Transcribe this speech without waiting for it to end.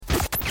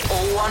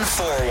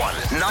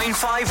0141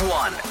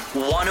 951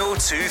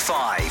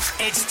 1025.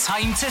 It's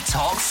time to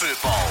talk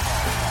football.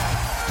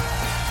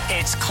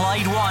 It's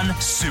Clyde 1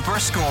 Super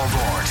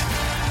Scoreboard.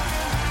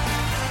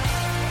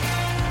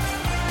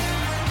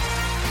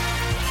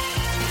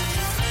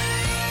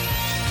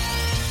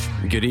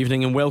 Good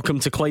evening and welcome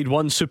to Clyde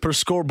 1 Super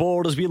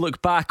Scoreboard as we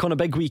look back on a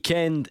big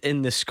weekend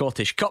in the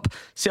Scottish Cup.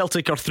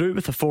 Celtic are through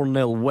with a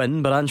 4-0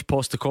 win, but Ange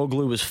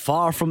Postecoglou was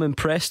far from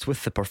impressed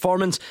with the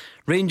performance.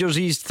 Rangers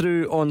eased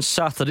through on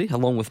Saturday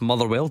along with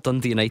Motherwell,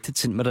 Dundee United,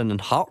 St Mirren and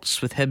Hearts,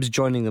 with Hibs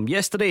joining them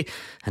yesterday.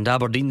 And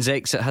Aberdeen's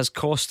exit has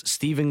cost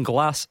Stephen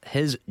Glass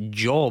his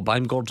job.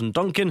 I'm Gordon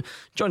Duncan.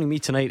 Joining me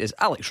tonight is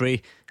Alex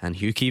Rae and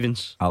Hugh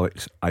Keevins.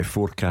 Alex, I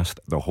forecast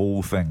the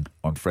whole thing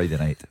on Friday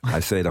night. I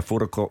said a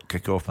 4 o'clock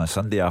kick-off on a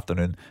Sunday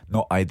afternoon,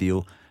 not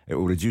ideal. It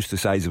will reduce the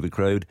size of the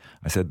crowd.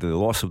 I said the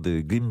loss of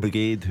the Green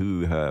Brigade,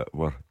 who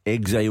were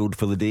exiled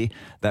for the day,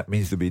 that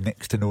means there'll be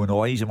next to no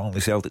noise among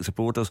the Celtic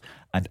supporters.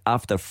 And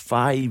after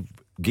 5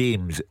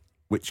 games,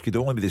 which could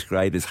only be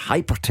described as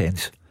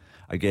hyper-tense,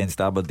 against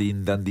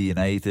Aberdeen, Dundee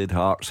United,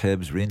 Hearts,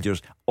 Hibs,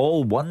 Rangers,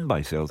 all won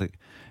by Celtic,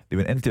 they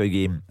went into a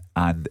game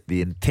and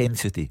the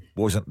intensity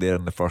wasn't there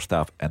in the first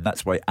half, and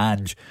that's why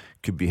Ange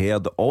could be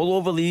heard all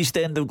over the east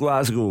end of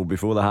Glasgow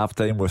before the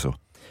half-time whistle.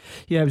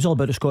 Yeah, it was all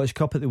about the Scottish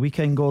Cup at the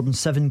weekend, Gordon.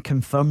 7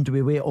 confirmed.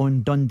 We wait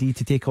on Dundee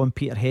to take on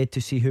Peterhead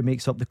to see who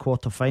makes up the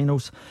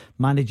quarter-finals.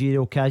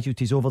 Managerial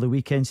casualties over the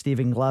weekend.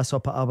 Stephen Glass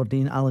up at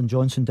Aberdeen, Alan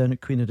Johnson down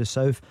at Queen of the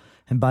South,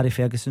 and Barry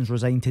Ferguson's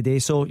resigned today.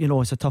 So, you know,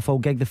 it's a tough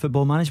old gig, the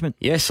football management.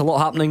 Yes, a lot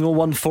happening.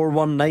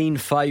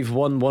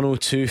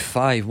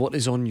 01419511025. What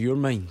is on your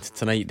mind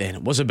tonight then?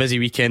 It was a busy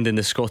weekend in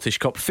the Scottish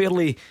Cup.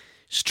 Fairly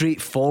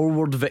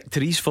straightforward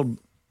victories for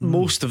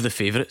most of the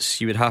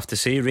favourites, you would have to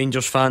say.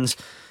 Rangers fans,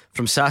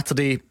 from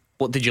Saturday,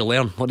 what did you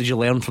learn? What did you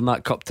learn from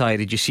that cup tie?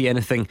 Did you see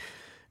anything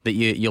that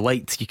you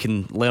liked, you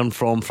can learn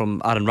from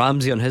Aaron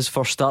Ramsey on his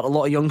first start? A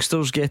lot of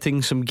youngsters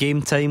getting some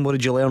game time. What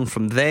did you learn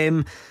from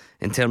them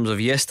in terms of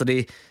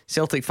yesterday?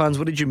 Celtic fans,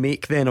 what did you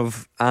make then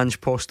of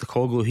Ange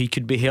Postecoglou? He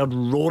could be heard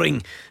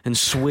roaring and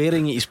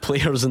swearing at his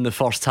players in the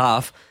first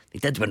half. They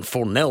did win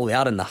 4-0, they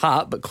are in the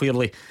hat, but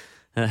clearly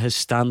his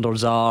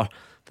standards are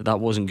that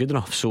wasn't good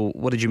enough. So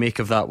what did you make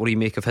of that? What do you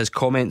make of his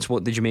comments?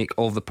 What did you make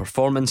of the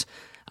performance?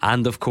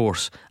 And of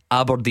course,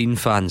 Aberdeen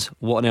fans,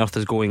 what on earth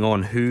is going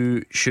on?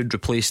 Who should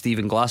replace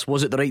Stephen Glass?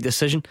 Was it the right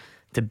decision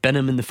to bin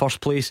him in the first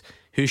place?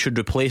 Who should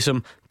replace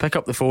him? Pick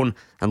up the phone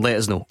and let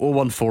us know.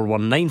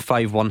 0141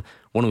 951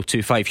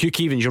 1025. Hugh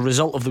Keevins, your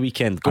result of the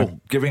weekend. Go. I'm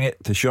giving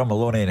it to Sean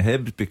Maloney and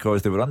Hibs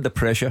because they were under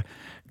pressure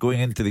going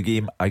into the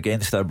game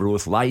against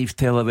Arbroath. Live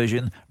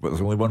television, but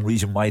there's only one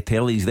reason why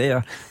telly's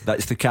there.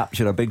 That's to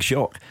capture a big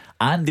shock.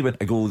 And they went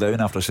a goal down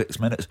after 6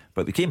 minutes,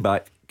 but they came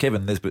back.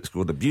 Kevin Nisbet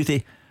scored a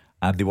beauty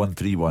and they won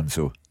 3-1.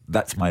 So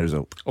that's my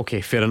result. Okay,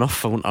 fair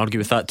enough. I won't argue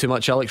with that too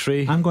much. Alex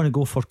Rae? I'm going to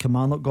go for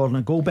Kilmarnock, Gordon.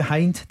 A goal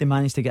behind, they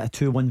managed to get a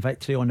 2-1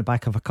 victory on the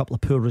back of a couple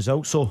of poor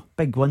results. So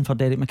big win for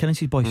Derek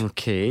McInnes's boys.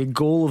 Okay,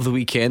 goal of the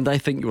weekend. I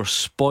think you were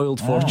spoiled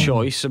for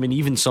choice. I mean,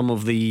 even some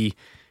of the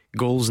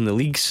goals in the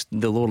leagues,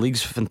 the lower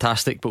leagues,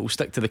 fantastic, but we'll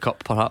stick to the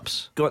cup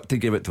perhaps. Got to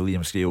give it to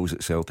Liam Scales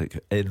at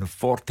Celtic. In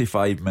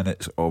 45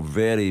 minutes of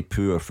very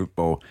poor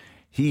football,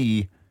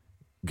 he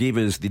gave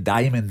us the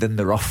diamond in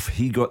the rough.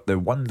 He got the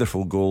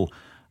wonderful goal,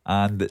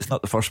 and it's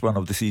not the first one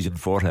of the season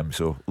for him.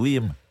 So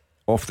Liam,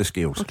 off the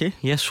scales. Okay,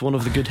 yes, one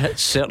of the good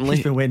hits, certainly.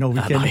 He's been waiting all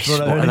weekend.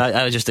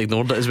 I just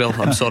ignored it as well.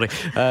 I'm sorry.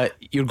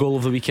 Your goal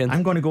of the weekend?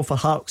 I'm going to go for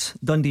Hearts,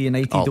 Dundee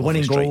United. The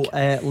winning goal,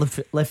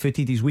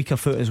 left-footed, his weaker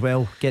foot as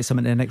well, gets him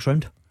into the next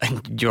round.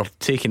 And you're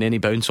taking any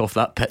bounce off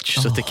that pitch,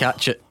 so to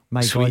catch it,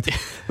 my sweet. God.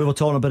 We were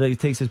talking about it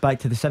takes us back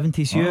to the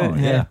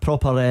 70s.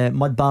 Proper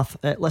mud bath.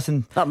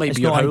 Listen, that might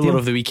be your howler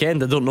of the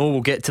weekend. I don't know,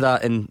 we'll get to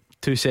that in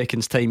 2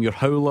 seconds time. Your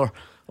howler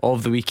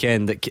of the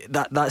weekend,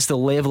 that's the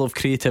level of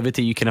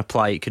creativity you can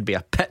apply. It could be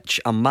a pitch,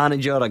 a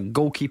manager, a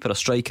goalkeeper, a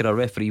striker, a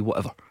referee,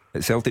 whatever.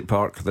 At Celtic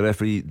Park, the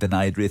referee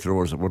denied Raith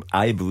Rovers what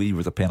I believe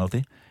was a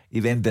penalty. He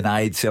then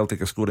denied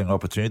Celtic a scoring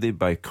opportunity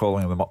by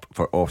calling them up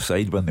for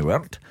offside when they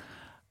weren't.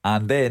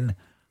 And then,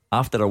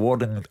 after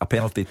awarding a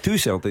penalty to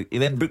Celtic, he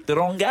then booked the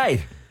wrong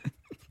guy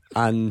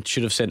and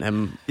should have sent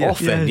him off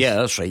then. Yeah,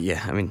 that's right.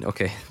 Yeah, I mean,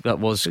 okay, that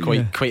was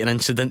quite an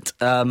incident.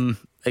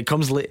 It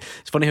comes late.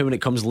 It's funny how when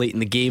it comes late in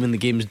the game and the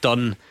game's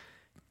done,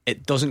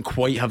 it doesn't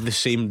quite have the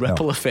same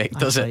ripple effect,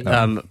 does it?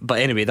 But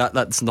anyway,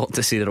 that's not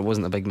to say that it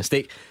wasn't a big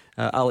mistake.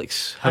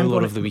 Alex,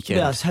 howler of the weekend?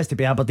 Yeah, it has to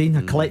be Aberdeen.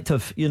 A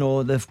collective, you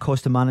know, they've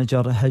cost the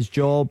manager his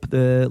job.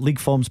 The league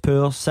form's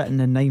poor,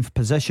 sitting in 9th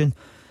position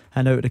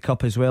and out of the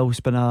cup as well. It's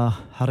been a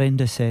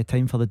horrendous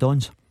time for the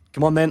Dons.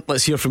 Come on then,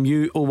 let's hear from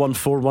you.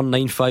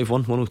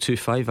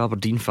 01419511025.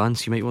 Aberdeen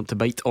fans, you might want to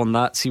bite on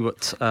that. See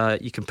what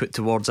you can put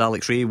towards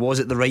Alex Rae. Was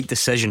it the right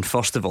decision?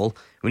 First of all,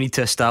 we need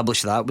to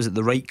establish that. Was it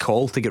the right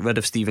call to get rid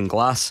of Stephen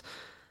Glass?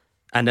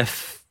 And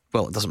if,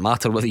 well, it doesn't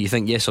matter whether you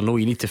think yes or no,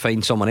 you need to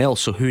find someone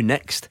else. So who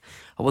next?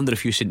 I wonder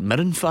if you St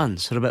Mirren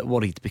fans are a bit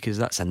worried, because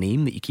that's a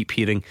name that you keep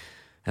hearing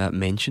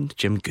mentioned.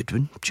 Jim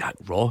Goodwin, Jack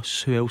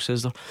Ross, who else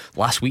is there?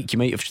 Last week you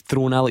might have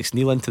thrown Alex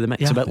Neil into the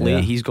mix a bit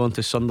late. He's gone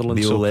to Sunderland.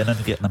 Leo Lennon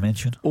getting a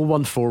mention.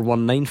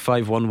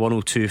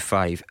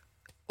 01419511025.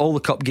 All the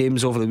cup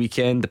games over the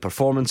weekend, the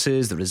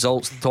performances, the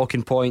results, the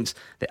talking points,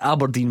 the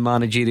Aberdeen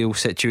managerial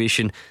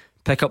situation.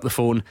 Pick up the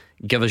phone,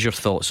 give us your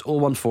thoughts.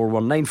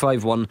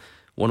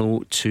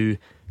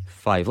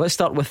 01419511025. Let's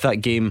start with that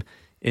game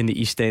in the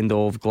East End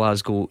of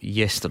Glasgow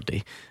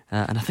yesterday,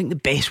 and I think the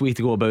best way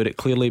to go about it,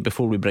 clearly,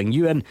 before we bring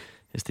you in,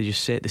 is to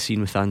just set the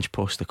scene with Ange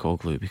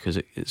Postecoglou, because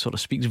it sort of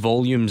speaks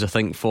volumes, I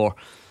think, for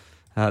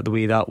the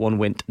way that one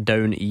went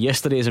down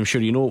yesterday. As I'm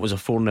sure you know, it was a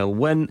 4-0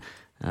 win,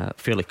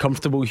 fairly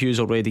comfortable.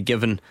 Hugh's already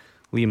given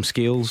Liam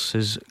Scales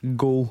his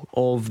goal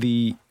of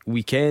the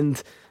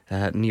weekend.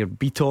 Near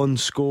Beaton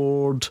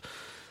scored.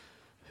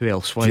 Who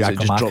else? Why has it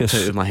just dropped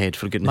out of my head,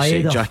 for goodness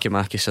sake?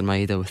 Giacomakis and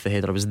Maeda with the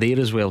header. I was there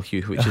as well,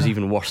 Hugh, which is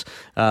even worse.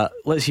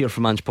 Let's hear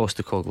from Ange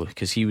Postecoglou,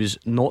 because he was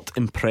not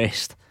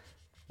impressed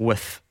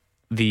with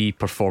the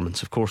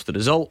performance. Of course, the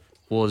result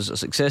was a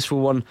successful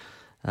one.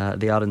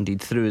 They are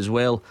indeed through as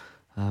well,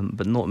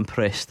 but not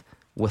impressed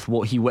with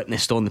what he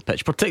witnessed on the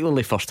pitch,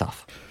 particularly first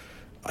half.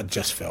 I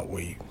just felt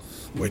we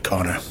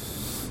kind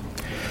of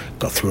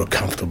got through a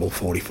comfortable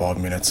 45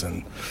 minutes,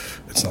 and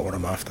it's not what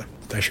I'm after.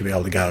 They should be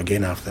able to go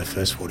again after the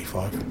first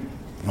 45. I've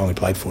only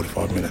played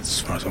 45 minutes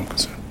as far as I'm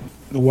concerned.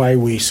 The way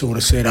we sort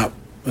of set up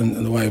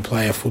and the way we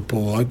play our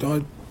football,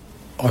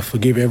 I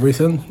forgive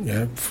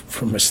everything,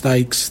 from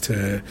mistakes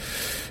to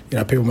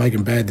people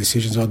making bad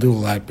decisions. I do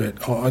all that,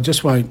 but I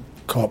just won't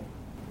cop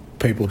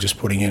people just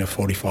putting in a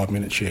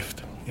 45-minute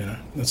shift.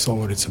 That's not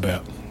what it's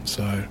about.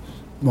 So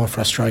my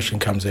frustration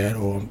comes out,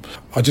 or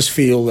I just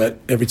feel that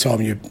every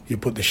time you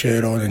put the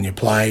shirt on and you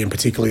play, and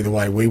particularly the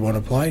way we want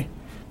to play,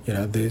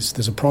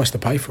 there's a price to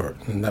pay for it,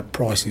 and that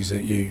price is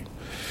that you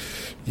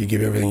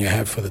give everything you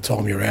have for the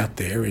time you're out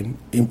there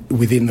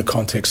within the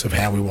context of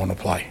how we want to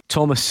play.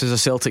 Thomas is a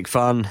Celtic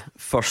fan.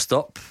 First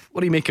up,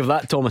 what do you make of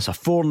that, Thomas? A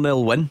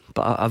 4-0 win,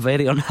 but a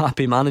very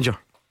unhappy manager.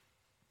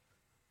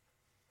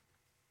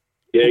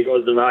 Yeah, he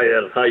goes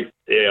denier. Hi,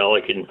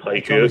 Alec and hi,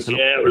 Hugh.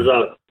 Yeah, it was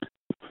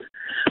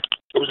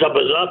a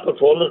bizarre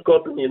performance,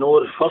 Gordon.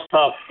 The first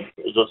half,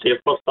 as I say,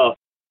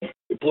 we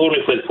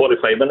only played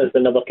 45 minutes. They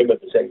never came out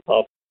the second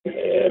half.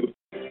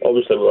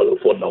 Obviously, we got a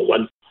 4-0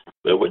 win,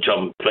 which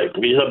I'm pretty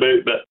pleased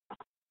about. But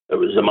it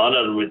was the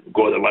manner we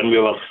got the win. We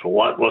were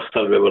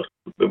lacklustre.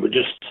 We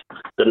just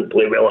didn't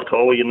play well at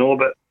all.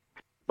 But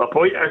my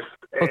point is,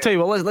 I'll tell you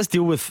what. Let's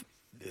deal with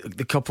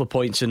the couple of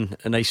points in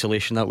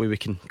isolation. That way we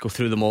can go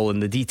through them all in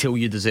the detail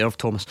you deserve,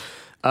 Thomas.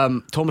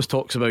 Thomas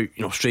talks about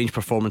strange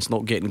performance,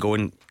 not getting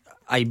going.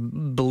 I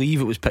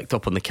believe it was picked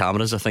up on the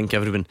cameras. I think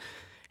everyone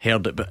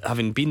heard it, but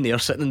having been there,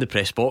 sitting in the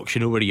press box,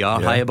 you know where you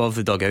are, high above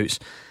the dugouts,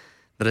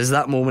 there is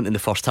that moment in the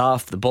first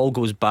half. The ball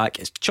goes back,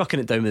 it's chucking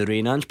it down with the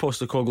rain. Ange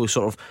Postecoglou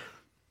sort of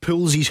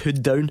pulls his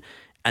hood down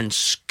and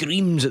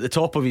screams at the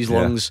top of his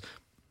lungs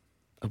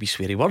a wee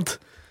sweary word,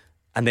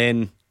 and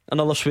then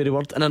another sweary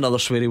word and another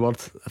sweary word.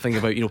 I think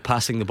about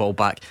passing the ball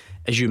back.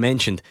 As you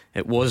mentioned,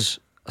 it was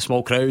a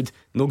small crowd,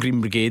 no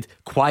Green Brigade,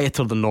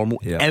 quieter than normal.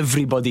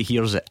 Everybody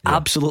hears it.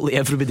 Absolutely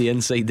everybody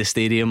inside the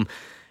stadium.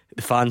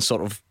 The fans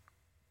sort of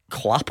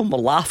clap him or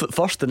laugh at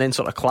first, and then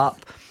sort of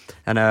clap.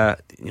 And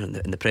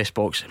in the press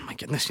box, my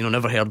goodness,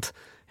 never heard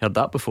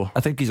that before. I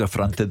think he's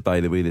affronted by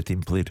the way the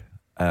team played.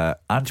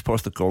 Ange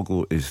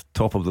Postecoglou is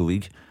top of the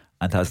league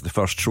and has the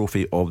first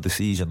trophy of the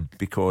season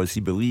because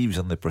he believes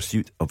in the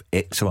pursuit of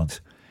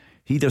excellence.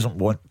 He doesn't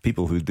want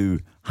people who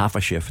do half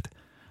a shift.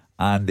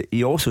 And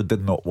he also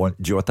did not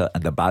want Jota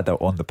and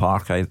Abada on the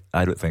park, I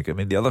don't think. I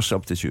mean, the other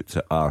substitutes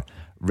are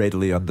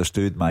readily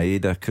understood.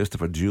 Maeda,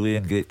 Christopher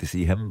Julian, great to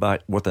see him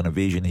back. What an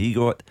evasion he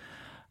got.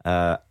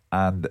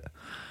 And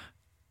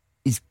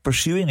he's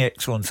pursuing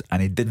excellence,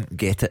 and he didn't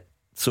get it.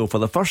 So for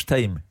the first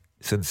time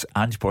since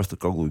Ange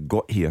Postecoglou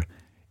got here,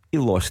 he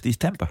lost his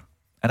temper.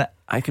 And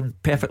I can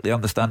perfectly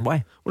understand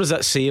why. What does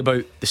that say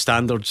about the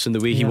standards and the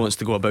way he wants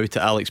to go about it,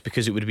 Alex?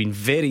 Because it would have been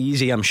very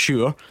easy, I'm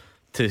sure,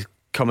 to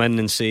come in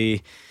and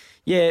say,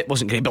 yeah, it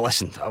wasn't great, but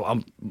listen,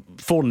 I'm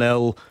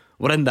 4-0,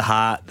 we're in the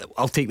hat,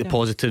 I'll take the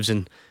positives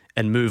and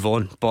move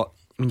on. But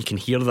I mean, you can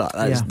hear that.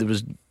 There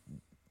was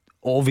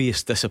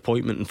obvious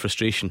disappointment and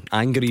frustration,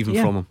 anger even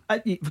from him. I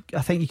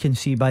think you can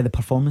see by the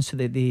performance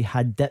that they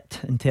had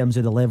dipped in terms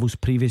of the levels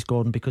previous,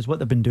 Gordon, because what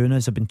they've been doing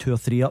is they've been 2 or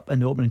 3 up in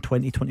the opening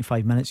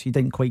 20-25 minutes. You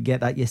didn't quite get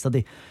that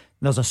yesterday.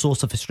 There's a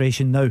source of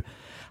frustration now.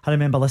 I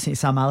remember listening to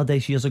Sam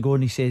Allardyce years ago,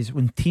 and he says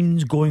when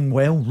teams going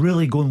well,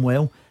 really going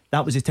well,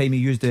 that was the time he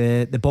used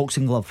the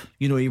boxing glove.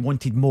 He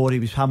wanted more, he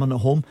was hammering at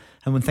home.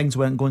 And when things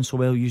weren't going so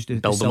well, he used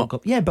the silk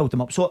up. Yeah, build them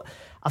up. So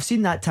I've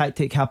seen that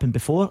tactic happen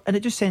before, and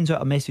it just sends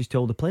out a message to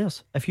all the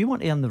players. If you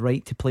want to earn the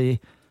right to play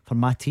for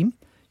my team,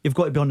 you've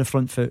got to be on the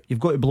front foot, you've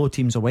got to blow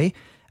teams away,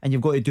 and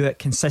you've got to do it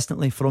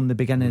consistently from the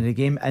beginning of the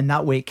game, and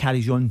that way it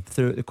carries you on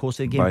throughout the course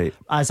of the game,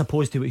 as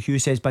opposed to what Hugh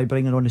says by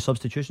bringing on the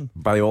substitution.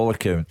 By all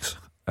accounts,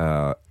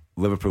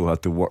 Liverpool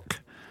had to work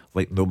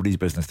like nobody's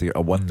business to get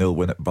a 1-0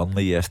 win at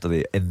Burnley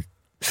yesterday in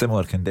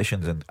similar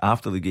conditions. And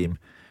after the game,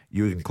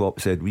 Jurgen Klopp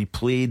said, we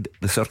played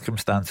the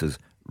circumstances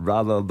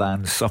rather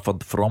than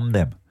suffered from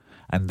them.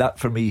 And that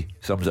for me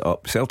sums it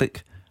up.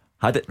 Celtic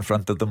had it in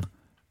front of them,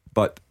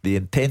 but the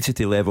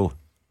intensity level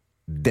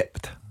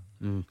dipped.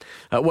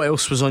 What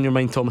else was on your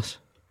mind, Thomas?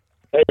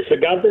 It's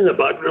regarding the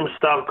backroom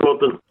staff,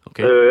 Gordon.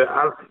 Okay.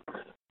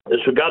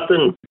 It's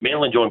regarding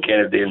mainly John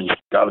Kennedy and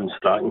Gavin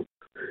Stratton.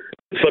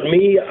 For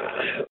me,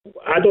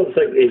 I don't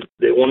think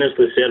they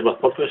honestly serve a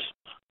purpose.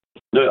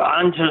 No,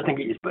 I don't think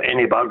he's put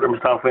any backroom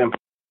staff with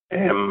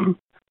him.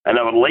 And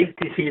I would like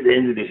to see at the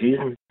end of the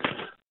season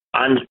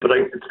and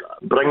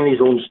bringing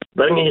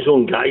his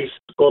own guys,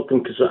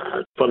 Gordon, because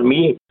for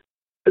me,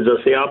 as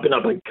I say, I've been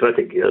a big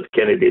critic of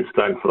Kennedy and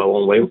Stratton for a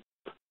long while,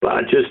 but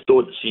I just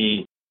don't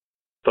see,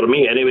 for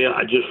me anyway,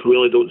 I just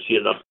really don't see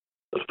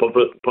there's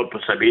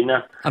purpose of being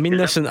there. I mean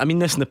this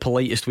in the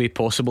politest way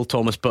possible,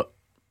 Thomas, but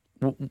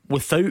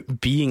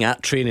without being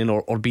at training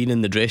or being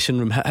in the dressing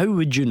room, how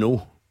would you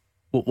know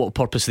what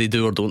purpose they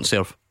do or don't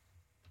serve?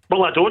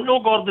 Well, I don't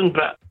know, Gordon,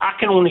 but I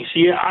can only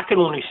see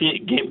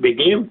it game by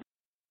game.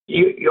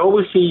 You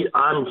always see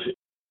Ange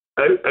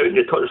out in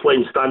the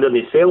touchline standing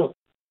in his cell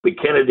with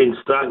Kennedy and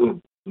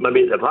Stratton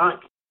maybe at the back.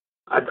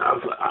 As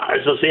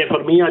I say,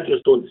 for me, I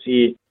just don't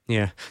see.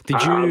 Yeah.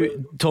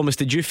 Thomas,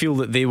 did you feel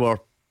that they were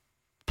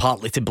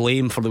partly to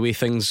blame for the way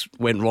things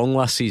went wrong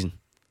last season?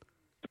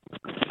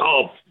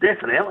 Oh,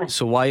 definitely.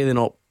 So why are they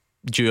not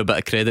due a bit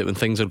of credit when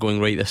things are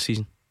going right this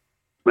season?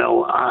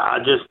 Well,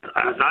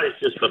 that's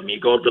just for me,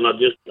 Gordon.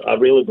 I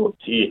really don't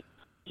see.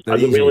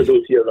 Really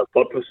don't see the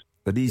purpose.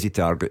 They're easy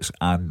targets,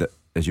 and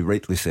as you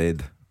rightly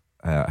said,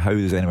 how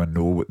does anyone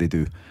know what they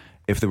do?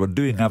 If they were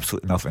doing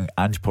absolutely nothing,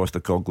 Ange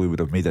Postecoglou would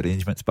have made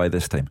arrangements by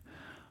this time.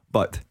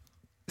 But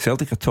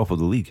Celtic are top of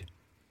the league,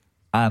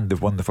 and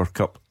they've won the first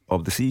cup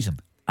of the season,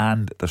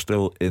 and they're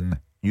still in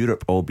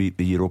Europe, albeit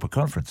the Europa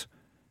Conference.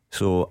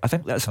 So I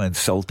think that's an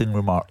insulting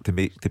remark to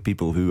make to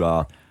people who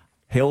are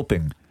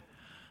helping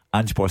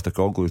Ange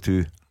Postecoglou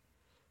to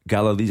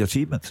gather these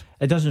achievements.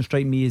 It doesn't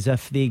strike me as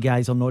if they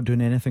guys are not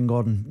doing anything,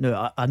 Gordon.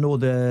 No, I know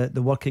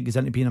the work it goes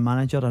into being a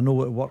manager. I know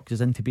what work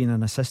goes into being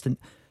an assistant.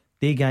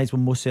 They guys will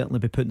most certainly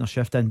be putting their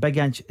shift in. Big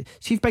Ange,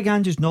 see if Big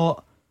Ange is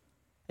not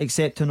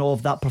accepting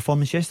of that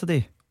performance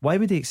yesterday, why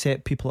would he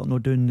accept people that are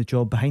not doing the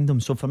job behind them?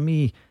 So for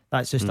me,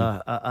 that's just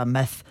a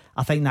myth.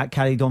 I think that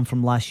carried on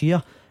from last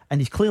year, and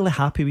he's clearly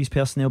happy with his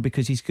personnel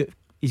because he's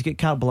got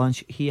carte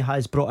blanche. He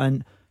has brought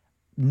in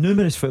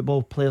numerous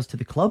football players to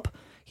the club.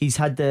 He's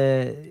had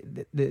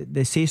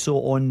the say so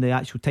on the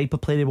actual type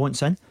of player he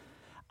wants in,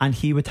 and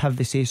he would have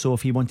the say so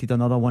if he wanted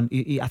another one.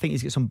 I think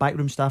he's got some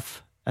backroom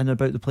staff in and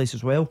about the place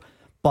as well,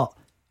 but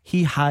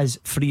he has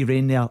free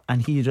reign there,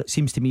 and it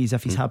seems to me as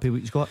if he's happy with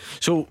what he's got.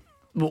 So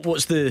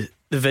what's the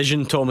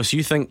vision, Thomas?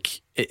 You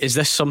think, is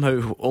this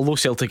somehow, although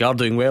Celtic are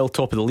doing well,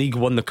 top of the league,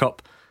 won the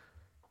cup,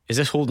 is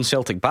this holding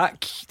Celtic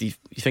back? Do you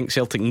think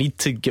Celtic need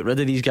to get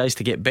rid of these guys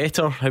to get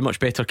better? How much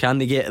better can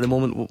they get at the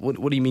moment? What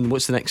do you mean?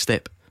 What's the next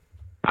step?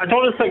 I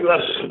don't think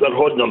they're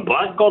holding them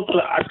back,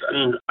 Gordon.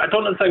 I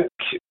don't think.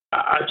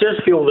 I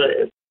just feel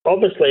that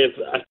obviously if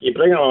you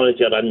bring a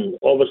manager in,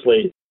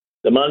 obviously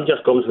the manager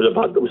comes with the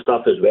backroom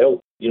stuff as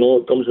well. You know,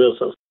 it comes with.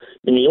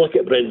 When you look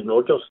at Brendan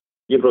Rodgers,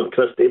 you brought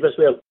Chris Davis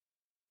there.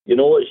 You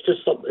know, it's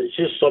just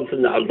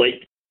something that I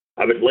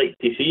would like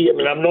to see. I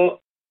mean, I'm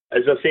not,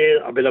 as I say,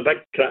 I've been a big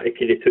critic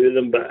of the two of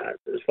them, but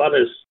as far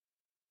as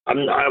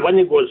I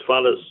wouldn't go as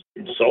far as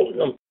insulting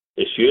them.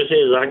 As you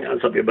say, I think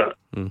that's a bit.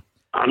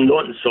 I'm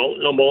not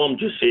insulting them. All I'm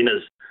just saying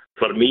is,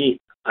 for me,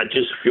 I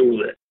just feel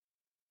that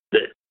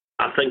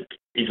I think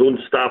his own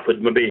staff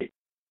would maybe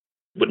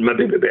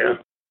be better.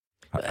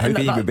 How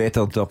can you be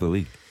better on top of the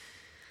league?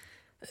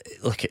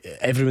 Look,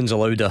 everyone's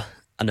allowed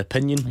an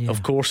opinion,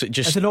 of course. It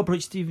just, has it not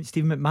brought Stephen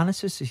McManus?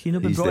 Has he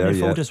not been brought in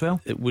fold as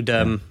well? It would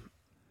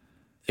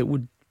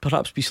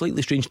perhaps be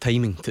slightly strange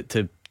timing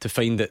to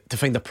find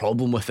a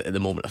problem with it at the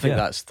moment. I think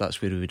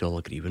that's where we would all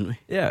agree, wouldn't we?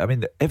 Yeah, I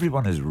mean,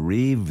 everyone has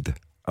raved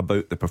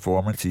about the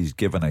performances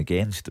given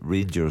against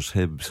Rangers,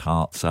 Hibs,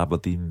 Hearts,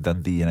 Aberdeen,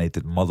 Dundee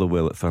United,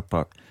 Motherwell at Fir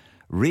Park.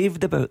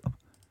 Raved about them,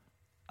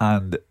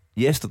 and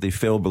yesterday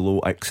fell below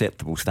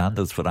acceptable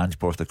standards for Ange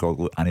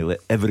Postecoglou, and he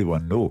let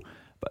everyone know.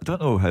 But I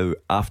don't know how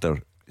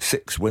after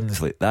 6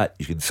 wins like that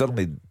you can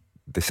suddenly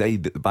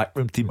decide that the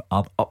backroom team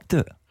aren't up to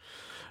it.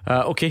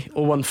 Okay,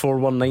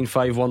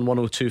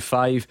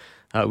 01419511025.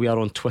 We are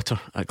on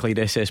Twitter at Clyde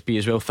SSB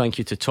as well. Thank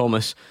you to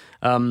Thomas.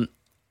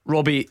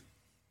 Robbie,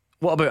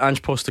 what about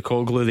Ange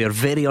Postecoglou? They're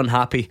very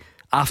unhappy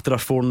after a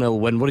 4-0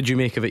 win. What did you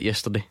make of it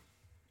yesterday?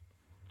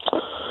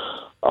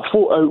 I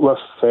thought out with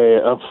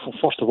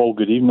first of all,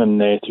 good evening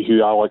to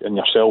Hugh, Alec and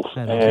yourself.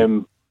 I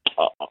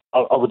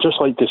would just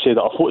like to say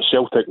that I thought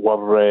Celtic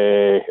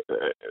were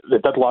they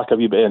did lack a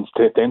wee bit of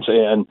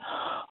intensity, and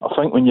I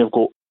think when you've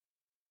got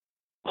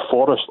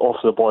Forrest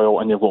off the boil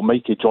and you've got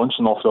Mikey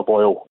Johnson off the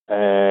boil,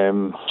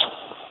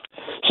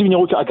 see when you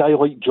look at a guy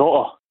like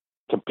Jota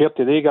compared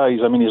to they guys,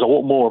 I mean, he's a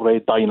lot more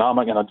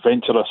dynamic and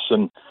adventurous,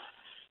 and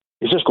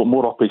he's just got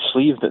more up his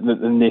sleeve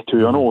than they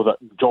two. I know that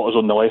Jota's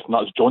on the left and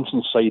that's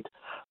Johnson's side,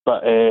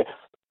 but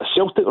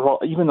Celtic,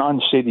 even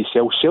Ange said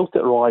himself,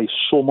 Celtic rely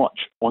so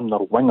much on their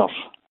wingers.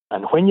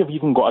 And when you've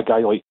even got a guy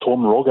like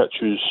Tom Rogic,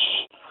 who's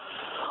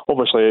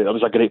obviously, it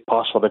was a great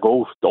pass for the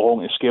goal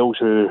along to Scales,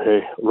 who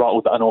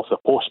rattled it in off the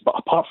post. But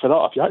apart from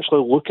that, if you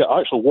actually watch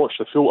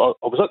the full, I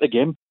was at the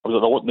game. I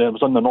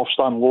was in the North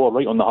Stand lower,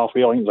 right on the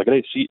halfway line. It was a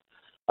great seat,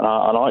 and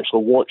I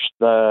actually watched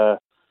the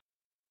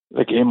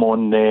game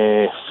on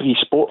Free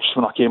Sports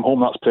when I came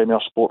home. That's Premier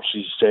Sports'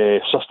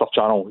 sister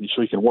channel,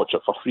 so you can watch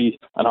it for free.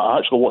 And I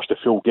actually watched the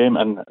full game,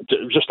 and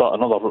it was just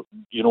another,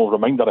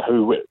 reminder of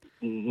how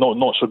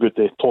not so good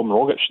Tom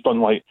Rogic's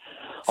done. Like,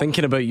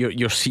 thinking about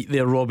your seat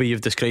there, Robbie,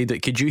 you've described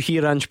it. Could you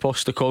hear Ange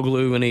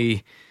Postecoglou when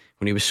he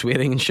was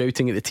swearing and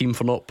shouting at the team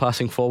for not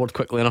passing forward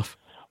quickly enough?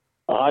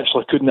 I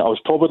actually couldn't. I was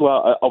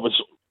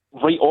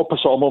right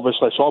opposite him,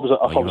 obviously. So if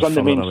I was in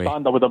the main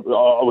stand, I would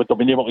have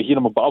been able to hear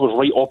him, but I was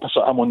right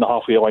opposite him on the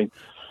halfway line.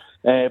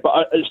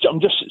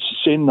 I'm just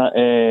saying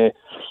that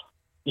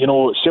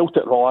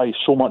Celtic rely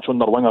so much on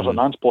their wingers, and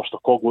Ange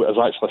Postecoglou has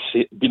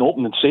actually been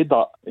open and said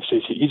that. He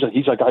says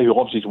he's a guy who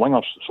loves his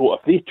wingers. So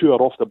if they two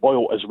are off the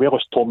boil, as well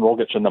as Tom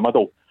Rogic in the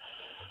middle,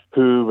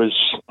 his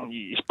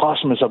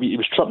passing was he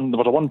was tripping. There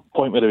was one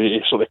point where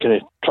he sort of kind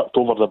of tripped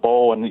over the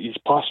ball, and his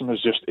passing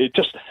was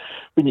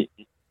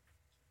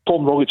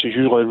Tom Rogic is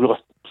usually really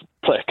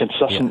pretty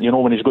consistent,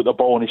 when he's got the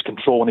ball and his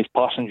control and his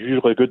passing is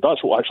usually good.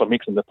 That's what actually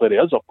makes him the player he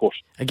is, of course.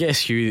 I guess,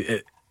 Hugh,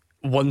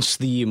 once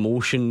the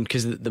emotion,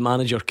 because the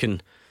manager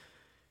can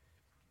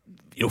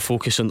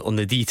focus on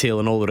the detail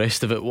and all the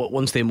rest of it,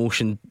 once the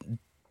emotion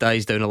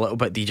dies down a little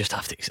bit, do you just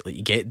have to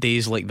you get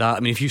days like that?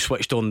 I mean, if you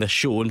switched on this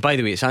show, and by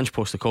the way, it's Ange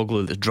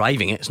Postecoglou that's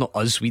driving it, it's not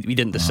us, we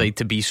didn't decide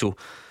to be so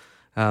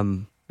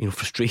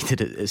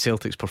frustrated at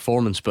Celtic's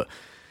performance, but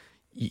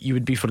you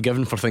would be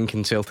forgiven for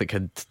thinking Celtic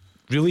had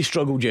really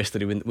struggled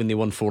yesterday when they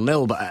won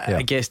 4-0. But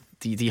I guess,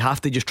 do you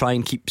have to just try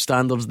and keep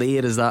standards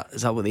there? Is that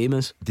what the aim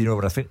is? Do you know,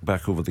 when I think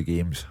back over the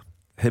games,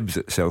 Hibs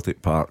at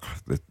Celtic Park,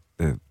 the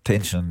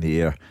tension in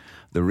the air,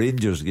 the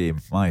Rangers game,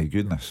 my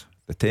goodness,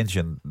 the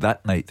tension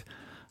that night,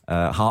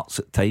 Hearts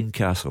at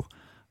Tynecastle,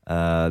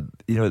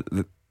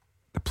 the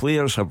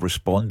players have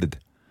responded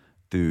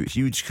to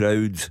huge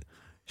crowds,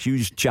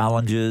 huge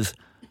challenges,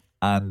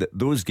 and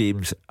those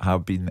games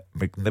have been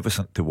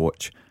magnificent to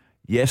watch.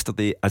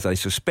 Yesterday, as I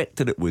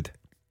suspected it would,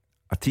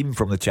 a team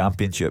from the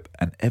Championship,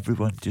 and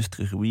everyone just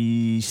took a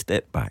wee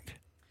step back.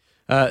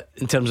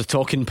 In terms of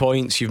talking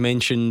points, you've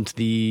mentioned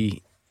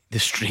the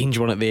strange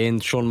one at the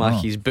end. Sean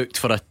Mackey's booked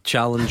for a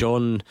challenge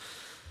on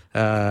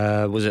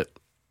was it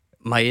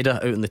Maeda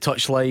out in the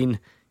touchline,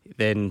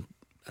 then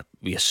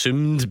we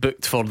assumed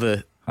booked for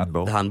the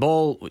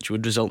handball, which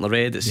would result in a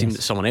red. It seemed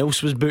that someone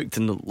else was booked,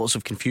 and lots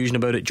of confusion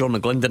about it. John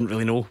McGlynn didn't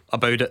really know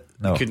about it.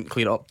 No. He couldn't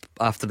clear it up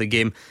after the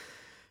game.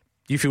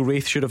 Do you feel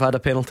Wraith should have had a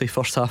penalty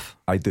first half?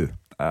 I do.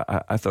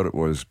 I thought it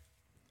was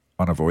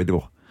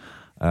unavoidable,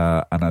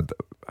 and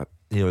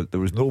there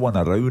was no one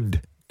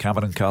around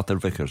Cameron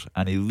Carter-Vickers,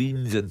 and he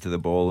leans into the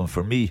ball, and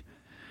for me,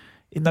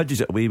 he nudges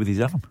it away with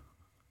his arm.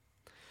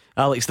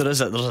 Alex,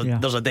 there's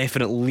a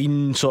definite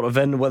lean sort of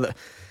in with it.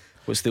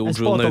 What's the old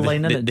rule now?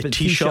 The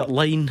t-shirt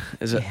line,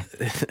 is it?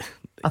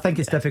 I think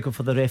it's difficult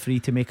for the referee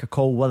to make a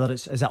call whether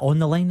is it on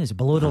the line, is it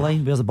below the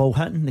line, where's the ball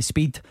hitting, the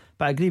speed.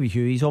 But I agree with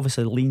you, he's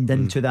obviously leaned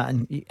into that,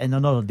 and in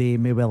another day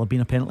may well have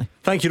been a penalty.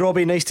 Thank you,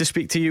 Robbie, nice to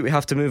speak to you. We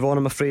have to move on,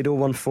 I'm afraid.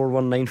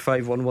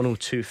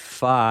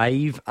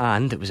 01419511025.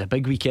 And it was a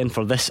big weekend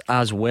for this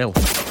as well.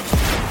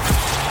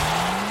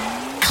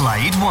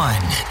 Clyde 1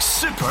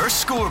 Super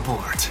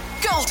Scoreboard.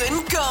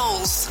 Golden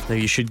goals. Now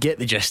you should get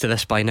the gist of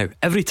this by now.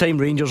 Every time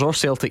Rangers or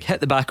Celtic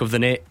hit the back of the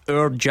net,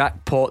 our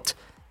jackpot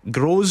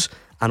grows,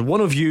 and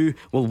one of you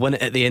will win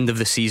it at the end of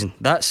the season.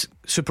 That's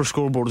Super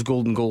Scoreboard's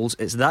golden goals.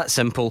 It's that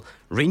simple.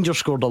 Rangers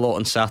scored a lot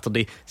on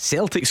Saturday,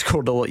 Celtic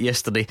scored a lot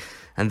yesterday,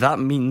 and that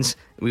means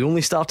we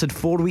only started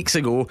 4 weeks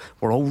ago.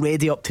 We're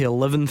already up to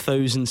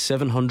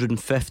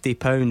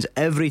 £11,750.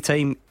 Every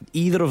time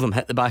either of them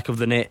hit the back of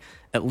the net,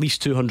 at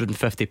least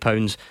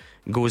 £250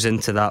 goes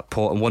into that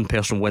pot, and one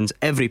person wins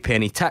every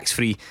penny tax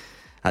free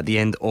at the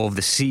end of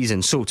the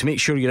season. So to make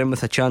sure you're in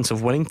with a chance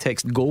of winning,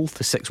 text GOAL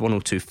to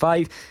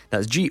 61025.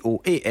 That's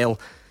GOAL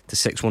to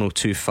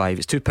 61025.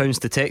 It's £2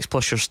 to text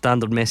plus your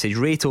standard message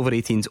rate. Over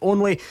 18s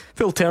only.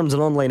 Full terms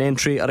and online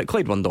entry are at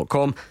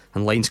Clyde1.com.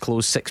 And lines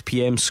close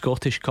 6pm.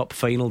 Scottish Cup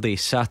final day,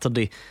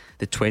 Saturday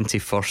the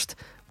 21st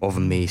of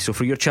May. So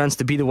for your chance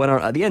to be the winner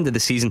at the end of the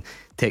season,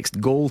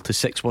 text GOAL to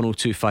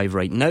 61025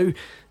 right now.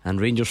 And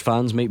Rangers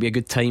fans, might be a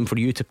good time for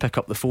you to pick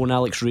up the phone.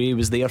 Alex Rae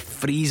was there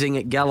freezing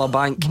at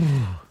Galabank.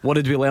 What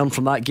did we learn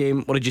from that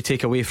game? What did you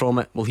take away from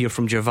it? We'll hear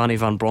from Giovanni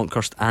Van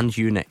Bronckhorst and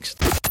you next.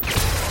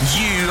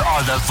 You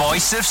are the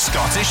voice of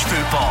Scottish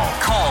football.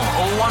 Call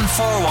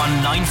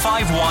 0141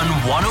 951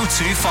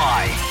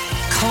 1025.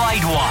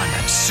 Clyde 1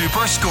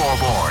 Super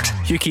Scoreboard.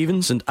 Hugh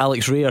Keevins and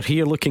Alex Rae are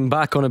here looking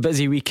back on a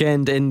busy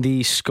weekend in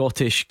the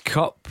Scottish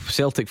Cup.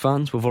 Celtic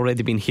fans we've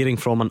already been hearing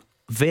from, and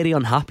very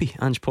unhappy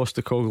Ange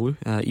Postecoglou,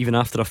 even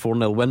after a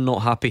 4-0 win,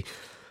 not happy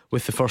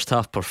with the first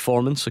half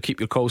performance. So keep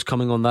your calls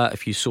coming on that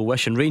if you so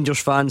wish. And Rangers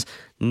fans,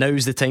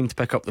 now's the time to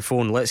pick up the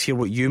phone. Let's hear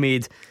what you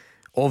made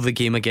of the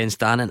game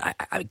against Annan.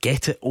 I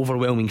get it,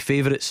 overwhelming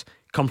favourites,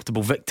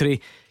 comfortable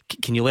victory.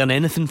 Can you learn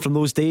anything from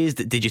those days?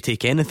 Did you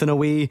take anything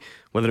away?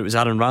 Whether it was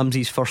Aaron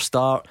Ramsey's first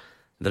start,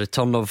 the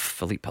return of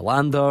Philippe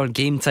Hollander,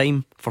 game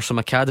time for some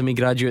academy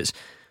graduates.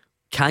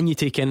 Can you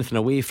take anything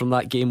away from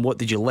that game? What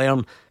did you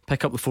learn?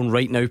 Pick up the phone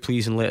right now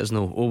please and let us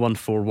know.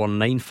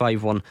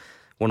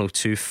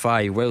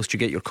 01419511025. Whilst you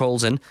get your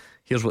calls in,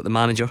 here's what the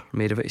manager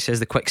made of it. He says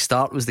the quick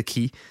start was the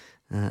key,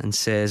 and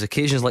says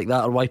occasions like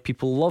that are why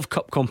people love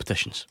cup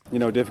competitions.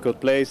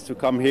 Difficult place to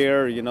come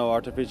here,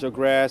 artificial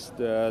grass,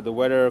 the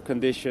weather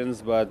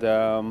conditions, but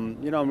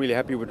I'm really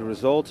happy with the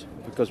result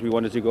because we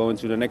wanted to go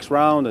into the next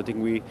round. I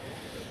think we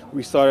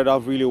started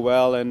off really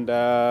well and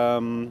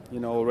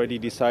already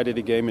decided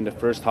the game in the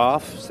first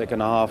half. Second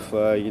half,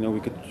 we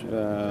could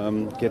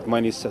get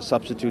many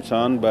substitutes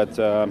on, but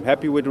I'm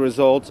happy with the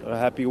result.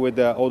 Happy with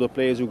all the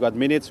players who got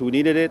minutes, who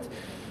needed it.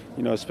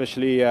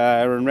 Especially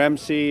Aaron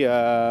Ramsey,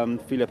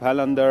 Philippe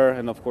Hollander,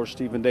 and of course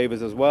Stephen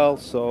Davis as well.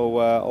 So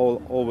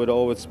all with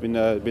all, it's been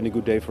a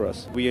good day for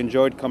us. We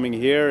enjoyed coming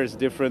here. It's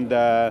different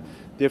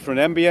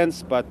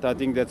ambience, but I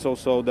think that's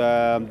also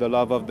the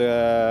love of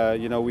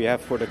the we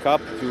have for the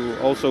cup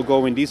to also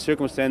go in these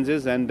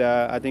circumstances. And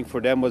I think for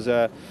them was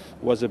a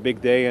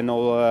big day and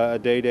a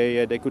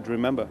day they could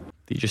remember.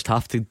 You just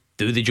have to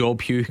do the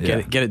job, Hugh.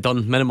 Get it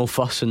done. Minimal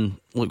fuss and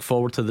look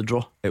forward to the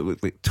draw. It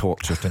looked like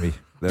torture to me.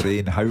 The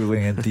rain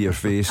howling into your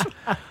face,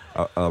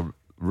 a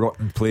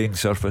rotten playing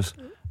surface.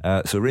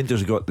 So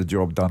Rangers got the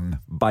job done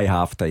by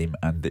half time,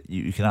 and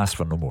you can ask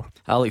for no more.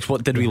 Alex,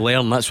 what did we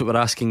learn? That's what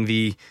we're asking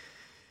the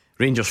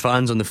Rangers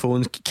fans on the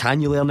phones. Can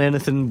you learn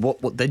anything?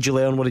 What did you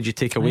learn? What did you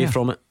take away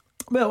from it?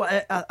 Well,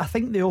 I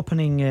think the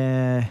opening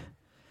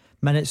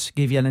minutes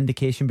gave you an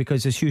indication,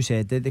 because as Hugh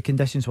said, the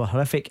conditions were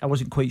horrific. I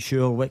wasn't quite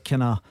sure what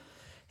kind of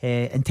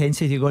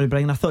intensity you're going to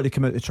bring. I thought they'd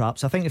come out the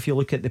traps. I think if you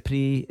look at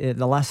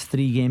the last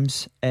three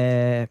games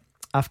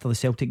after the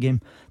Celtic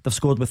game, they've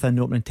scored within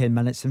the opening 10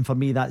 minutes, and for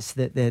me that's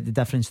the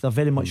difference. They're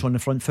very much on the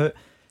front foot.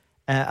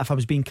 If I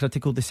was being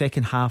critical, the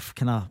second half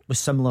kind of was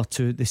similar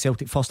to the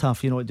Celtic first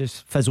half. It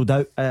just fizzled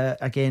out.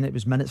 Again, it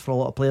was minutes for a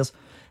lot of players.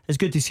 It's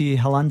good to see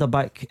Hollander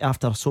back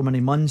after so many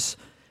months.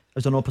 It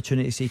was an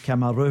opportunity to see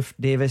Kemar Roof,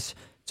 Davis,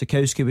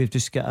 Tarkowski. We've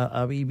just got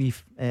a wee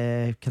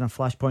kind of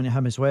flashpoint at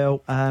him as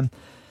well.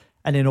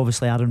 And then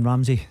obviously Aaron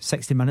Ramsey,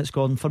 60 minutes,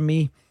 Gordon. For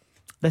me,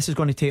 this is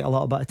going to take a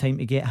little bit of time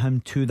to get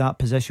him to that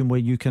position where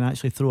you can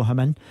actually throw him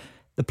in.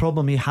 The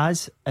problem he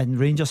has, and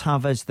Rangers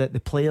have, is that the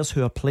players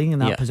who are playing in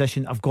that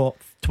position have got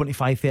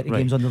 25-30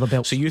 games under their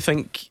belt. So you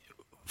think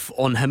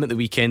on him at the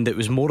weekend it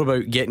was more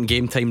about getting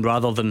game time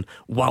rather than,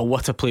 wow,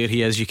 what a player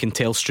he is, you can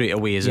tell straight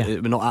away?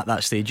 We're not at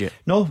that stage yet?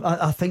 No,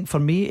 I think for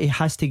me he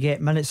has to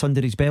get minutes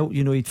under his belt.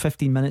 He had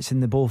 15 minutes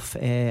in the both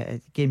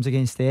games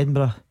against the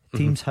Edinburgh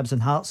teams, Hibs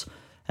and Hearts,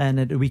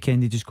 and at the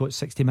weekend he just got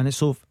 60 minutes.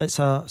 So it's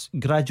a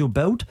gradual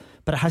build,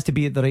 but it has to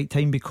be at the right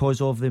time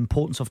because of the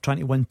importance of trying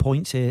to win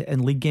points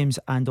in league games,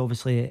 and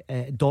obviously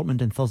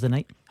Dortmund on Thursday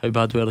night. How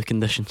bad were the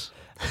conditions?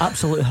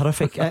 Absolutely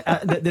horrific.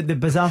 The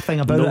bizarre thing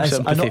about it is,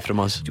 sympathy from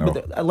us.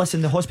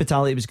 Listen, the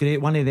hospitality was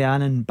great. One of the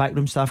Annan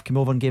backroom staff came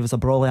over and gave us a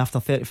brolly after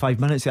 35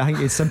 minutes. I think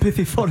he had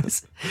sympathy for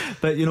us.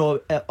 But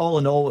all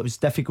in all, it was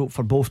difficult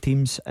for both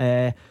teams.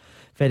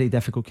 Very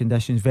difficult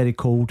conditions, very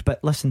cold.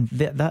 But listen,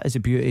 that is the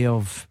beauty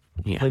of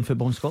playing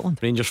football in Scotland.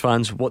 Rangers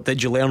fans, what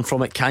did you learn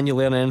from it? Can you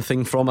learn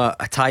anything from a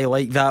tie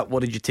like that?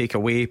 What did you take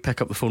away?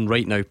 Pick up the phone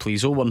right now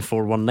please.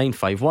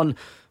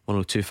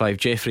 01419511025.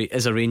 Jeffrey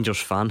is a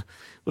Rangers fan.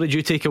 What did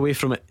you take away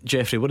from it,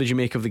 Jeffrey? What did you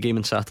make of the game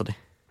on Saturday?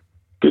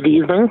 Good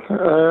evening.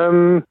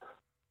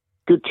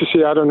 Good to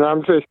see Aaron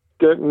Ramsey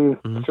getting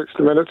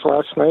 60 minutes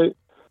last night,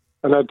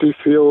 and I do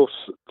feel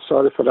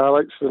sorry for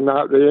Alex in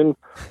that rain.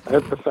 I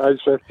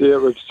empathise with you.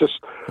 It was just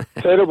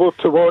terrible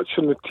to watch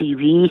on the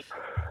TV.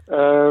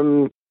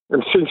 And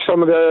seeing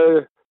some of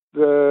the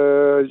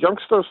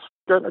youngsters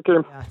get in the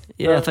game.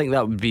 Yeah, I think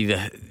that would be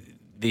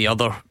the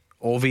other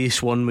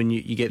obvious one when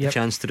you get the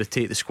chance to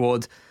rotate the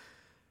squad.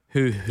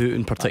 Who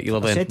in particular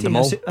then?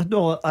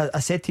 I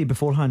said to you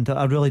beforehand,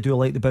 I really do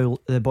like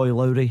the boy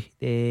Lowry.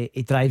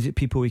 He drives at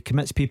people, he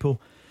commits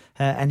people,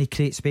 and he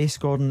creates space,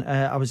 Gordon.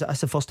 That's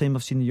the first time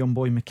I've seen the young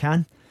boy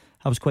McCann.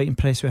 I was quite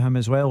impressed with him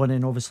as well. And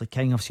then obviously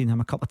King, I've seen him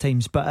a couple of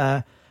times. But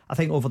I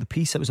think over the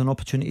piece it was an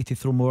opportunity to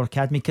throw more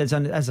academy kids.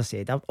 And as I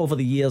said, over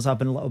the years I've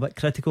been a little bit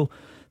critical.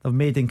 They've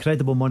made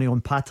incredible money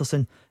on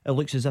Patterson. It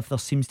looks as if there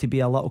seems to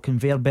be a little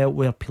conveyor belt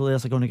where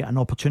players are going to get an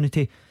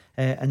opportunity,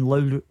 and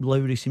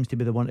Lowry seems to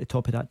be the one at the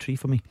top of that tree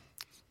for me.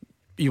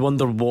 You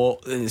wonder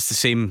what, it's the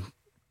same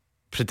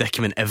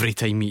predicament every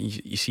time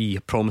you see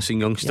a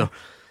promising youngster.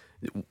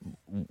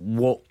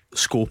 What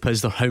scope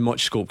is there? How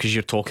much scope? Because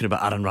you're talking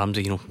about Aaron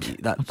Ramsey,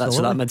 that's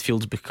so that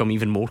midfield's become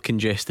even more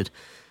congested.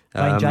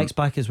 Ryan Jack's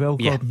back as well,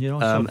 Gordon, yeah. you know.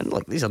 So. And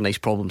look, these are nice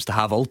problems to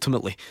have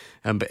ultimately.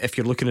 But if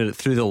you're looking at it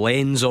through the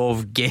lens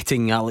of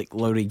getting Alex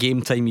Lowry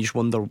game time, you just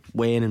wonder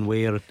when and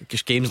where.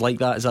 Just games like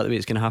that, is that the way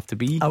it's going to have to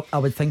be? I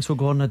would think so,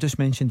 Gordon. I just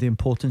mentioned the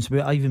importance of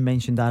it. I even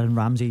mentioned Aaron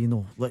Ramsey, you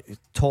know, like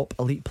top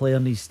elite player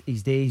in his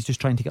days,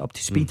 just trying to get up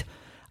to speed.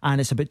 And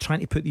it's about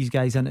trying to put these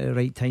guys in at the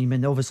right time.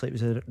 And obviously it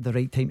was the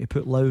right time to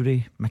put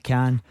Lowry,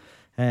 McCann,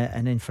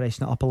 and then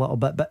freshen it up a little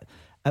bit. But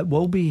it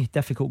will be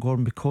difficult,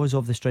 Gordon, because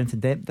of the strength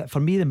and depth. For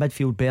me, the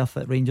midfield berth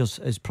at Rangers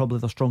is probably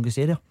their strongest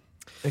area.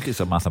 I think it's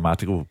a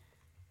mathematical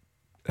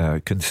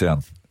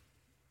concern.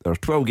 There are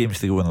 12 games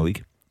to go in the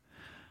league.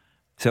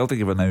 Celtic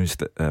have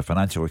announced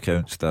financial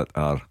accounts that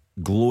are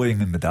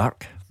glowing in the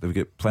dark. They've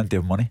got plenty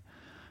of money.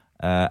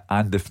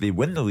 And if they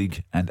win the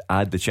league and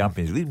add the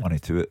Champions League money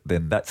to it,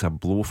 then that's a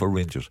blow for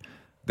Rangers.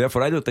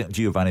 Therefore, I don't think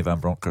Giovanni Van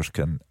Bronckhorst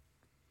can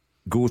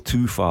go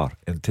too far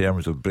in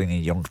terms of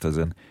bringing youngsters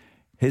in.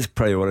 His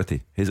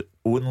priority, his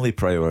only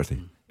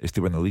priority, is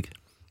to win the league.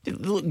 They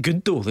look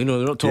good though, you know.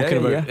 They're not talking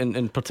about,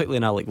 and particularly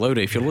in Alex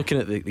Lowry. If you're looking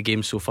at the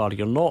game so far,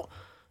 you're not.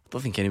 I don't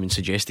think anyone's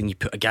suggesting you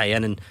put a guy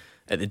in and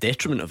at the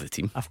detriment of the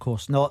team. Of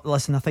course no.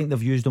 Listen, I think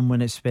they've used him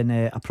when it's been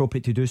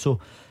appropriate to do so.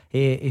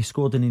 He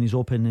scored in his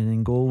opening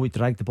in goal. He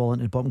dragged the ball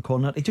into the bottom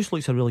corner. He just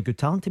looks a really good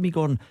talent to me,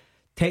 Gordon.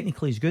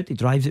 Technically he's good. He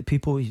drives at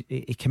people,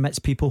 he commits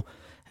people,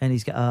 and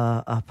he's got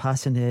a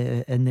pass in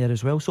there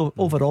as well. So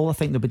overall I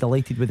think they'll be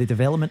delighted with the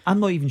development.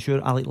 I'm not even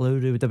sure Alex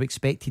Lowry would have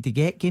expected to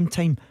get game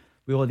time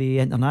with all the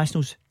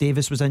internationals.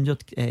 Davis was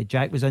injured,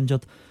 Jack was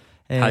injured,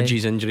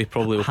 Hadji's injury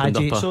probably opened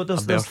up so a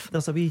berth.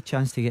 There's a wee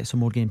chance to get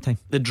some more game time.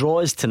 The draw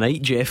is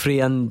tonight, Jeffrey,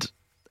 and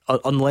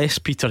unless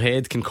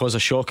Peterhead can cause a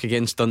shock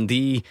against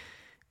Dundee,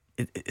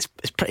 it's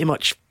pretty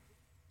much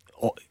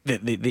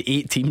the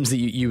 8 teams that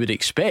you would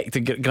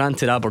expect.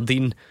 Granted,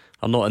 Aberdeen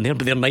are not in there,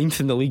 but they're 9th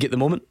in the league at the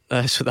moment,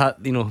 so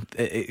that, you know,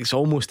 it's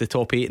almost the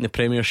top 8 in the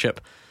Premiership.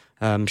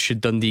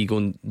 Should Dundee go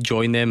and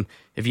join them?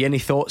 Have you any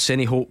thoughts,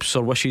 any hopes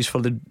or wishes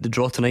for the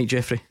draw tonight,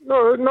 Jeffrey?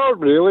 No, not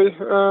really.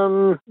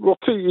 We'll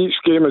take each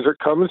game as it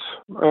comes.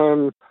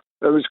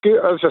 It was good,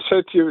 as I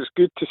said to you, it was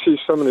good to see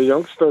some of the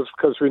youngsters,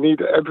 because we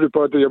need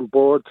everybody on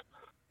board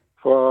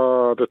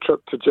for the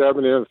trip to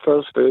Germany on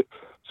Thursday.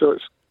 So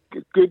it's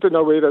good in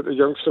a way that the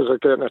youngsters are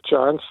getting a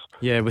chance.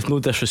 Yeah, with no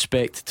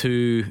disrespect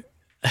to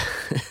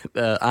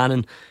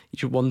Annan, you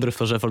should wonder if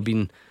there's ever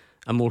been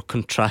a more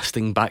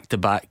contrasting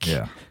back-to-back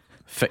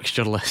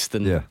fixture list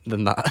than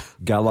that.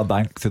 Gala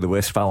Bank to the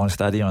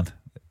Westfalenstadion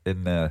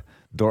in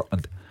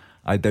Dortmund.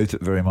 I doubt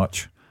it very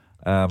much.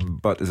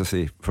 But as I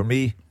say, for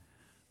me,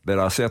 there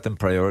are certain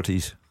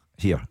priorities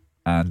here,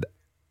 and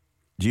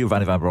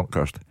Giovanni Van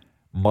Bronckhorst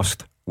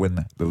must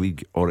win the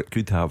league, or it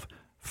could have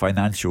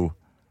financial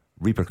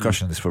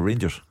repercussions for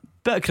Rangers.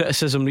 Bit of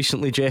criticism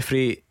recently,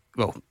 Jeffrey.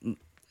 Well,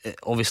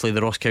 obviously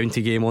the Ross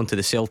County game onto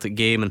the Celtic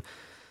game, and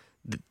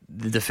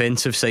the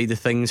defensive side of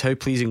things. How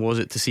pleasing was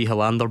it to see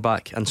Hilander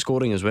back and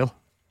scoring as well?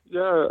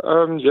 Yeah,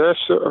 yes.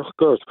 Oh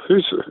God,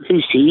 who's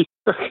he?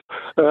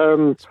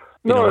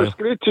 No, it's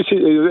great to see.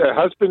 It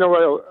has been a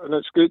while, and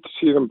it's great to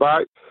see them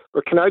back.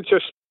 But can I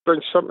just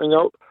bring something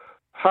up?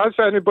 Has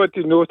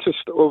anybody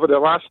noticed over the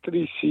last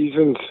 3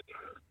 seasons,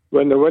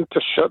 when the winter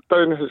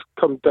shutdown has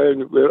come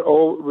down,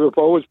 we've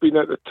always been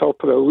at the top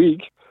of the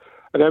league,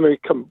 and then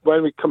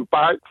when we come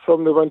back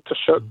from the winter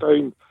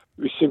shutdown,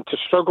 we seem to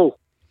struggle.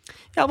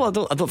 Yeah,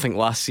 well, I don't think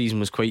last season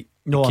was quite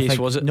the case,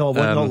 was it? No,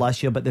 not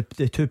last year, but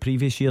the 2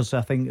 previous years.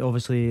 I think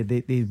obviously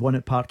they won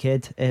at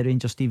Parkhead.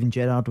 Ranger Stephen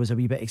Gerrard was a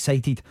wee bit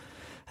excited,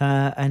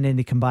 and then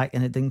they come back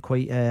and it didn't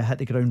quite hit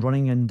the ground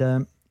running. And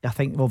I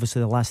think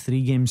obviously the last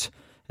 3 games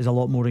is a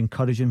lot more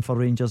encouraging for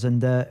Rangers,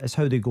 and it's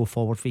how they go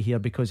forward for here,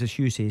 because as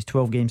Hugh says,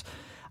 12 games.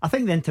 I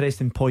think the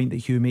interesting point that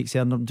Hugh makes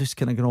there, and I'm just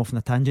kind of going off on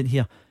a tangent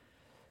here,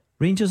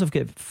 Rangers have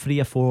got 3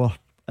 or 4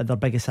 of their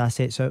biggest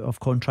assets out of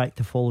contract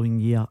the following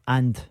year,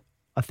 and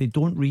if they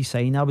don't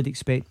re-sign, I would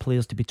expect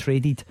players to be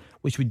traded,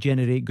 which would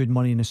generate good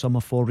money in the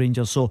summer for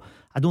Rangers. So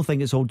I don't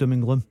think it's all doom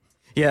and gloom.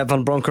 Yeah,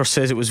 Van Bronckhorst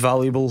says it was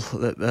valuable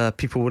that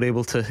people were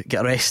able to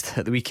get a rest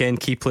at the weekend.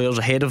 Key players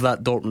ahead of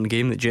that Dortmund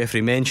game that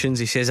Jeffrey mentions.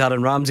 He says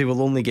Aaron Ramsey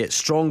will only get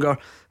stronger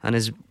and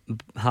is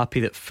happy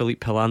that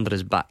Philippe Hilander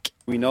is back.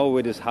 We know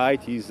with his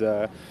height he's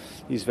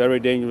very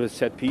dangerous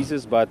set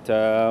pieces, but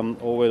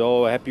all in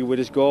all, happy with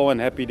his goal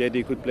and happy that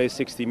he could play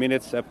 60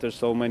 minutes after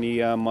so many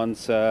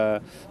months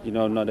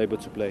not able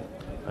to play.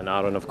 And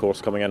Aaron, of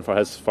course, coming in for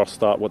his first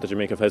start. What did you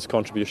make of his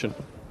contribution?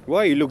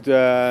 Well, he looked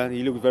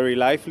very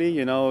lively.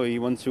 You know, he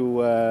wants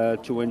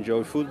to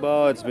enjoy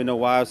football. It's been a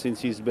while since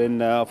he's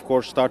been, of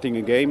course, starting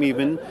a game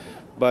even.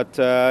 But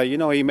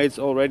he made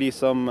already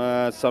some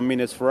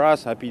minutes for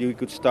us. Happy he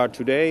could start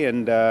today,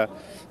 and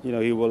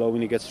he will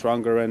only get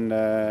stronger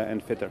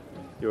and fitter.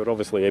 You were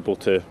obviously able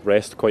to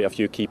rest quite a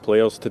few key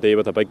players today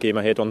with a big game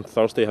ahead on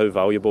Thursday. How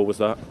valuable was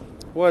that?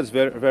 Well, it's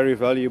very, very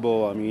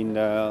valuable. I mean,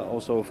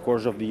 also, of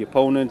course, of the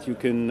opponent, you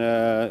can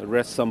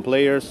rest some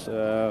players.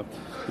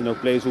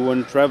 Players who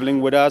weren't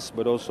travelling with us,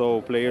 but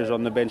also players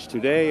on the bench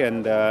today,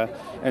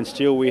 and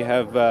still we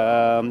have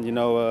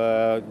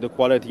the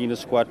quality in the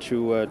squad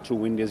to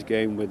win this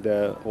game with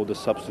all the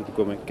subs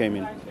that came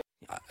in.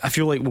 I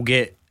feel like we'll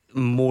get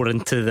more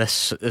into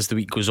this as the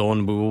week goes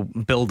on. We will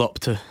build up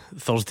to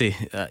Thursday,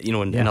 in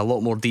a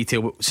lot more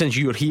detail. But since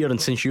you were here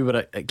and since you were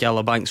at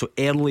Gallowbank, so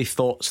early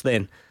thoughts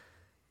then.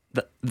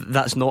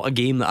 That's not a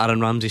game that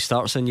Aaron Ramsey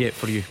starts in yet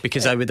for you,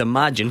 because I would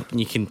imagine, and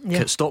you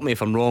can stop me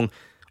if I'm wrong,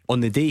 on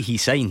the day he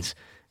signs,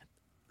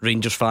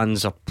 Rangers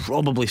fans are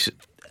probably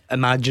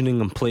imagining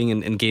him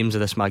playing in games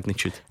of this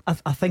magnitude.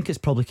 I think it's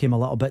probably came a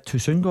little bit too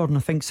soon, Gordon.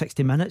 I think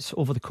 60 minutes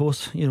over the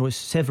course, it's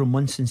several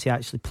months since he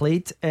actually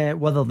played.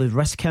 Whether they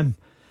risk him,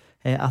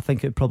 I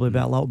think it'd probably be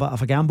a little bit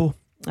of a gamble.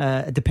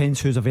 It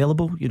depends who's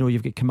available.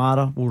 You've got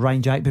Kamara. Will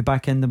Ryan Jack be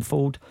back in the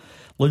fold?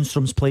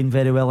 Lundstrom's playing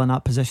very well in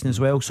that position as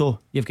well. So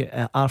you've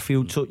got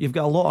Arfield. So you've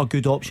got a lot of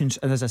good options.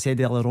 And as I said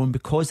earlier on,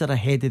 because they're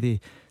ahead of the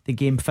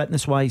game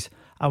fitness wise,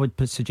 I would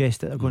suggest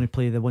that they're going to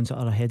play the ones that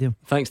are ahead of him.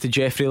 Thanks to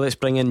Jeffrey. Let's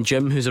bring in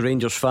Jim, who's a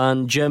Rangers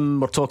fan. Jim,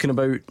 we're talking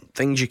about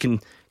things you can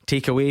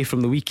take away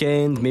from the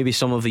weekend, maybe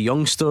some of the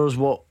youngsters.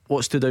 What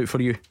stood out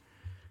for you?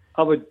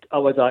 I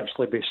would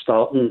actually be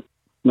starting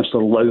Mr.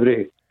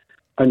 Lowry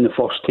in the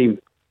first team,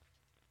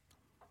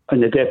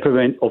 and the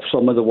detriment of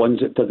some of the ones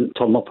that didn't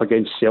turn up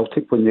against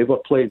Celtic when they were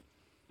playing.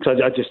 Because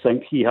I just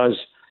think he's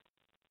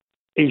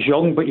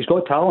young, but he's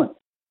got talent.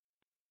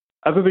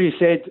 Everybody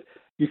said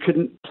you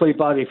couldn't play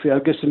Barry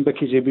Ferguson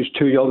because he was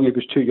too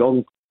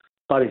young.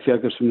 Barry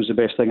Ferguson was the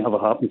best thing that ever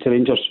happened to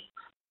Rangers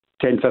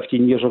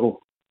 10-15 years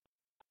ago.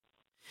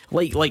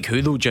 Like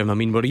who though, Jim? I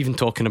mean, we're even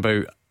talking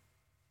about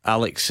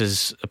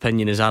Alex's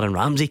opinion is Aaron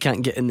Ramsey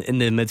can't get in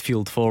the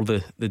midfield for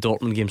the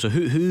Dortmund game. So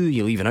who are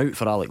you leaving out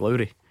for Alec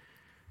Lowry?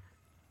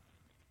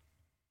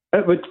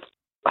 It would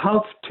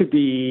have to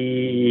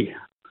be...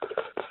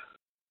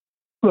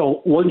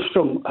 Well,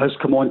 Lundstrom has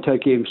come on to a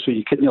game, so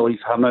you couldn't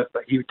leave him out,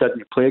 but he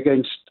didn't play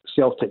against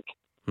Celtic.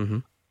 Mm-hmm.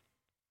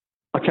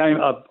 I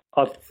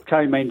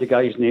can't mind the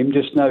guy's name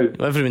just now.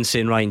 Well, everyone's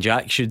saying Ryan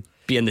Jack should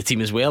be in the team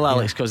as well,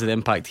 Alex, because of the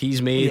impact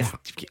he's made. You've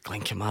got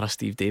Glenn Kamara,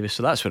 Steve Davis,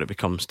 so that's where it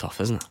becomes tough,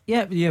 isn't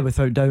it? Yeah,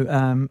 without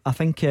doubt. I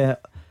think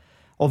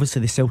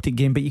obviously the Celtic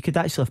game, but you could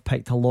actually have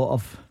picked a lot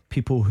of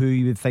people who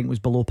you would think was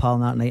below par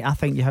that night. I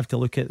think you have to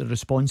look at the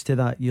response to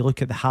that. You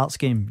look at the Hearts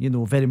game,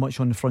 very much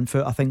on the front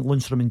foot. I think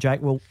Lundstrom and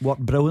Jack will work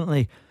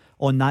brilliantly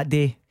on that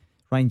day.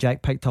 Ryan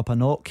Jack picked up a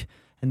knock,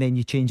 and then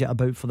you change it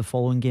about for the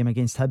following game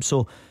against Hibs.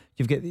 So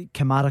you've got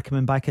Kamara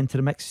coming back into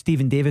the mix.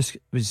 Stephen Davis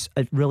was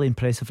really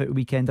impressive at the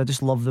weekend. I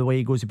just love the way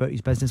he goes about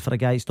his business for a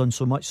guy who's done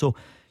so much. So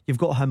you've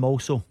got him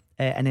also,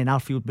 and then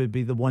Arfield would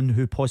be the one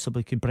who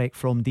possibly could break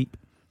from deep.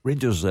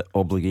 Rangers'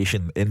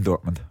 obligation in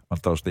Dortmund on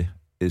Thursday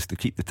is to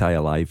keep the tie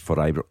alive for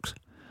Ibrox.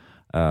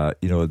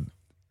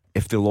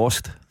 If they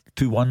lost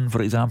 2-1,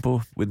 for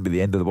example, wouldn't be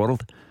the end of the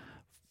world.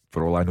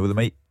 For all I know, they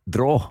might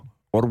draw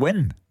or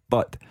win,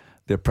 but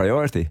their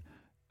priority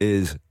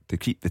is to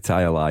keep the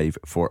tie alive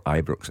for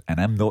Ibrox.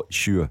 And I'm not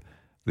sure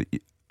that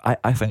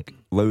I think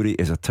Lowry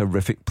is a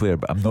terrific player,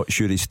 but I'm not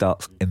sure he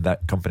starts in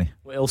that company.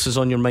 What else is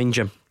on your mind,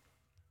 Jim?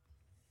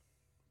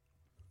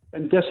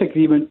 In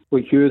disagreement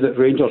with you that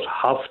Rangers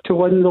have to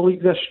win the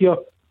league this year,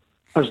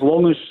 as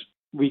long as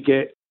we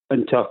get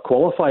into a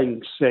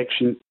qualifying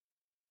section,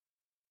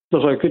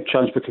 there's a good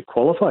chance we could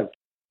qualify.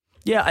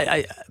 Yeah,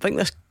 I think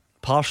this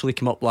partially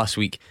came up last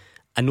week.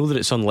 I know that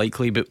it's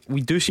unlikely, but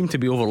we do seem to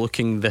be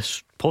overlooking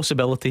this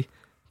possibility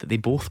that they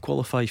both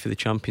qualify for the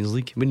Champions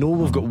League. We know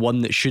we've got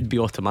one that should be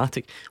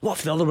automatic. What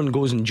if the other one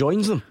goes and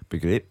joins them? Be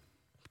great.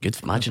 Good.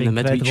 Imagine the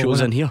midweek shows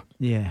in here.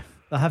 Yeah,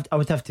 I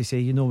would have to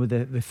say, with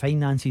the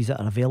finances that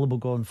are available,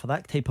 going for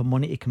that type of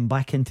money to come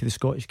back into the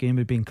Scottish game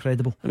would be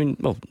incredible. I mean,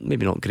 well,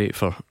 maybe not great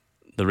for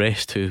the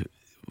rest who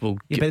will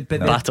get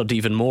battered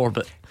even more,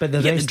 but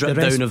the drip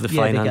down of the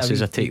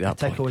finances, I take that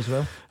point as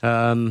well.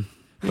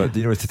 But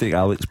to take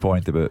Alex's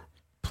point about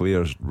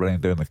players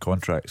running down the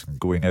contracts and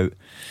going out,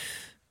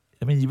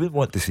 I mean, you wouldn't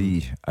want to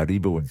see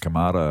Aribo and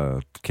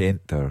Kamara,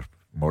 Kent or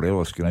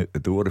Morelos going out the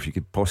door if you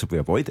could possibly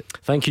avoid it.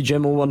 Thank you,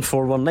 Jim.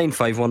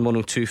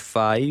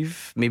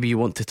 01419511025. Maybe you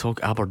want to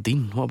talk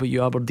Aberdeen. What about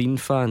you Aberdeen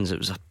fans? It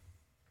was a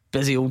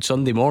busy old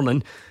Sunday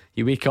morning.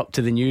 You wake up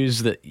to the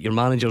news that your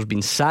manager's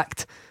been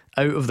sacked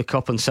out of the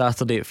Cup on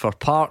Saturday at Fir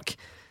Park.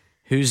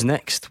 Who's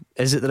next?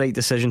 Is it the right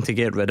decision to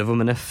get rid of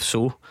him? And if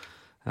so,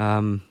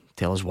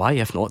 tell us why.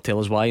 If not, tell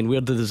us why. And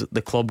where does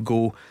the club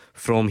go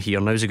from here?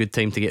 Now's a good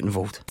time to get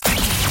involved.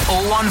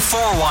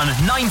 0141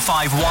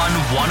 951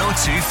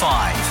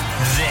 1025.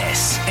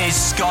 This is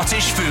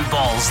Scottish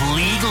football's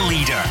league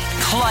leader,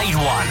 Clyde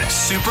 1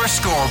 Super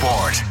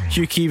Scoreboard.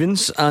 Hugh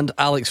Keevins and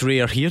Alex Rae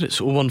are here. It's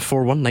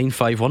 0141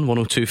 951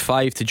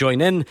 1025 to join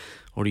in,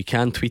 or you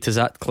can tweet us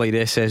at Clyde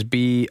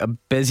SSB. A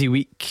busy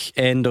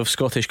weekend of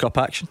Scottish Cup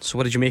action. So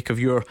what did you make of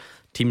your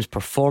team's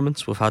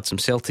performance? We've had some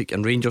Celtic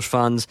and Rangers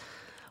fans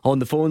on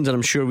the phones, and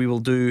I'm sure we will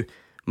do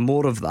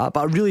more of that.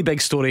 But a really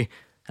big story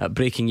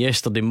breaking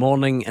yesterday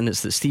morning, and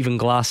it's that Stephen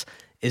Glass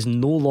is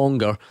no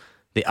longer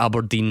the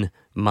Aberdeen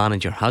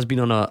manager. Has been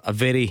on a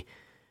very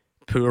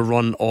poor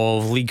run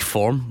of league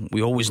form.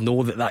 We always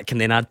know that can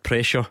then add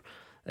pressure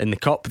in the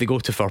cup. They go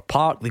to Fir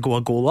Park, they go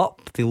a goal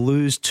up, they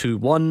lose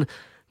 2-1.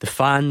 The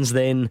fans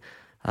then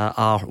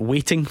are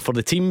waiting for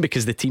the team,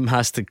 because the team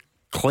has to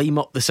climb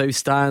up the south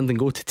stand and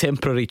go to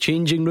temporary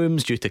changing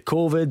rooms due to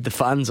COVID. The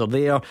fans are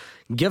there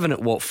giving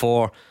it what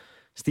for.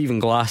 Stephen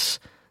Glass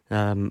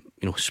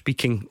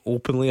speaking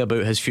openly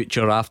about his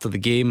future after the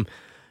game,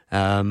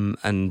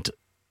 and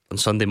on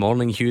Sunday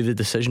morning, Hugh, the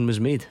decision was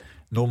made.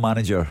 No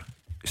manager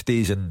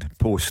stays in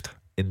post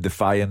in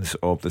defiance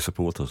of the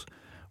supporters.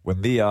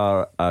 When they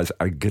are as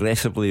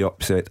aggressively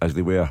upset as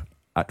they were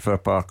at Fir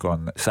Park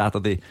on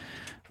Saturday,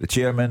 the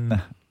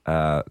chairman,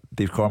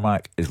 Dave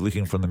Cormack, is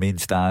looking from the main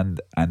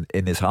stand, and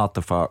in his heart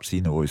of hearts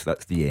he knows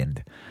that's the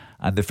end.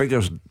 And the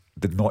figures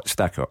did not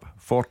stack up.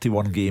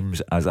 41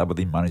 games as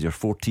Aberdeen manager,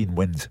 14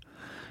 wins.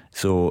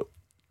 So,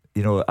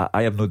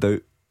 I have no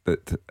doubt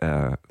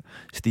that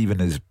Stephen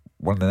is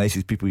one of the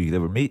nicest people you could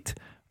ever meet,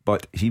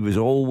 but he was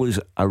always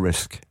a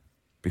risk,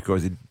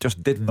 because he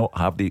just did not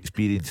have the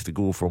experience to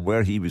go from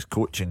where he was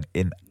coaching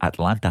in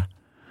Atlanta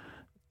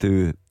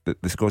to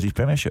the Scottish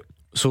Premiership.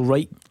 So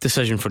right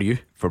decision for you?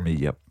 For me,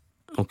 yep.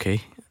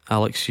 Okay,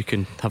 Alex, you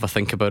can have a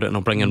think about it, and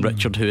I'll bring in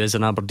Richard, who is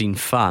an Aberdeen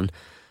fan.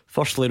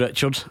 Firstly,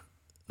 Richard,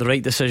 the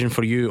right decision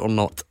for you or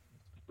not?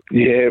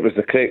 Yeah, it was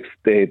the correct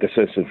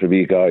decision for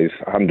me, guys,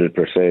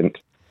 100%.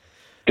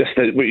 Just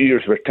what you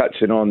were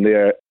touching on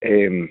there,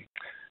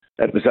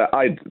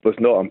 I was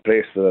not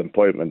impressed with the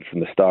appointment from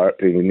the start.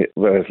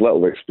 With his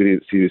little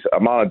experience, he was a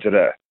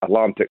manager at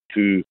Atlantic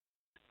 2,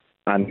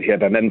 and he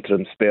had an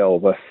interim spell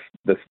with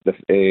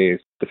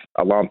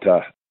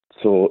Atlanta.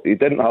 So he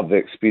didn't have the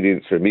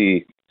experience for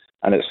me,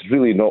 and it's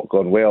really not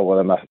gone well with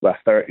him. With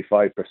a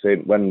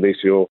 35% win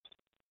ratio,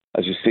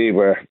 as you say,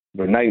 we're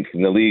ninth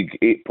in the league,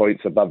 8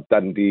 points above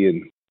Dundee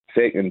in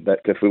second.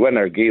 But if we win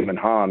our game in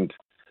hand,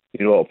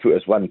 it'll put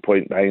us 1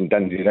 point behind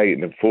Dundee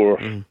United in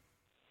fourth.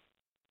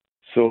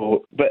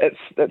 So, but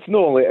it's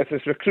not only, it's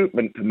his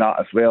recruitment and that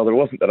as well. There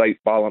wasn't the right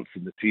balance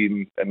in the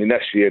team. I mean,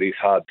 this year he's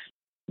had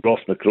Ross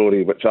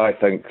McCrory, which I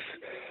think's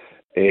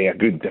a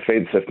good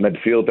defensive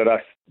midfielder. I've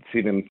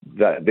seen him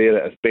there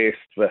at his best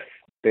with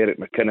Derek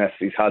McInnes.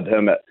 He's had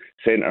him at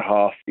centre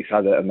half. He's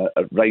had him at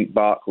right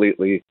back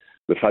lately.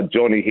 We've had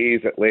Johnny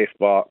Hayes at left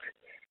back.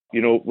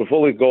 We've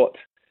only got,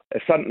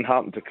 if something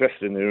happened to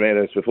Christian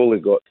Ramirez, we've only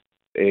got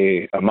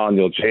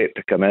Emmanuel Jett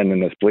to come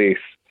in his place.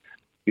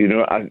 He's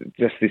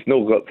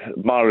not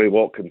got Murray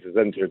Watkins is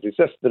injured.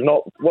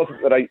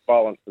 Wasn't the right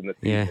balance in the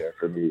team there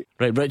for me.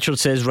 Right, Richard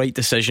says right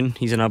decision.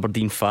 He's an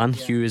Aberdeen fan.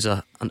 Hugh is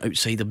an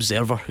outside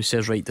observer who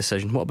says right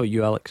decision. What about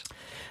you, Alex?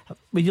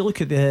 When you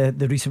look at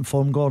the recent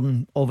form,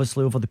 Gordon,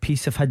 obviously over the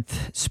piece have had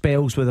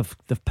spells where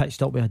they've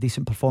pitched up with a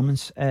decent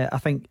performance. I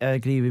think I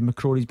agree with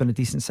McCrory's been a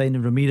decent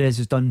signing. Ramirez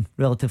has done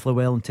relatively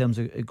well in terms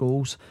of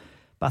goals,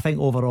 but I think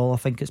overall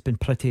it's been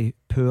pretty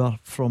poor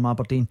from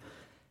Aberdeen.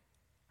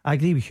 I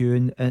agree with you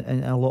in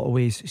a lot of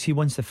ways. See,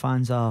 once the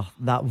fans are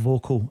that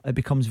vocal, it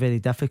becomes very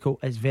difficult.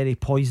 It's very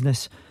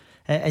poisonous,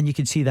 and you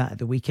can see that at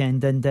the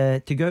weekend. And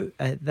to go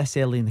out this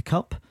early in the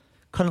cup,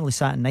 currently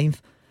sat in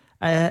ninth,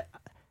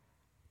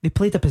 they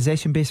played a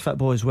possession-based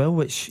football as well,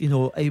 which he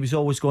was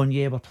always going,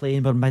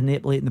 we're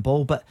manipulating the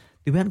ball, but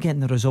they weren't getting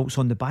the results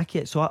on the back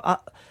yet. So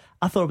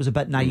I thought it was a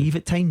bit naive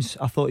at times.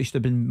 I thought he should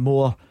have been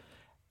more,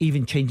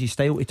 even change his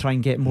style to try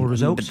and get more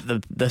results.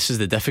 But this is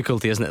the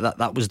difficulty, isn't it?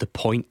 That was the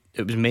point.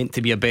 It was meant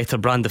to be a better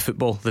brand of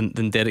football than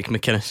Derek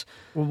McInnes.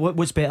 Well,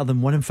 what's better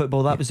than winning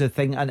football? That was the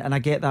thing, and I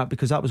get that,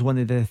 because that was one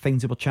of the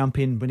things they were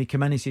championing when he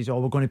came in. He says,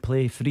 we're going to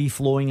play free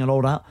flowing and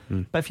all that.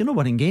 But if you're not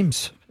winning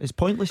games, it's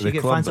pointless. You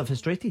get fans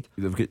frustrated.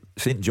 They've got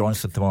St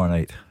Johnstone tomorrow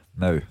night.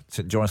 Now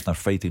St Johnstone are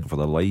fighting for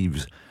their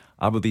lives.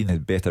 Aberdeen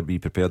had better be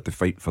prepared to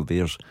fight for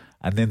theirs,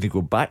 and then they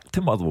go back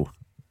to Motherwell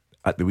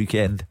at the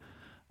weekend,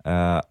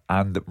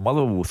 and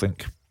Motherwell will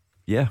think,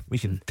 we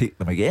can take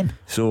them again.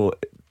 So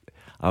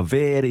a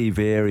very,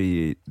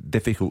 very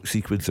difficult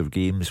sequence of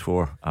games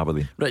for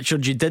Aberdeen.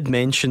 Richard, you did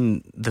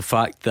mention the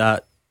fact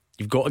that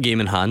you've got a game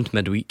in hand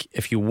midweek.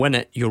 If you win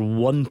it, you're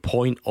 1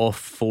 point off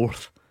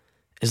fourth.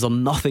 Is there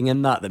nothing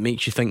in that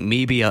makes you think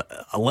maybe a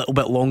little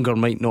bit longer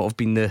might not have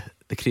been the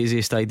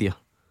craziest idea?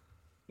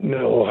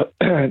 No,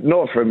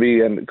 not for me.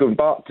 And going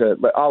back to,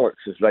 but Alex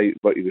is right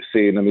what he was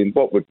saying. I mean,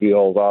 what would we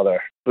all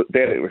rather? But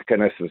Derek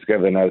McInnes was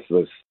given us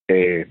was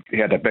he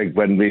had a big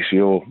win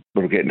ratio.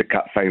 We were getting the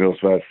cup finals,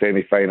 with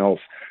semi-finals.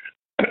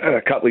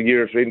 A couple of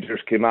years, Rangers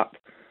came up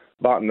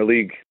back in the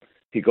league.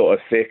 He got a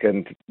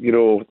second.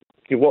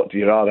 What do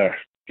you rather?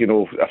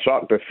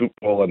 Attractive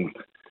football and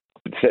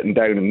sitting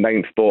down in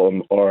ninth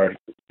bottom, or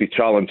be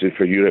challenging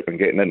for Europe and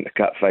getting into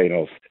cup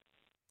finals.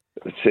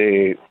 I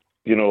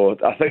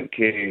think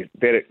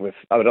Derek was.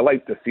 I would have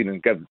liked to have seen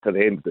him give to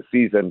the end of the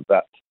season,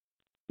 but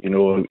he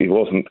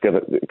wasn't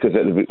given, because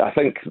I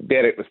think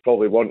Derek was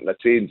probably wanting a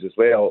change as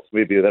well. It's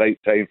maybe the right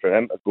time for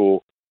him to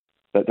go.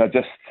 But I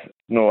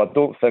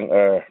don't think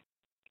our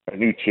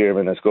new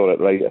chairman has got it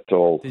right at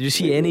all. Did you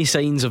see any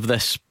signs of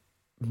this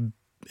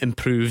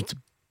improved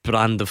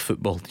brand of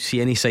football? Do you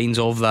see any signs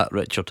of that,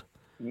 Richard?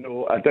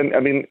 No, I didn't. I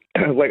mean,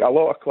 like a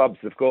lot of clubs,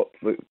 they've got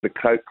the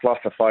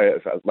classify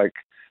it as like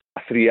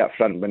a 3 up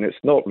front, when it's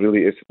not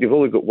really. You've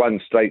only got one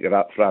striker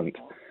up front,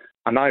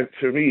 and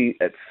for me,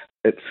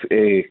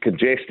 it's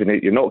congesting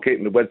it. You're not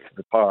getting the width of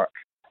the park.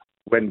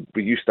 When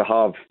we used to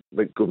have,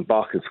 like going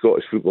back in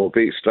Scottish football,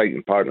 great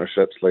striking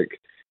partnerships like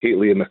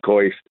Haley and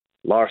McCoy,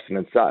 Larson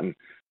and Sutton,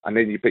 and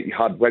then you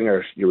had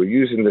wingers. You were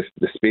using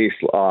the space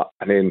like that,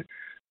 and then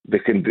they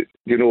can,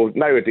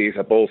 nowadays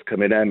a ball's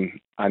coming in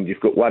and you've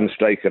got one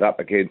striker up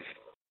against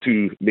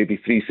 2, maybe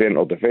 3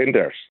 central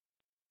defenders.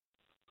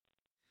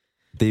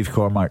 Dave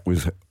Cormack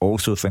was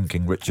also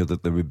thinking, Richard,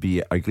 that there would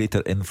be a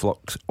greater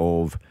influx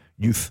of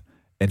youth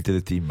into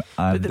the team.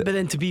 And but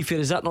then, to be fair,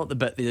 is that not the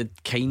bit they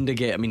did kind of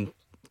get? I mean,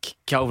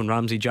 Calvin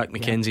Ramsey, Jack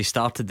McKenzie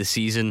started the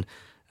season.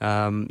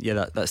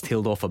 That's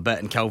tailed off a bit,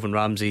 and Calvin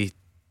Ramsey,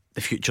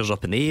 the future's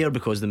up in the air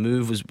because the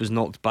move was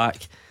knocked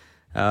back.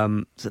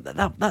 So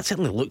that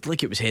certainly looked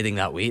like it was heading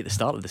that way at the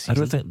start of the season. I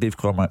don't think Dave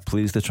Cormack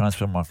plays the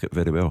transfer market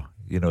very well.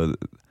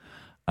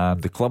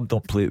 The club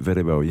don't play it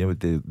very well.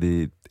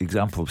 The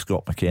example of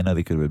Scott McKenna,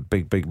 they could have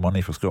had big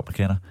money for Scott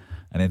McKenna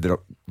and ended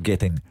up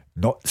getting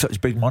not such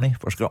big money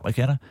for Scott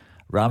McKenna.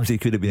 Ramsey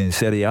could have been in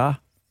Serie A.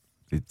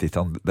 They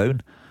turned it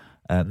down.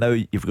 Now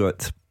you've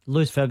got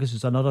Lewis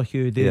Ferguson's another,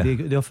 Hugh.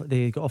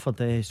 They got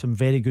offered some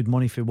very good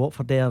money for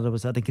Watford there. There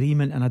was an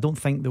agreement, and I don't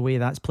think the way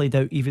that's played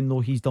out, even though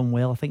he's done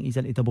well, I think he's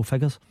into double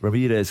figures.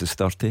 Ramirez is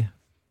 30,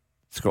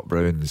 Scott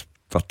Brown's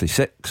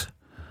 36,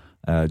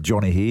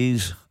 Johnny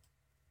Hayes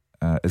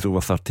is over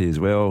 30 as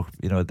well.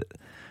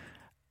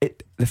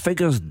 The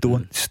figures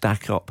don't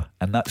stack up,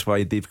 and that's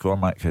why Dave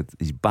Cormack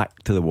he's back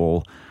to the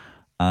wall,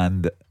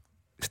 and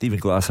Stephen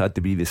Glass had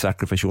to be the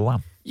sacrificial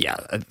lamb. Yeah,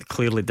 it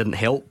clearly didn't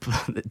help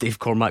that Dave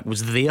Cormack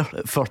was there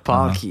at Fir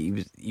Park.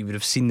 He would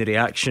have seen the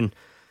reaction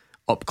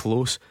up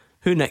close.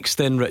 Who next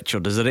then,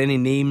 Richard? Is there any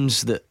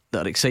names that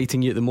are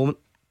exciting you at the moment?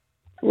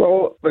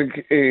 Well,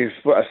 like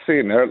what I was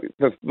saying there,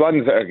 the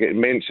ones that are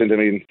getting mentioned, I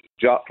mean,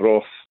 Jack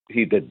Ross,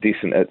 he did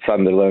decent at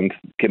Sunderland,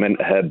 came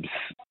into Hibs.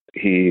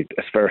 His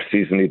first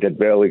season he did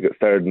well, he got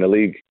third in the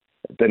league.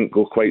 It didn't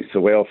go quite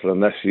so well for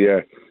him this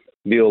year.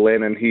 Neil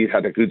Lennon, he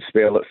had a good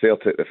spell at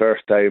Celtic the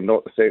first time,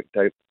 not the second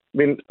time. I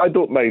mean, I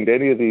don't mind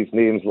any of these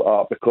names like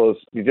that because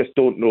you just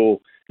don't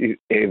know.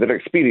 They're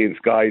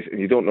experienced guys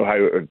and you don't know how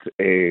it would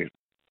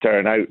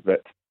turn out.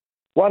 But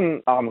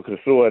one I'm going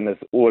to throw in is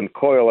Owen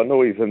Coyle. I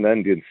know he's in the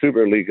Indian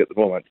Super League at the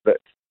moment,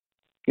 but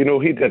he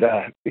did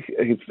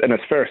he's in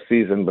his first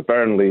season with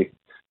Burnley.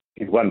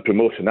 He won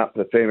promotion up to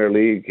the Premier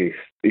League.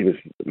 He was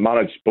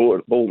managed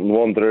Bolton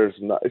Wanderers,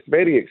 and it's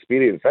very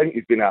experienced. I think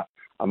he's been a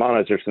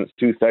manager since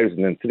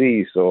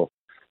 2003, so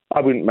I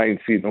wouldn't mind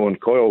seeing Owen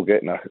Coyle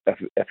getting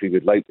if he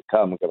would like to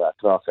come and give it a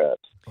crack at it.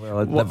 Well,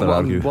 I'd never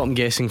argue. What I'm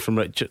getting from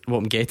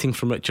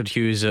Richard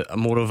Hughes is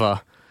more of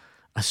a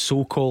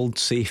so-called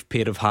safe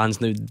pair of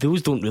hands. Now,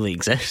 those don't really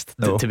exist,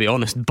 to be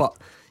honest. But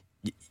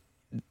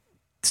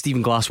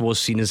Stephen Glass was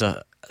seen as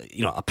a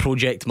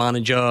project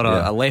manager,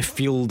 a left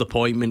field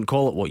appointment.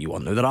 Call it what you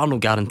want. Now, there are no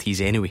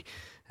guarantees anyway.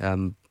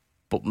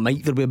 But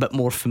might there be a bit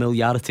more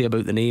familiarity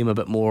about the name, a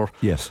bit more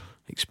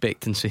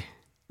expectancy?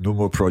 No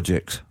more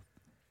projects.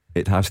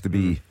 It has to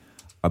be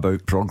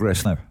about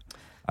progress now,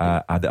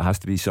 and it has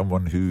to be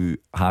someone who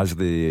has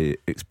the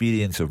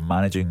experience of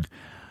managing,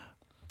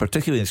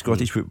 particularly in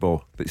Scottish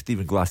football, that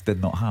Stephen Glass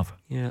did not have.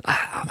 Yeah,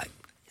 I'm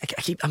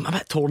a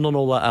bit torn on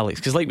all that, Alex,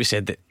 because like we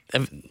said, that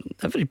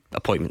every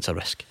appointment's a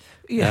risk.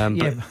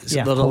 There's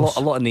a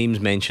lot of names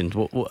mentioned.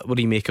 What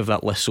do you make of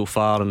that list so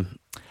far, and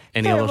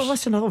any others? Well,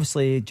 listen,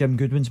 obviously Jim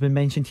Goodwin's been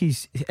mentioned.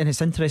 And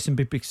it's interesting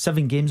because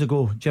 7 games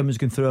ago Jim was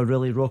going through a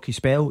really rocky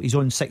spell. He's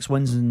on 6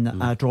 wins and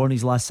a draw in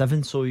his last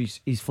 7, so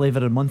he's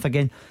flavour a month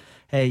again.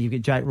 You've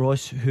got Jack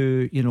Ross,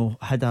 who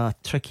had a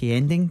tricky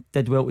ending,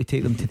 did well to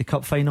take them to the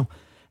cup final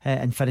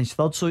and finished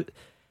third. So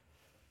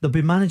there'll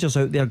be managers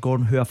out there,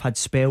 Gordon, who have had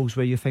spells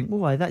where you think,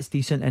 oh, that's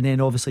decent, and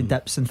then obviously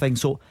dips and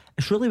things. So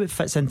it's really what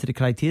fits into the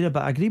criteria.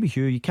 But I agree with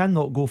you, you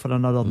cannot go for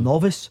another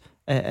novice.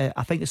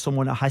 I think it's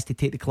someone that has to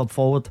take the club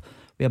forward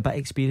with a bit of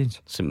experience.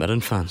 St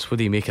Mirren fans, what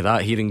do you make of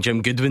that? Hearing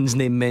Jim Goodwin's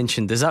name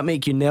mentioned, does that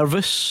make you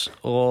nervous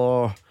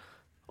or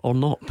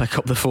not? Pick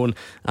up the phone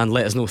and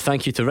let us know.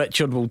 Thank you to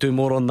Richard. We'll do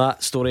more on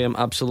that story, I'm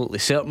absolutely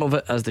certain of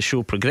it, as the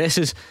show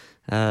progresses.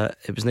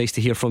 It was nice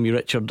to hear from you,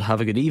 Richard.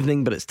 Have a good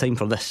evening, but it's time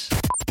for this.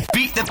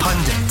 Beat the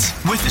Pundit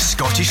with the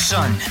Scottish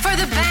Sun. For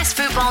the best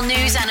football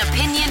news and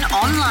opinion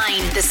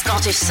online,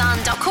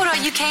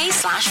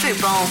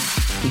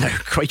 thescottishsun.co.uk/football. Now,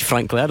 quite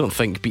frankly, I don't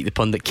think Beat the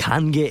Pundit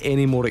can get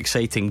any more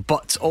exciting,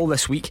 but all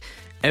this week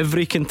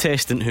Every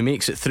contestant who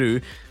makes it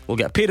through will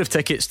get a pair of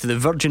tickets to the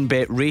Virgin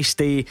Bet Race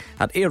Day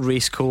at Ayr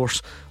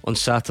Racecourse on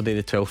Saturday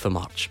the 12th of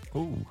March.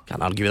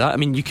 Can't argue with that. I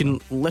mean, you can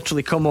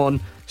literally come on,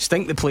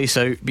 stink the place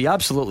out, be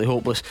absolutely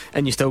hopeless,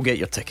 and you still get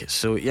your tickets.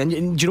 So, and do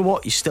you know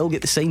what? You still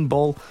get the signed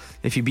ball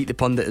if you beat the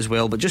pundit as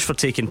well. But just for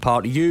taking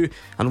part, you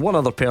and one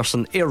other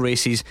person, Ayr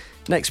Races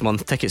next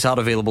month. Tickets are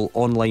available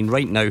online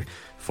right now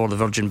for the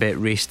Virgin Bet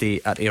Race Day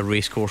at Ayr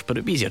Racecourse, but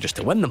it'd be easier just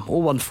to win them.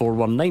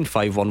 0141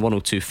 951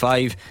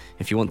 1025.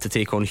 If you want to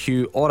take on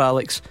Hugh or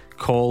Alex,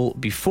 call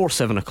before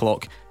 7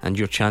 o'clock and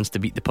your chance to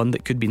beat the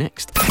pundit could be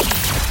next.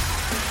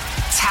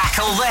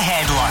 Tackle the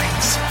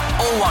headlines.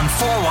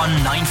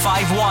 0141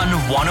 951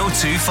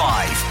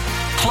 1025.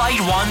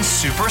 Clyde One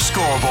Super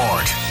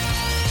Scoreboard.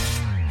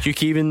 Hugh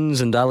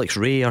Keevins and Alex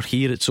Rae are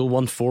here. It's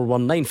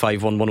 0141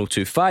 951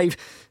 1025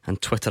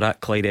 and Twitter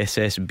at Clyde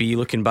SSB.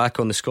 Looking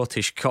back on the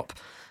Scottish Cup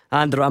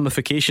and the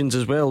ramifications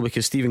as well,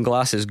 because Stephen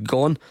Glass is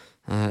gone.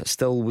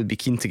 Still would be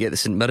keen to get the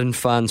St Mirren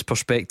fans'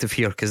 perspective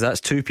here, because that's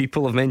two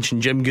people have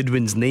mentioned Jim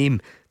Goodwin's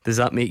name. Does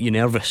that make you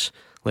nervous?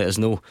 Let us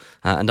know.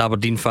 And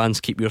Aberdeen fans,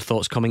 keep your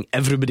thoughts coming.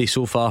 Everybody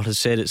so far has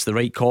said it's the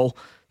right call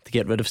to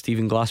get rid of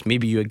Stephen Glass.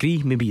 Maybe you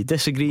agree, maybe you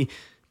disagree.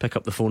 Pick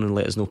up the phone and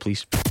let us know,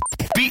 please.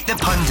 Beat the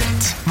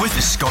pundit with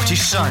the Scottish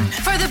Sun.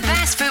 For the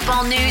best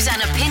football news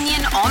and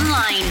opinion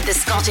online,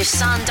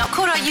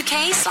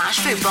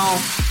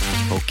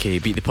 thescottishsun.co.uk/football. Okay,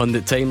 beat the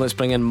pundit time. Let's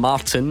bring in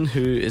Martin,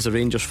 who is a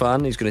Rangers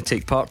fan. He's going to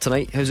take part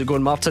tonight. How's it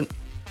going, Martin?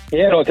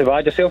 Yeah, not too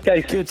bad. Yourself,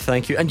 guys? Good,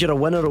 thank you. And you're a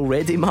winner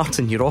already,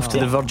 Martin. You're off to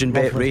the Virgin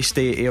Bet Race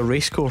Day Ayr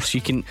Racecourse. You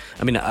can,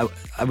 I mean, I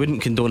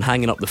wouldn't condone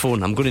hanging up the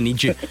phone. I'm going to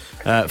need you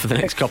for the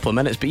next couple of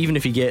minutes. But even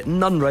if you get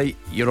none right,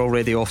 you're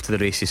already off to the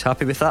races.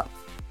 Happy with that?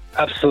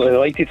 Absolutely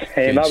delighted.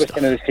 That was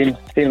kind of the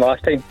same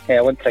last time.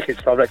 I won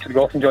tickets for Richard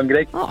Goff and John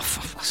Gray.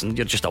 Listen,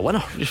 you're just a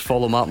winner. Just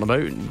follow Martin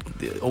about.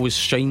 It always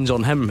shines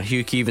on him.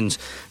 Hugh Keevins,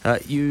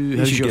 how's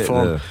your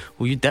form?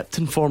 Well, you dipped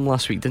in form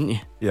last week, didn't you?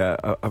 Yeah,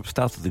 I've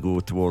started to go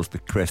towards the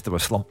crest of a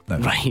slump now.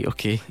 Right,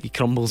 okay. He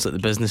crumbles at the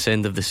business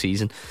end of the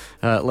season.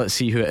 Let's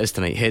see who it is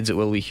tonight. Heads it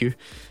will be Hugh,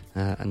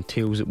 and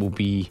tails it will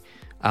be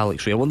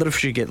Alex Rae. I wonder if we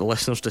should get the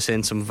listeners to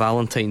send some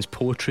Valentine's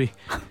poetry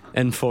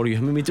in for you. I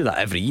mean, we do that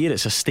every year.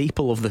 It's a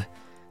staple of the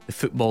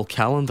football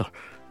calendar.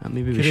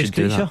 Maybe we should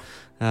do that.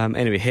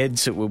 Anyway,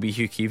 heads it will be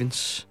Hugh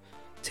Keevins,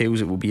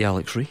 tails it will be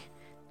Alex Rae.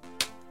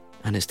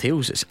 And it's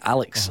tails, it's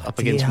Alex up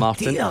against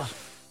Martin.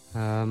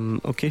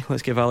 Okay,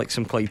 let's give Alex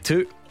some Clyde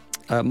too.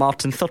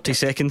 Martin, 30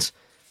 seconds.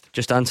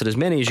 Just answer as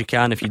many as you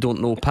can. If you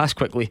don't know, pass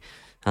quickly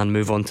and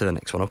move on to the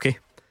next one, okay?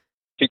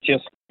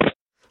 Cheers.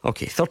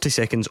 Okay, 30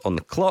 seconds on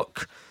the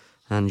clock,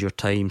 and your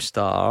time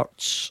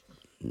starts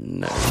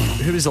now.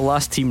 Who was the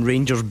last team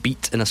Rangers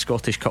beat in a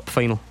Scottish Cup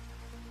final?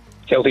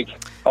 Celtic.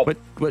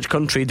 Which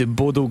country do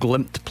Bodo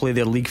Glimt play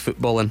their league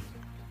football in?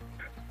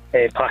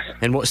 Pass.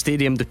 In what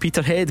stadium do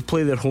Peterhead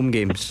play their home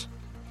games?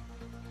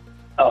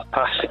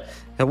 Pass.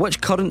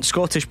 Which current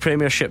Scottish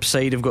Premiership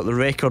side have got the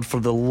record for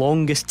the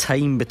longest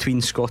time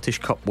between Scottish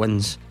Cup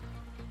wins?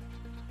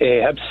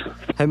 Hibs.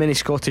 How many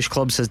Scottish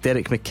clubs has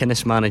Derek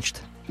McInnes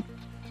managed?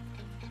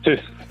 2.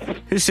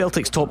 Who's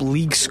Celtic's top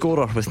league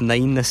scorer with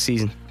 9 this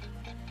season?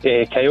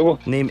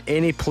 Kyogo. Name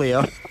any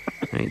player.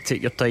 Right,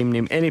 take your time.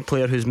 Name any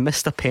player who's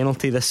missed a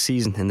penalty this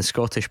season in the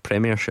Scottish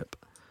Premiership.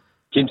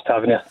 James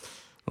Tavernier.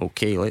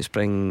 Okay, let's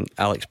bring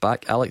Alex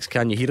back. Alex,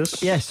 can you hear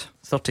us? Yes.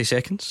 30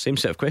 seconds, same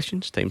set of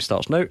questions. Time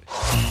starts now.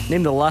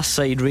 Name the last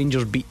side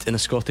Rangers beat in a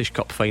Scottish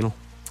Cup final.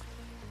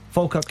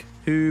 Falkirk.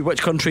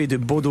 Which country do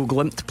Bodo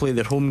Glimt play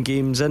their home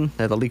games in?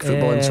 The league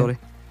football in, sorry.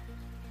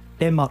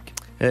 Denmark.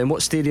 In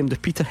what stadium do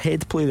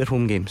Peterhead play their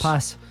home games?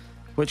 Pass.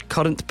 Which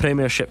current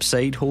Premiership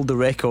side hold the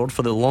record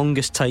for the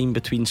longest time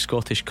between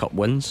Scottish Cup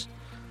wins?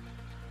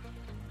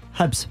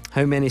 Hibs.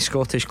 How many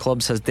Scottish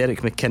clubs has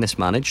Derek McInnes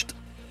managed?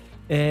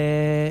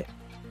 3.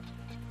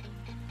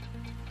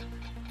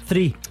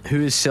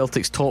 Who is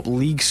Celtic's top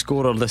league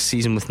scorer this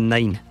season with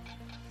 9?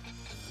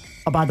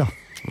 Abada.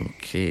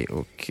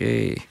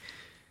 Okay.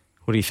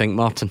 What do you think,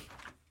 Martin?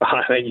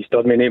 I think you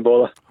stood me, no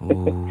bother.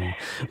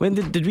 When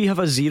did we have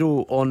a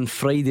 0 on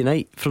Friday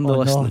night from the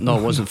list? No,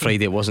 it wasn't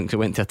Friday. It wasn't, 'cause it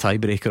went to a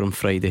tiebreaker on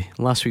Friday.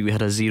 Last week we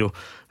had a 0.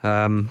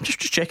 Just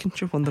checking,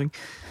 just wondering.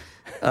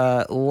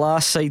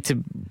 Last side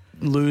to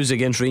lose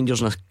against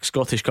Rangers in a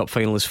Scottish Cup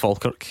final is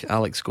Falkirk.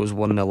 Alex goes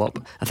 1-0 up.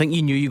 I think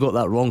you knew you got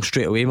that wrong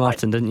straight away,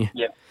 Martin, didn't you?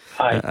 Yep.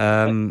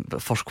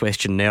 But first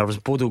question, nerves.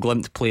 Bodo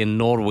Glimt play in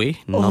Norway.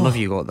 None of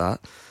you got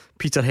that.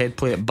 Peterhead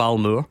play at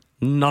Balmoor.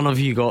 None of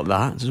you got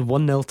that. This is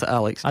 1-0 to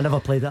Alex. I never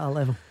played at that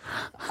level.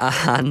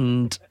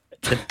 And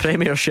the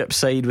Premiership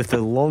side with the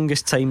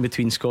longest time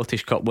between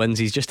Scottish Cup wins,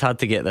 he's just had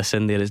to get this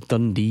in there, is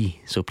Dundee.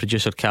 So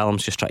producer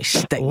Callum's just trying to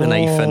stick the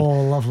knife in.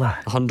 Oh, lovely.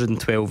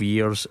 112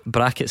 years.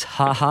 Brackets,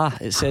 ha,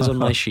 it says on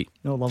my sheet.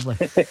 No, lovely.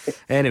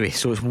 Anyway,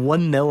 so it's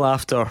 1-0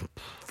 after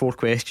 4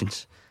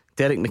 questions.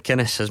 Derek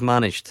McInnes has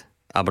managed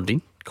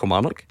Aberdeen,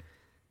 Kilmarnock,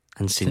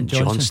 and St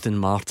Johnstone,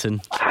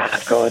 Martin.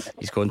 God.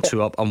 He's gone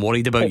 2 up. I'm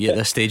worried about you at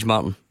this stage,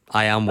 Martin.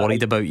 I am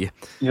worried about you.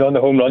 You're on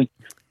the home run.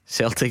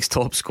 Celtic's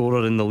top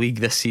scorer in the league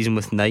this season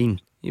with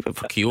 9. You went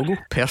for Kyogo,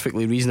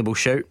 perfectly reasonable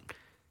shout,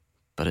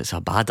 but it's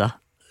a badder.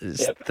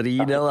 It's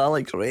 3-0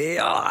 Alex Rae.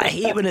 I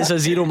hate when it's a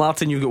 0,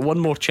 Martin. You've got one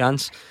more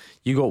chance.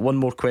 You got one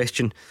more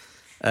question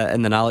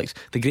and then Alex.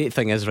 The great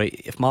thing is, right,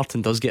 if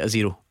Martin does get a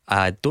 0,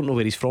 I don't know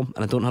where he's from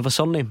and I don't have a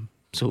surname,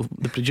 so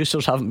the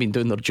producers haven't been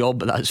doing their job,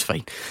 but that's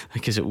fine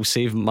because it will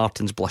save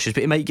Martin's blushes.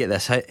 But he might get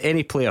this.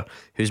 Any player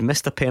who's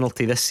missed a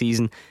penalty this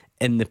season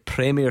in the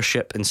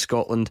Premiership in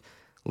Scotland: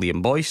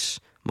 Liam Boyce,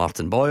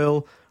 Martin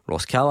Boyle,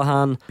 Ross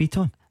Callaghan,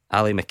 Beaton,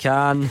 Ali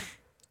McCann,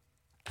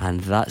 and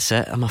that's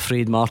it. I'm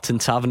afraid Martin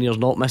Tavernier's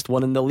not missed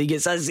one in the league.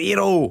 It's a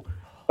 0.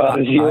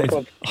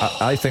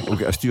 I think we'll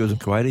get a Stewards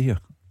inquiry here.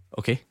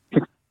 Okay.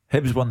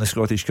 Hibs won the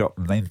Scottish Cup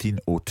in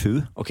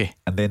 1902. Okay.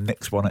 And then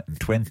Knicks won it in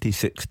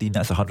 2016.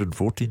 That's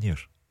 114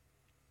 years.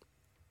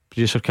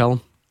 Producer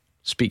Callum,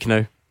 speak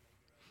now.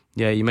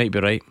 Yeah, you might be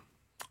right.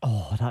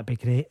 Oh, that'd be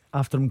great.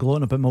 After I'm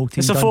gloating about Maltine.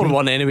 It's a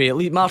 4-1 anyway. At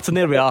least, Martin,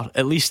 there we are.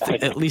 At least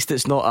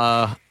it's not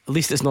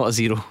a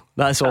 0.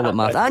 That's all that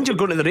matters. And you're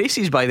going to the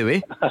races, by the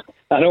way.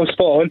 I know,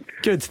 spot on.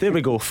 Good, there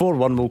we go.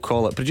 4-1 we'll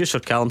call it. Producer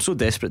Callum, so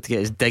desperate to get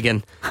his dig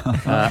in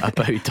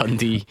about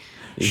Dundee.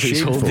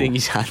 He's holding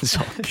his hands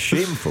up.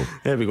 Shameful.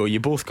 There we go. You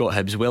both got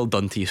Hibs. Well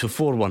done to you. So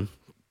 4-1.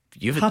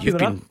 You've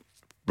been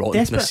rotten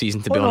desperate this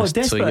season, to be honest.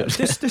 Desperate.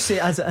 So just say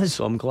it as it is.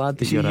 So I'm glad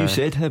that you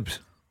said Hibs.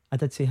 I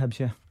did say Hibs,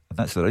 yeah. And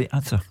that's the right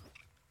answer.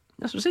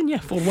 That's what I'm saying, yeah.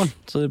 4-1.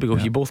 So there we go.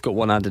 Yeah. You both got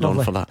one added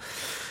on for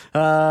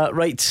that.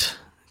 Right.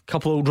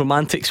 Couple old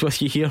romantics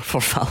with you here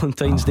for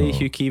Valentine's Day.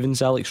 Hugh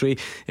Keevins, Alex Rae.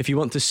 If you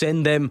want to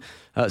send them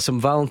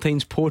some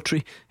Valentine's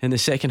poetry in the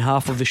second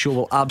half of the show,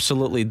 we'll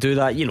absolutely do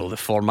that. You know the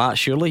format,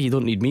 surely. You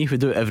don't need me. We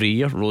do it every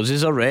year.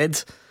 Roses are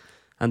red,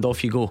 and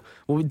off you go.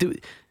 Well, do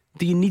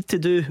you need to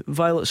do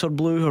violets or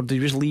blue, or do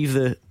you just leave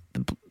the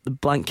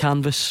blank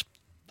canvas?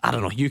 I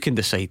don't know. You can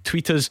decide.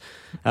 Tweet us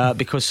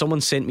because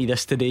someone sent me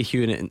this today,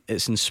 Hugh, and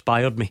it's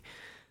inspired me.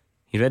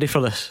 You ready for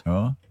this?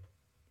 Oh.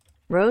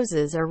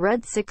 Roses are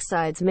red, 6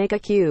 sides make a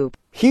cube.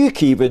 Hugh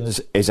Keevins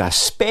is a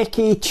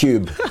specky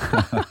tube.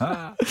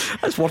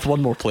 That's worth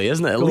one more play,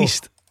 isn't it? At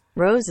least.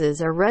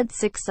 Roses are red,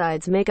 6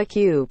 sides make a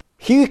cube.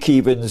 Hugh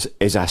Keevins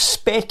is a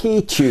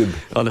specky tube.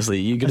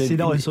 Honestly, you're gonna see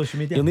that on social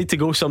media. You'll need to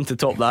go some to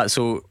top that.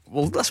 So,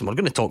 well, listen, we're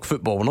going to talk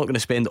football. We're not going to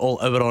spend all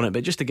hour on it,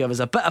 but just to give us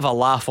a bit of a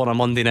laugh on a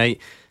Monday night,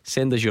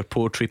 send us your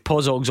poetry.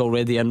 Pozog's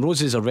already in.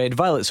 Roses are red,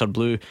 violets are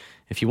blue.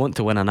 If you want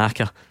to win a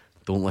knacker,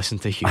 don't listen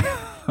to Hugh.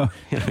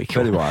 Here we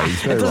go. Very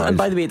wise. And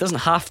by the way, it doesn't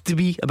have to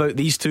be about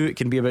these two. It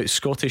can be about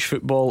Scottish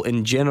football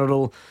in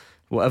general.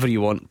 Whatever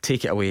you want,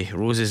 take it away.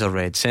 Roses are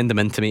red. Send them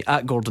in to me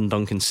at Gordon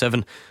Duncan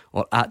 7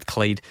 or at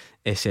Clyde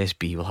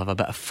SSB. We'll have a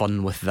bit of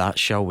fun with that,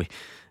 shall we,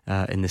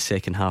 in the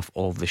second half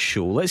of the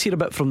show. Let's hear a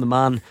bit from the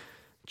man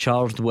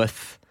charged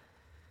with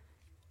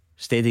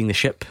steadying the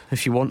ship,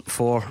 if you want,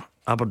 for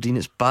Aberdeen.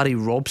 It's Barry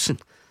Robson.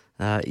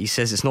 He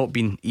says it's not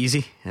been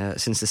easy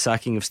since the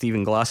sacking of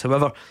Stephen Glass.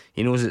 However,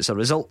 he knows it's a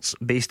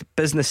results-based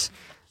business,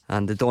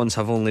 and the Dons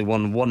have only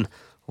won 1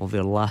 of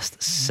their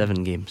last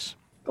 7 games.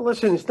 But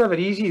listen, it's never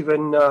easy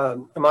when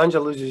a manager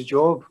loses his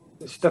job.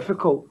 It's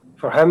difficult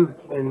for him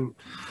and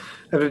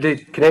everybody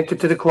connected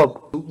to the club.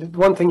 The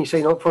one thing you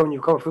sign up for when you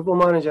become a football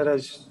manager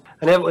is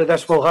inevitably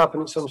this will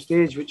happen at some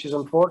stage, which is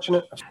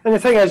unfortunate. And the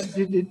thing is,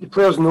 the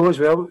players know as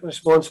well,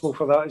 responsible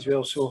for that as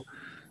well. So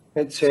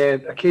it's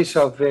a case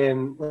of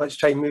let's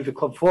try and move the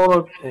club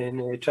forward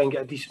and try and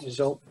get a decent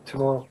result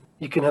tomorrow.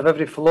 You can have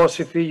every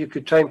philosophy, you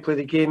could try and play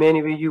the game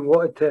any way you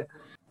wanted to,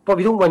 but if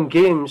you don't win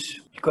games,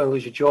 you're going to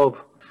lose your job.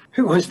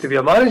 Who wants to be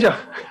a manager?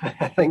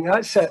 I think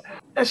that's it.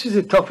 This is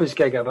the toughest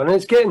gig ever, and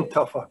it's getting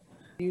tougher.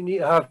 You need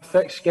to have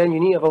thick skin, you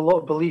need to have a lot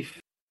of belief.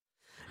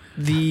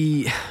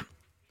 The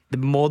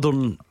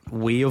modern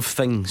way of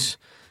things,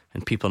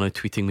 and people are now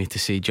tweeting me to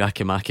say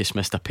Giakoumakis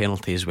missed a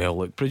penalty as well.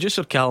 Look,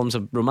 producer Callum's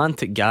a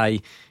romantic guy.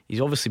 He's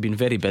obviously been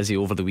very busy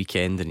over the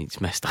weekend and he's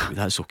missed out.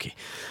 That's okay.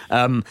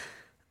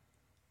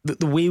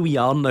 The way we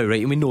are now, right,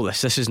 and we know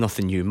this is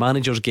nothing new.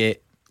 Managers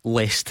get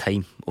less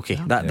time. Okay,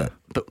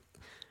 but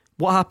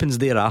what happens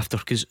thereafter?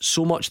 Because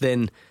so much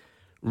then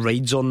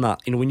rides on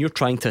that. You know, when you're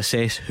trying to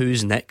assess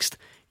who's next,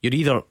 you're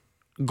either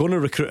going to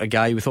recruit a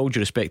guy, with all due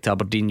respect to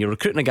Aberdeen, you're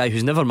recruiting a guy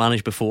who's never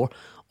managed before,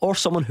 or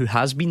someone who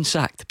has been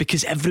sacked,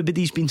 because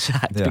everybody's been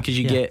sacked, because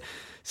you get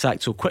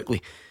sacked so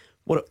quickly.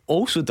 What it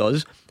also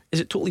does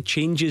is it totally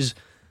changes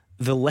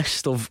the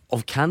list of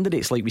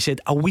candidates. Like we said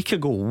 1 week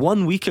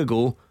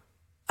ago,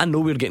 I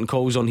know we're getting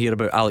calls on here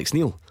about Alex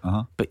Neil,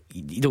 but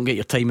you don't get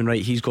your timing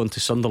right. He's gone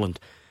to Sunderland.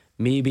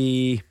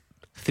 Maybe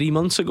 3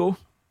 months ago,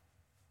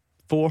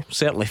 4,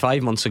 certainly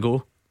 5 months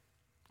ago,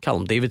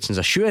 Callum Davidson's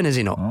a shoe-in, is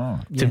he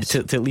not? To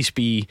at least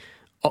be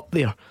up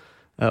there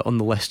on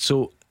the list.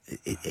 So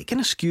it kind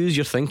of skews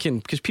your thinking,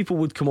 because people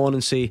would come on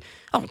and say,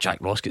 oh, Jack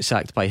Ross gets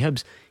sacked by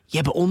Hibs.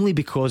 Yeah, but only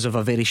because of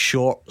a very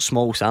short,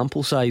 small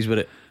sample size where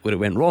it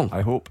went wrong.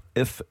 I hope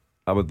if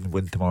I would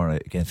win tomorrow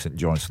night against St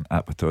Johnstone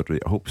at Pittodrie,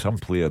 I hope some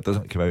player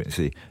doesn't come out and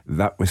say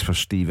that was for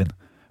Stephen,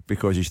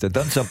 because you should have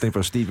done something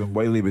for Stephen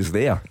while he was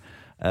there.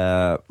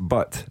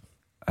 But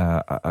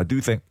I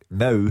do think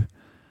now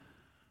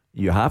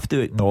you have to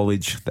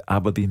acknowledge that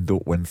Aberdeen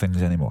don't win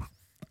things anymore,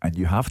 and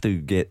you have to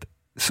get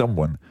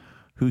someone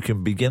who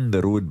can begin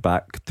the road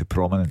back to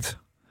prominence,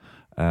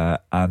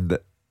 and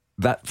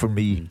that for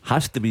me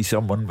has to be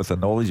someone with a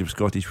knowledge of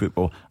Scottish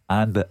football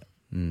and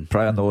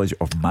prior knowledge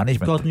of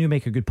management. Gordon, you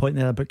make a good point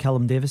there about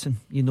Callum Davison.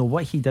 You know,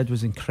 what he did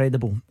was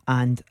incredible,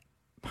 and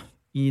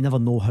you never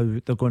know how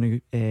they're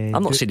going to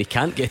I'm not saying he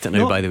can't get it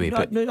now, by the way,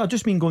 but I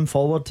just mean going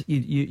forward,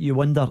 you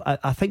wonder.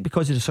 I think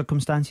because of the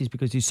circumstances,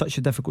 because he's such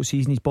a difficult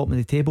season, he's bottom of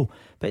the table.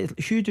 But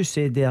Hugh just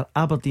said there,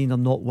 Aberdeen are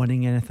not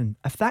winning anything.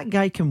 If that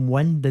guy can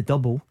win the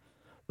double,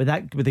 with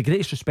the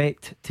greatest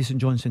respect to St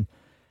Johnstone,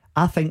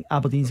 I think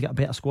Aberdeen's got a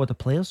better squad of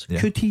players.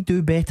 Could he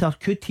do better?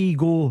 Could he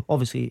go,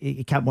 obviously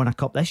he can't win a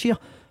cup this year,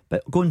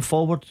 but going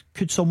forward,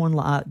 could someone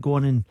like that go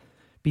on and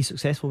be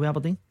successful with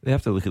Aberdeen? They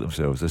have to look at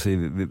themselves. They say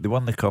they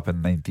won the cup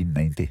in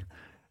 1990.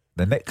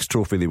 The next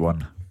trophy they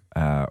won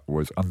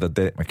was under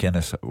Derek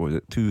McInnes. Was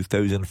it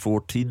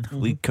 2014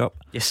 League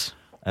Cup? Yes.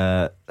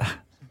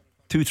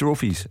 2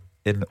 trophies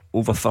in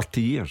over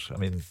 30 years. I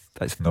mean,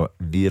 that's not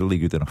nearly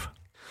good enough.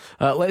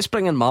 Let's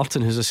bring in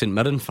Martin, who's a St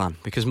Mirren fan,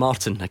 because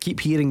Martin, I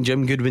keep hearing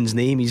Jim Goodwin's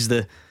name. He's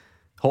the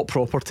hot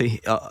property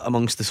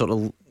amongst the sort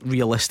of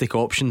realistic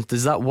options.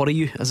 Does that worry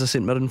you as a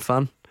St Mirren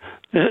fan?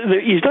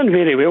 He's done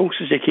very well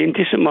since he came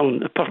to St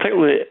Mirren,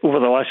 particularly over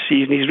the last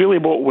season. He's really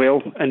bought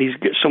well, and he's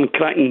got some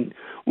cracking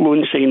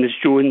loan signings: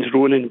 Jones,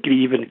 Ronan,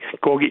 Grieve and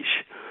Gogic.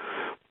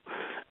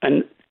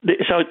 And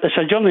it's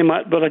a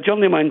journeyman. We're a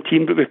journeyman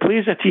team, but we play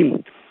as a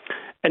team,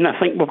 and I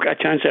think we've got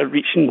a chance of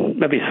reaching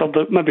maybe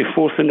third, maybe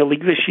fourth in the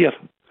league this year.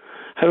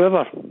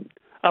 However,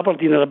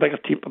 Aberdeen are a bigger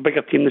team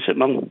than St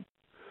Mirren.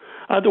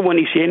 I don't want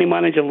to see any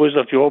manager lose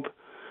their job,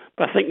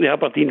 but I think the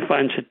Aberdeen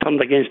fans had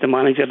turned against the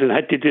manager and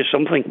had to do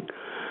something.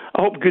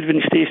 I hope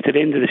Goodwin stays to the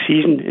end of the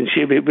season and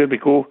see where we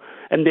go,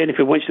 and then if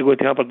he wants to go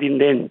to Aberdeen,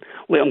 then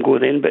let him go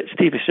then, but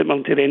stay with St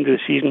Mirren to the end of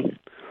the season.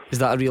 Is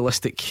that a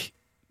realistic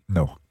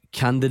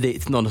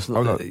candidate? No, it's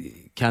not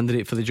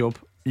candidate for the job.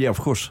 Yeah, of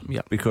course,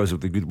 because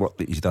of the good work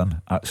that he's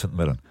done at St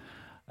Mirren.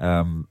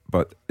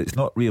 But it's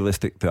not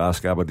realistic to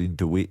ask Aberdeen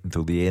to wait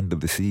until the end of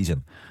the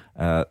season.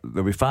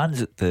 There'll be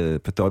fans at the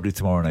Pittodrie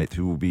tomorrow night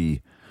who will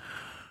be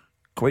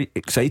quite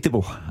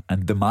excitable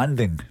and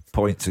demanding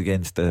points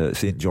against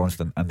St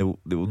Johnstone, and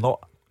they will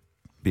not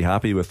be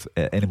happy with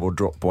any more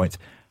drop points.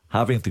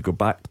 Having to go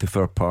back to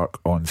Fir Park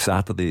on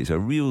Saturday is a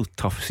real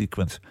tough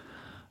sequence.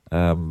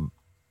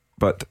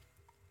 But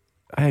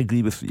I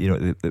agree with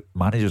the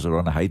managers are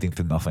on a hiding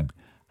to nothing.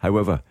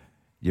 However,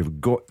 you've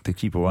got to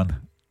keep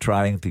on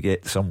trying to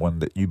get someone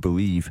that you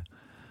believe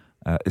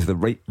is the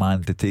right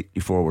man to take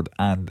you forward.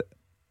 And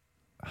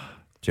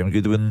Jim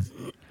Goodwin,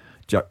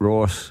 Jack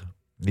Ross,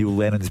 Neil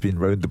Lennon's been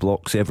round the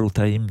block several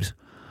times,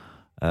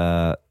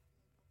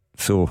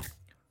 so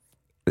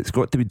it's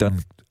got to be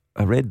done.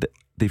 I read that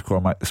Dave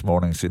Cormack this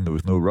morning saying there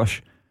was no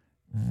rush.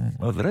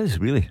 Well, there is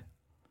really.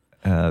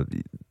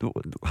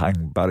 Don't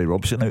hang Barry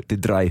Robson out to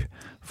dry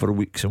for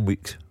weeks and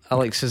weeks.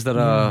 Alex, is there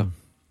a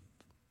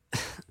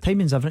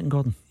timing's everything,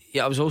 Gordon?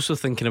 Yeah, I was also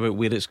thinking about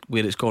where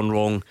it's gone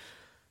wrong.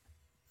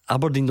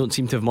 Aberdeen don't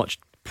seem to have much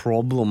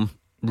problem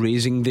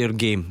raising their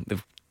game.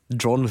 They've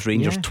drawn with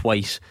Rangers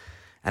twice,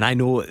 and I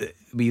know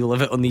we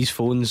live it on these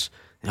phones.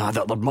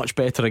 They're much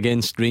better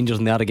against Rangers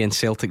than they are against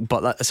Celtic,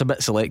 but it's a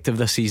bit selective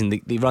this season.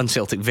 They ran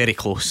Celtic very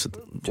close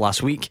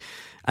last week,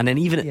 and then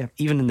even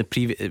in the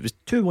previous, it was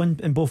 2-1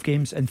 in both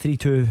games and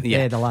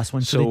 3-2 the last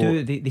one.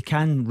 So they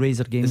can raise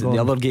their game. Is it the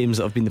other games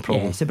that have been the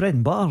problem? It's the bread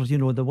and butter,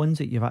 the ones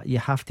that you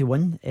have to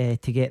win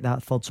to get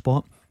that third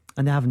spot,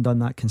 and they haven't done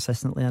that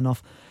consistently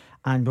enough.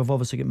 And we've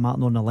obviously got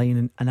Martin on the line.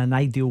 And in an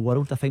ideal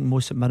world, I think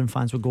most St Mirren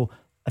fans would go,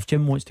 if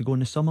Jim wants to go in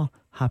the summer,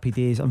 happy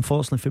days.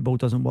 Unfortunately, football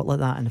doesn't work like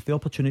that, and if the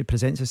opportunity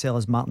presents itself,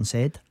 as Martin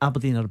said,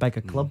 Aberdeen are a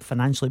bigger club,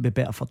 financially it'd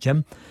be better for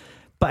Jim.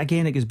 But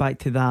again, it goes back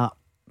to that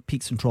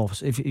peaks and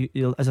troughs.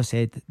 As I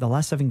said, the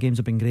last 7 games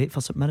have been great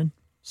for St Mirren.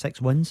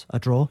 6 wins, a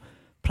draw.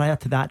 Prior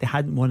to that, they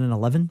hadn't won in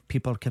 11.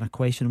 People are kind of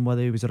questioning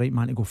whether he was the right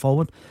man to go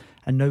forward,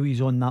 and now he's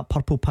on that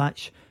purple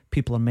patch.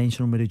 People are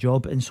mentioning him with a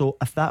job, and so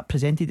if that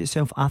presented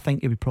itself, I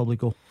think he would probably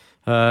go.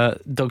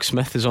 Doug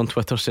Smith is on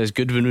Twitter, says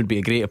Goodwin would be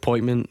a great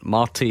appointment.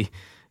 Marty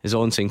is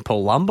on saying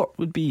Paul Lambert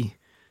would be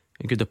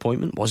a good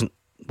appointment. Wasn't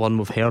one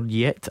we've heard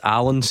yet.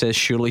 Alan says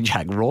surely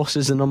Jack Ross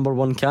is the number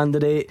 1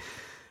 candidate.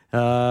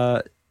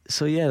 So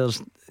yeah,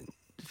 there's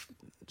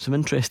some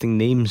interesting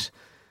names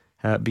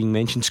being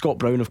mentioned. Scott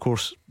Brown, of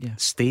course,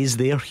 stays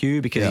there,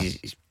 Hugh, because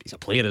he's a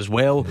player as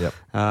well.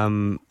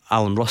 Alan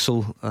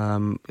Russell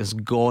is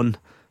gone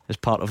as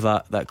part of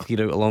that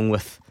clear out, along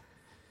with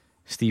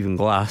Stephen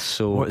Glass.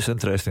 So what's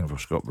interesting for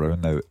Scott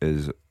Brown now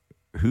is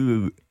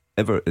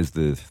whoever is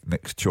the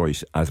next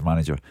choice as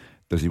manager,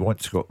 does he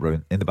want Scott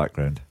Brown in the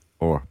background,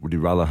 or would he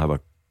rather have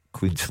a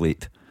clean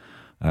slate?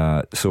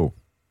 So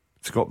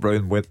Scott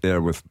Brown went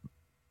there with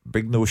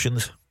big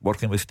notions,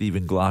 working with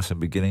Stephen Glass and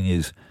beginning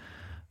his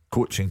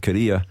coaching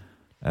career,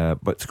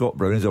 but Scott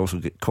Brown has also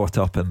get caught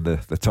up in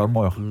the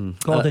turmoil.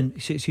 Gordon,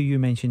 so you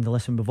mentioned,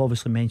 listen, we've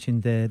obviously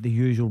mentioned the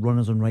usual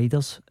runners and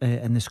riders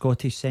in the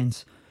Scottish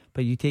sense,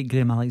 But you take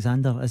Graham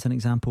Alexander as an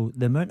example,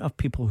 the amount of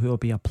people who will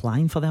be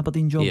applying for the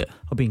Aberdeen job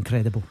will be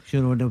incredible.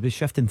 You know, they'll be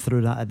shifting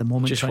through that at the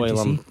moment. Just trying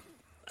while to see.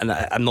 And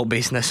I'm not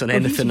basing this on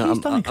anything. He's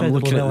done I'm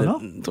looking well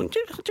at enough. don't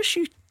you just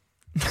you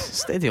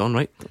steady on,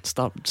 right? Don't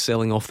start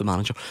selling off the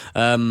manager.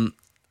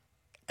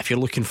 If you're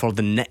looking for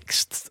the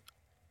next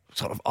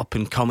sort of up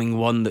and coming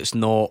one that's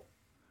not,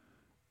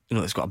 you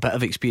know, that's got a bit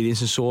of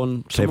experience and so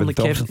on, someone like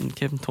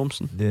Kevin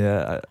Thompson.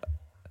 Yeah,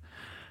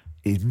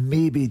 he's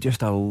maybe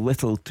just a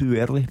little too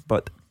early,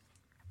 but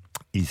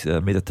he's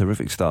made a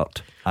terrific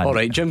start.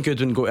 Alright, Jim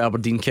Goodwin go to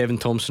Aberdeen, Kevin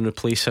Thompson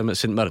replace him at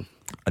St Mirren.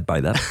 I'd buy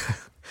that.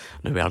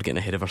 Now we are getting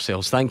ahead of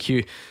ourselves. Thank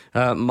you,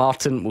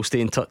 Martin. We'll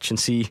stay in touch and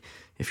see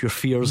if your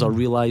fears are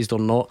realised or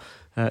not.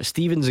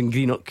 Stephen's in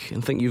Greenock,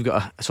 and think you've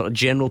got a sort of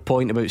general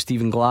point about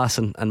Stephen Glass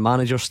and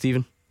manager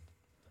Stephen.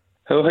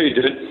 How you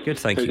doing? Good,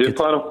 thank you. Good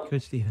panel.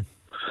 Good, Stephen.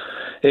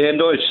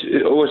 No,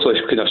 it's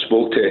obviously kind of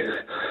spoke to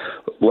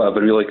what I've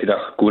been really kind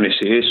of going to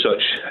say as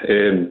such.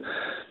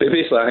 But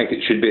basically, I think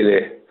it should be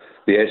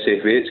the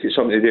SFA. It's got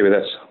something to do with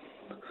this.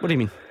 What do you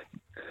mean?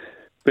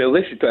 Well,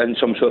 they should put in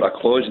some sort of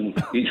clause in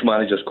each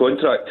manager's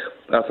contract,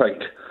 I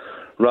think,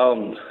 rather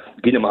than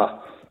giving them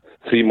a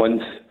 3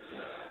 month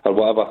or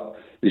whatever.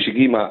 They should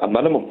give them a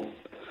minimum.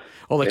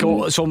 Oh,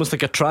 it's almost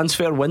like a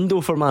transfer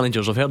window for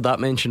managers. I've heard that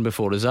mentioned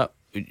before. Is that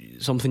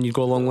something you'd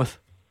go along with?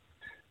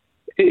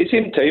 At the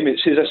same time,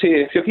 it's as I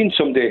say, if you're getting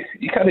somebody,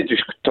 you can't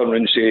just turn around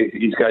and say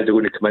these guys are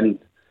going to come in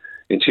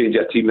and change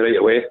your team right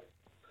away.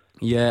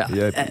 Yeah.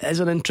 It is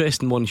an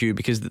interesting one, Hugh,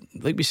 because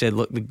like we said,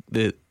 look,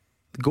 the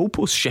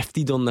goalposts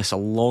shifted on this a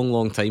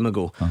long time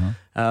ago.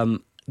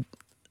 I'm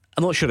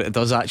not sure it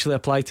does actually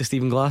apply to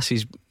Stephen Glass.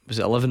 Was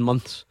it 11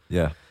 months?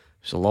 Yeah,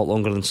 it's a lot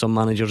longer than some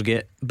managers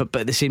get. But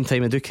at the same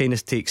time, I do kind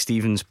of take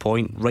Stephen's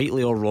point,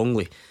 rightly or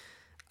wrongly.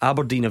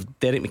 Aberdeen have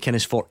Derek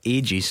McInnes for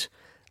ages,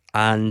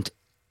 and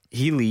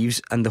he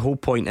leaves, and the whole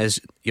point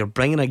is you're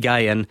bringing a guy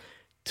in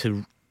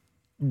to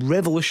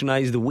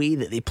revolutionise the way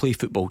that they play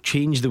football,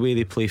 change the way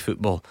they play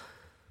football.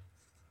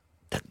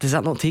 Does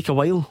that not take a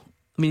while?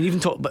 I mean,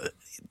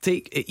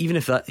 even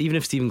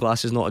if Stephen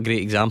Glass is not a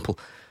great example,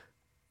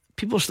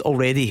 people are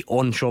already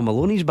on Sean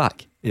Maloney's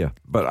back. Yeah,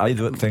 but I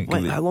don't think.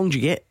 How long do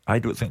you get? I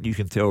don't think you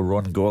can tell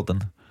Ron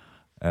Gordon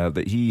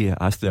that he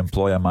has to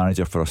employ a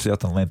manager for a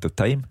certain length of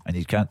time, and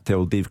you can't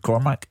tell Dave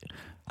Cormack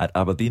at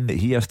Aberdeen that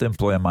he has to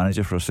employ a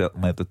manager for a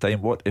certain length of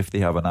time. What if they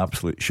have an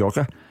absolute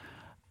shocker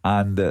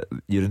and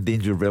you're in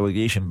danger of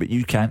relegation, but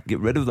you can't get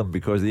rid of them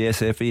because the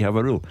SFA have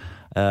a rule?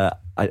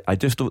 I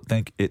just don't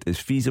think it is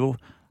feasible.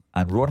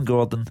 And Ron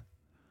Gordon,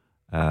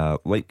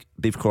 like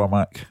Dave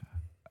Cormack,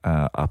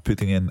 are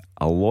putting in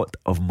a lot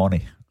of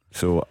money.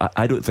 So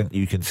I don't think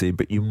you can say,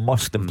 but you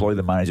must employ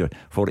the manager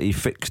for a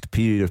fixed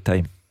period of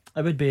time.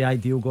 It would be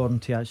ideal, Gordon,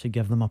 to actually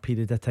give them a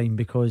period of time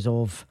because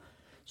of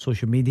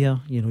social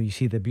media. You know, you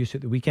see the abuse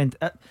at the weekend.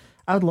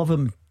 I'd love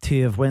him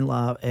to have went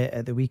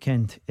at the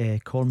weekend,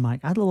 Cormac.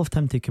 I'd love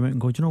him to come out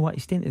and go, do you know what,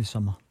 he's staying to the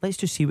summer, let's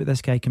just see what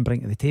this guy can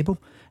bring to the table,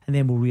 and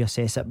then we'll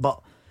reassess it.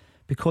 But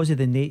because of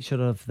the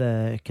nature of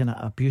the kind of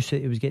abuse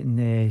that he was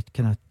getting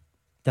kind of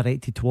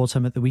directed towards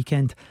him at the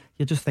weekend,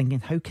 you're just thinking,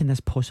 how can this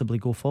possibly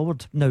go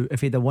forward? Now,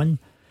 if he'd have won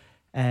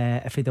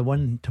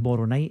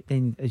tomorrow night,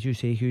 then as you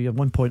say, Hugh, you're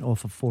 1 point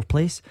off of fourth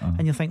place,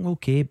 and you're thinking,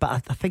 okay.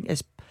 But I think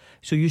it's,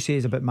 so you say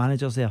it's about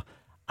managers there.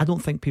 I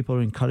don't think people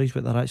are encouraged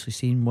what they're actually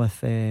seeing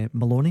with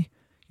Maloney,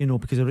 you know,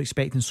 because they're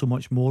expecting so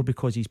much more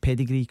because his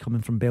pedigree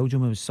coming from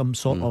Belgium was some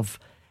sort of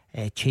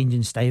change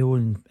in style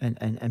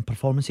and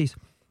performances,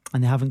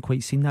 and they haven't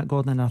quite seen that,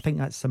 Gordon. And I think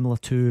that's similar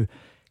to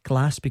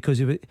Glass, because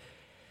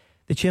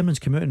the chairman's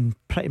come out and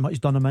pretty much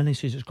done him in. He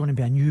says it's going to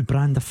be a new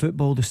brand of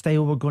football, the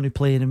style we're going to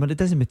play, and when it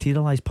doesn't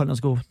materialise, punters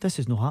go, this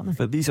is not happening.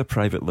 But these are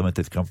private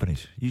limited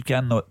companies. You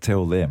cannot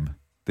tell them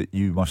that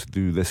you must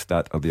do this,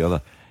 that or the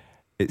other.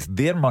 It's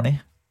their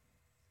money,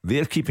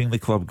 they're keeping the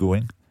club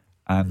going,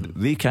 and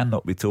they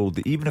cannot be told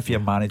that even if your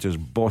manager's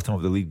bottom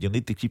of the league, you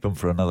need to keep him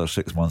for another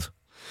 6 months.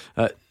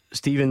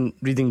 Stephen,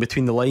 reading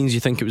between the lines, you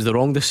think it was the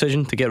wrong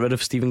decision to get rid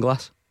of Stephen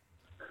Glass?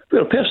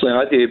 Well, personally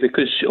I do,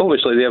 because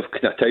obviously they've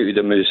kind of touted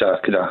him as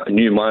a kind of a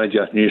new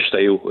manager, new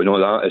style and all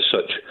that as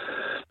such.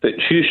 But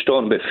Hugh's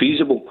talking about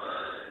feasible.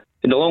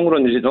 In the long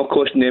run, is it not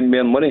costing them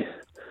more money?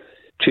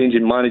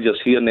 Changing managers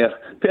here and there.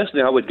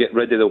 Personally, I would get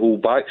rid of the whole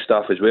back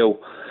staff as well.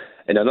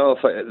 And another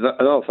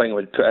thing I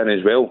would put in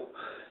as well,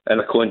 in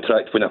a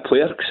contract, when a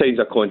player signs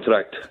a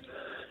contract.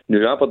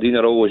 Now, Aberdeen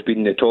have always been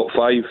in the top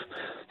 5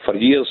 for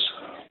years.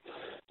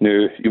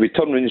 Now, you would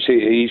turn around and say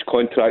to these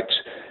contracts,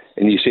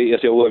 and you say to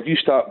yourself, well, if you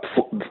start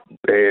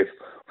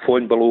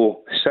falling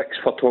below 6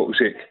 for talk's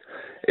sake,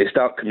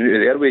 start coming out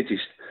of their wages.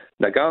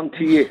 And I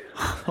guarantee you,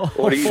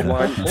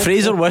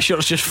 Fraser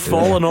Wishart's just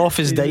fallen off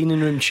his dining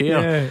room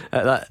chair.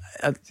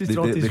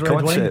 The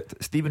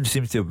concept, Stephen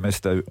seems to have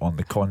missed out on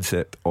the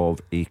concept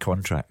of a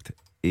contract,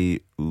 a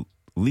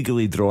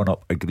legally drawn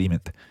up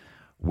agreement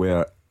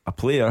where a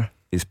player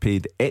is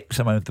paid X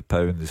amount of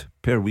pounds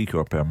per week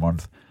or per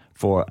month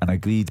for an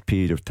agreed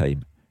period of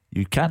time.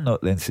 You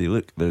cannot then say,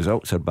 look, the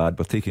results are bad,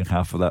 we're taking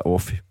half of that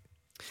off you.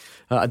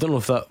 I don't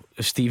know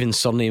if Stephen's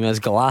surname is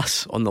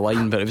Glass on the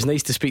line, but it was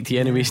nice to speak to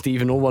you anyway,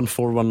 Stephen.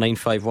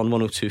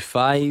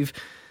 01419511025.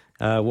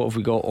 What have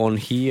we got on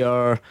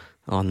here?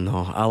 Oh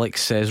no,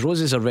 Alex says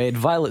roses are red,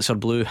 violets are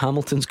blue.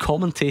 Hamilton's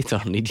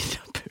commentator needed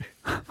a poo.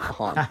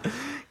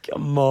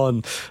 Come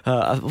on.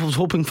 I was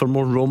hoping for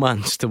more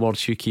romance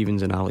towards Hugh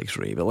Keevins and Alex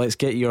Rae, but let's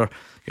get your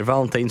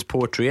Valentine's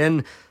poetry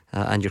in,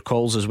 and your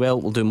calls as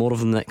well. We'll do more of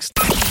them next.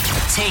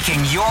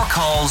 Taking your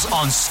calls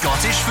on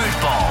Scottish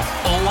football.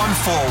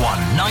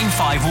 0141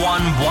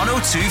 951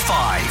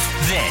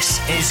 1025. This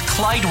is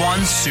Clyde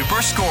One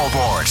Super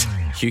Scoreboard.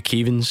 Hugh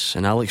Keevins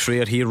and Alex Rae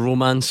are here.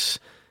 Romance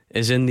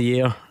is in the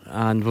air,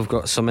 and we've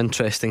got some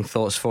interesting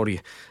thoughts for you.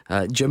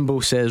 Jimbo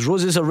says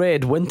roses are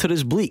red, winter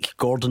is bleak.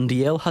 Gordon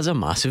DL has a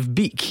massive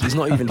beak. He's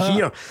not even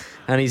here,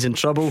 and he's in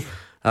trouble.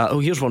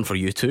 Here's one for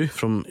you too,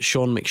 from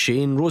Sean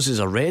McShane.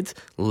 Roses are red,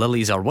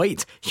 lilies are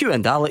white. Hugh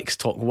and Alex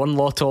talk one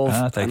lot of,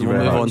 and we'll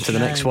move on to the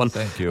next one.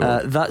 Thank you.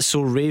 That's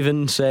So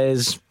Raven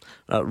says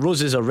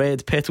roses are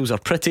red, petals are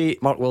pretty.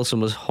 Mark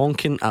Wilson was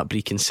honking at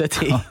Brecon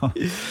City.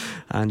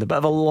 And a bit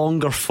of a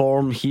longer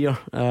form here.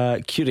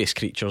 Curious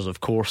creatures, of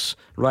course,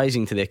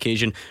 rising to the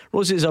occasion.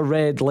 Roses are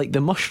red like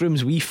the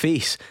mushrooms we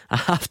face. A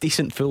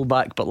half-decent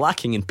fullback but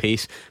lacking in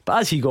pace. But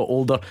as he got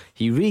older,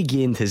 he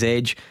regained his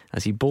edge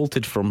as he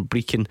bolted from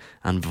Brecon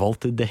and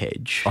vaulted the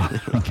hedge.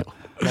 There we go.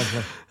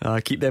 Lovely.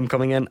 Keep them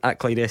coming in at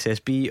Clyde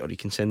SSB, or you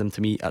can send them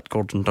to me at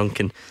Gordon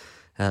Duncan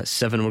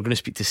 7. We're going to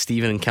speak to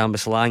Stephen and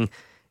Cambuslang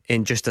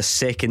in just a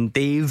second.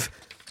 Dave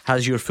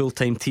has your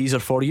full-time teaser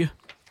for you.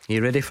 Are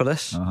you ready for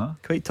this?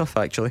 Quite tough,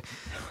 actually.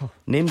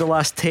 Name the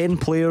last 10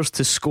 players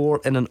to score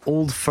in an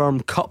Old Firm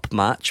Cup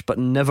match but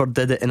never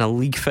did it in a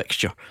league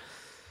fixture.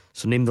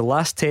 So name the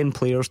last 10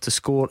 players to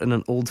score in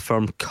an Old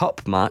Firm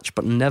Cup match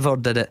but never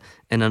did it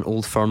in an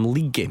Old Firm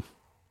league game.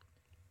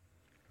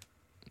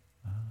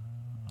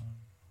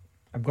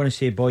 I'm going to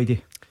say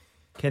Boydie.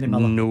 Kenny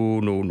Miller.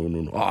 No.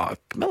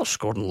 Miller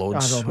scored in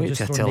loads. Wait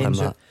till I tell him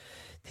that.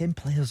 10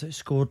 players that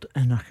scored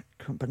in a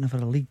cup but never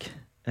a league.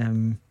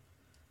 In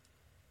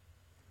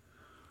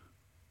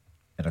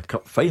a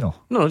cup final?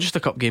 No, just a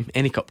cup game.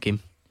 Any cup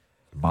game.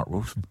 Mark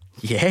Wilson.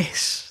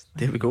 Yes,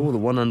 there we go, the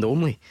one and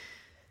only.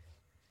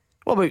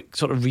 What about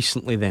sort of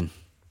recently then?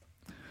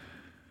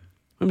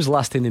 When was the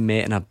last time they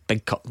met in a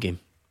big cup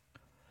game?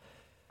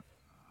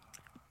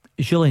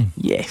 Julian.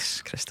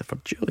 Yes, Christopher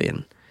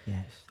Julian.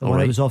 Yes, the one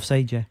that was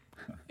offside, yeah.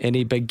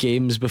 Any big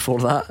games before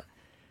that?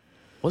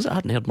 Was it? I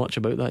hadn't heard much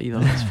about that either.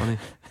 That's funny.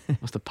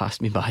 Must have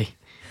passed me by.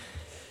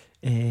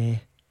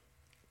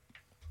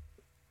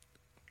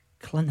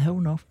 Clint Hill,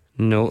 no.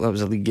 No, that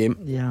was a league game.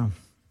 Yeah.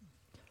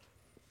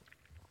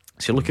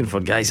 So you're looking for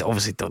guys that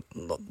obviously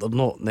they're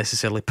not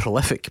necessarily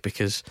prolific,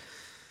 because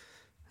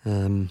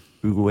Ugo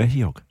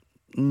Ehiogu.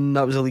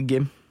 That was a league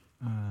game.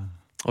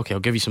 Okay, I'll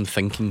give you some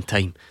thinking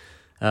time.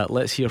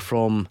 Let's hear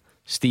from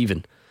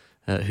Stephen,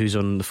 who's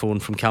on the phone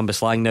from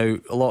Cambuslang. Now,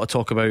 a lot of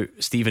talk about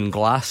Stephen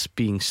Glass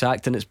being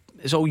sacked, and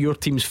it's all your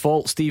team's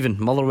fault, Stephen.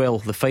 Motherwell,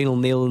 the final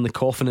nail in the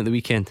coffin at the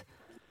weekend.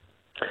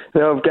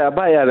 Well, I've got a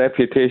bit of a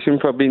reputation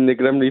for being the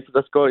Grim Reaper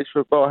of Scottish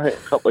football. I think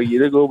a couple of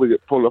years ago we got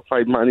 4 or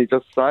 5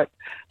 managers sacked.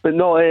 But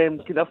no,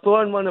 can I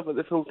throw in one about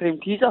the full-time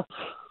teaser?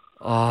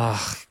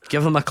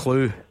 Give him a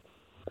clue.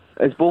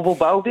 Is Bobo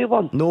Baldi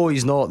one? No,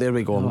 he's not. There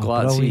we go. I'm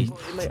glad to see.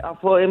 I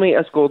thought he might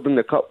have scored in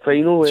the cup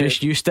final.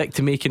 Just you stick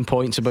to making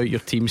points about your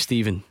team,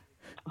 Stephen.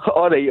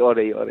 Alright.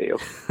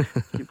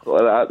 Keep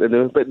got that to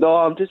know. But no,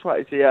 I'm just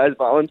trying to say it is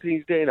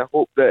Valentine's Day, and I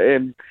hope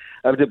that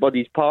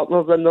everybody's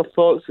partners in their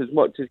thoughts as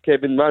much as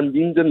Kevin Van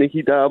Veen's in the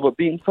heat of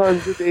Aberdeen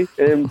fans today,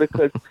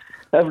 because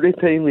every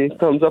time he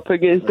comes up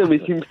against him,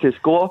 he seems to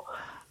score.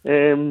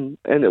 And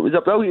it was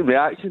a brilliant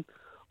reaction.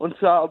 On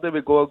Saturday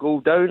we got a goal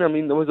down. I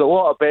mean, there was a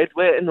lot of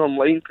bedwetting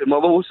online from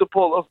Motherwell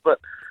supporters, but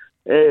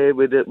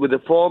with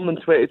the form in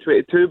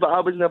 2022, but I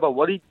was never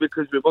worried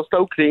because we were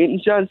still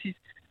creating chances.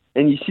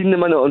 And you seen the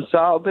minute on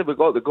Saturday, we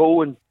got the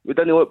goal and we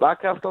didn't look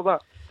back after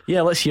that.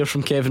 Yeah, let's hear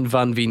from Kevin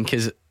Van Veen,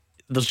 because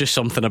there's just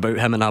something about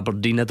him in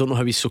Aberdeen. I don't know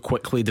how he's so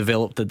quickly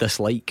developed a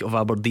dislike of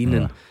Aberdeen,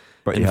 and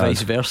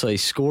vice versa. He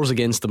scores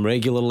against them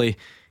regularly.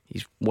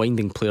 He's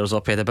winding players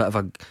up. He had a bit of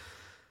a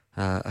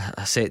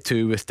set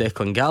to with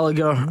Declan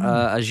Gallagher,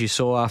 as you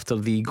saw after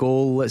the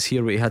goal. Let's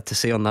hear what he had to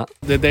say on that.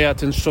 They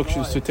had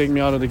instructions to take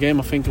me out of the game.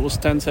 I think it was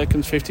 10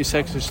 seconds, 50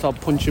 seconds to stop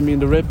punching me in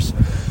the ribs.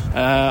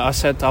 I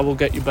said I will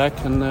get you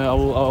back, and I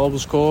will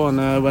score,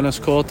 and when I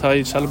scored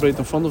I celebrate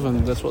in front of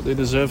them. That's what they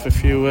deserve.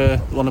 If you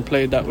want to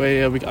play it that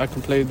way, I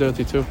can play it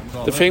dirty too.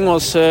 The thing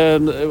was,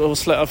 it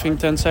was I think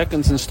 10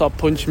 seconds and stop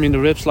punching me in the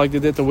ribs like they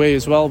did away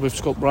as well with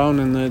Scott Brown,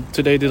 and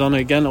today they done it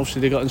again.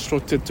 Obviously they got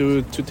instructed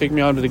to take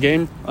me out of the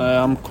game.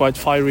 I'm quite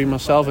fiery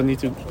myself. I need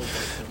to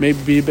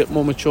maybe be a bit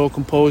more mature,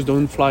 composed,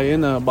 don't fly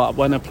in, but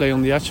when I play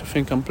on the edge I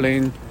think I'm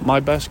playing my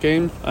best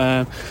game,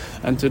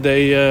 and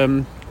today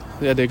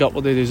they got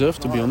what they deserve,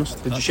 to be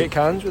honest. Did you shake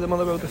hands with the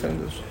Motherwell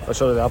defenders?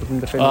 Sorry, the Aberdeen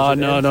defenders?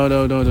 No.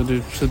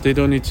 They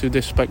don't need to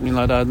disrespect me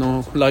like that.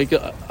 No,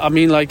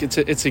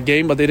 it's a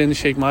game, but they didn't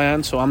shake my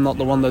hand, so I'm not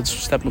the one that's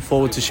stepping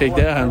forward to shake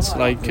their hands.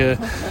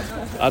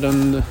 I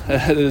don't.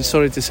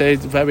 Sorry to say,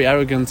 very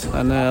arrogant,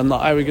 and I'm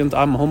not arrogant.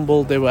 I'm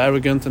humble. They were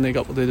arrogant, and they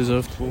got what they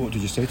deserved. Well, what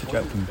did you say to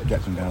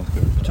get them down?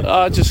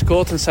 I just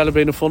got and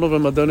celebrated in front of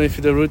him. I don't know if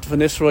you the Ruud van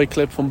Nistelrooy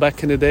clip from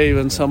back in the day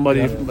when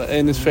somebody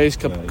in his face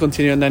kept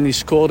continuing, and then he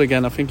scored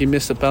again. I think he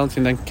missed the penalty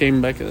and then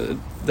came back.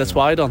 That's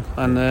what I done,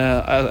 and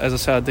as I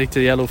said, I take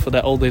the yellow for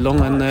that all day long,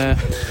 and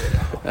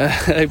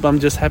I'm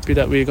just happy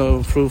that we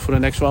go through for the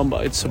next round.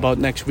 But it's about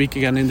next week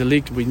again in the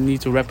league. We need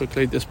to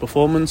replicate this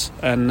performance,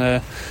 and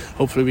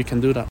hopefully we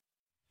can do that.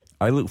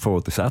 I look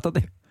forward to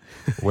Saturday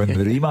when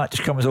the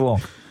rematch comes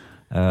along,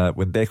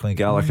 when Declan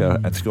Gallagher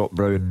and Scott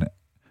Brown,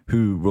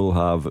 who will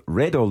have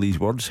read all these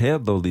words,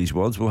 heard all these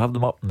words, will have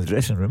them up in the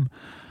dressing room.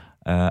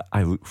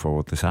 I look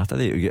forward to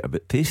Saturday. It'll get a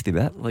bit tasty,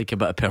 that. Like a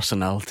bit of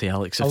personality,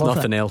 Alex, if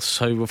nothing else.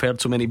 How we've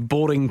heard so many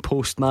boring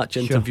post-match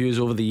interviews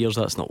over the years,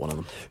 that's not one of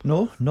them.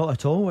 No, not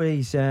at all.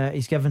 He's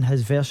given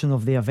his version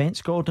of the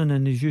events, Gordon,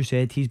 and as you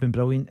said, he's been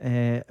brilliant,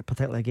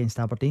 particularly against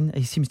Aberdeen.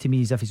 He seems to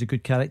me as if he's a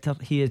good character.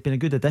 He has been a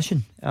good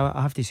addition,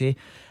 I have to say.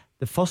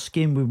 The first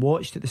game we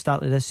watched at the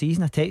start of this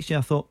season, I texted you,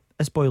 I thought,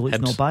 this boy looks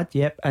not bad.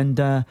 Yep,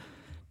 and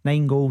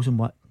 9 goals in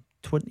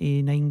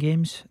 29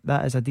 games.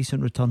 That is a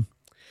decent return.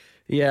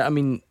 Yeah, I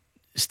mean,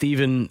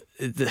 Stephen,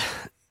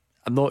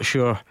 I'm not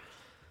sure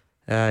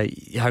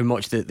how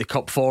much the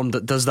cup form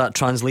does that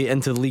translate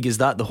into the league. Is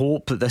that the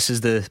hope that this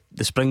is the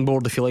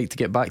springboard, if you like, to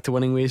get back to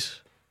winning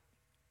ways?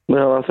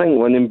 Well, I think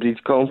winning breeds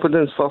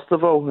confidence, first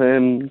of all.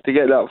 To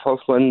get that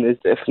first win is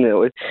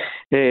definitely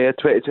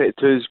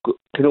 2022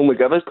 can only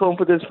give us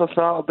confidence for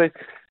Saturday.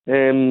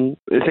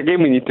 It's a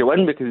game we need to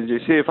win, because as you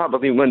say, if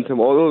Aberdeen win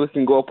tomorrow, they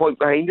can go a point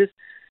behind us,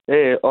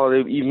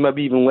 or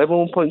maybe even level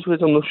on points with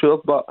us, I'm not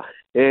sure. But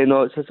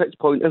no, it's a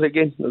 6-pointer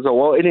again. There's a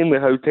lot in him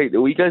with how tight the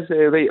league is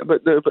right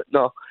about now. But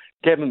no,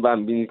 Kevin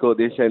Van Veen's got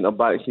the centre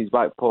backs in his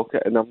back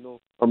pocket, and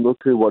I'm not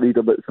too worried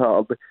about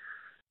Saturday.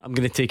 I'm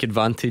going to take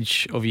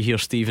advantage of you here,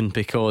 Stephen,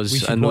 because we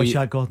should watch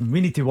that, Gordon. We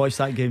need to watch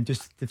that game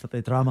just for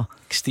the drama.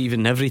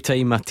 Stephen, every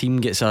time a team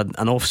gets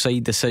an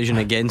offside decision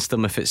against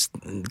them, if it's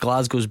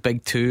Glasgow's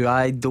big 2,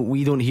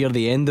 we don't hear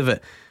the end of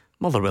it.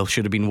 Motherwell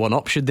should have been 1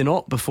 up, should they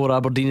not, before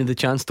Aberdeen had the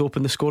chance to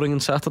open the scoring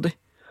on Saturday?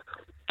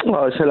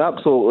 Well, it's an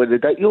absolutely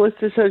ridiculous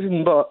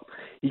decision, but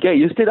you get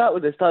used to that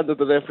with the standard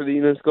of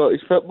refereeing in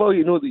Scottish football.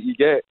 You know that you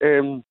get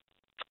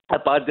a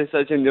bad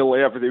decision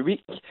nearly every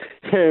week,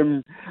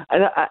 and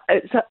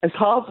it's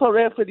hard for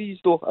referees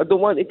though. I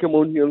don't want to come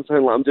on here and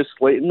sound like I'm just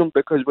slating them,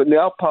 because when they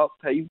are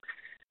part-time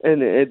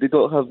and they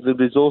don't have the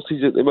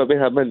resources that they maybe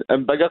have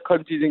in bigger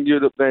countries in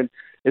Europe, then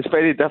it's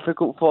very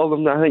difficult for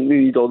them. I think they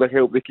need all the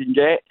help they can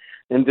get,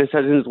 and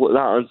decisions like that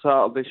on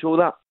Saturday show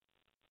that.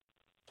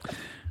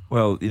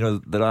 Well, you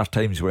know, there are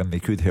times when they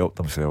could help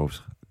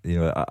themselves. You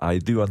know, I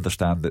do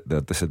understand that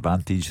they're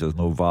disadvantaged. There's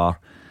no VAR.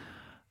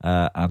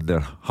 And they're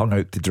hung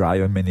out to dry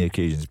on many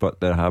occasions,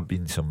 but there have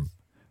been some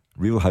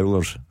real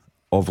howlers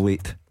of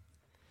late.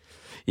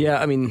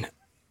 Yeah, I mean,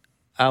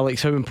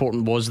 Alex, how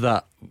important was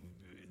that?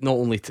 Not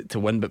only to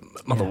win, but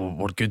Motherwell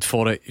were good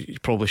for it. You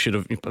probably should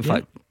have. In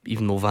fact,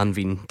 even though Van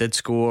Veen did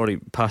score, he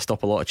passed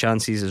up a lot of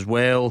chances as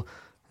well.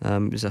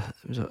 It was a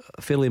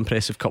fairly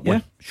impressive cup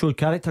win. Showed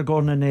character,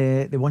 Gordon, and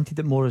they wanted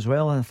it more as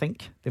well. And I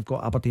think they've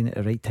got Aberdeen at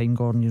the right time,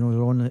 Gordon. You know,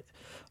 they're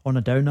on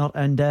a downer,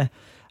 and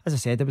as I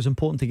said, it was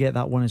important to get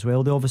that one as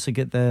well. They obviously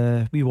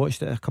we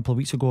watched it a couple of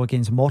weeks ago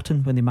against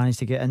Morton when they managed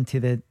to get into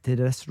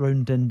this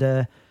round, and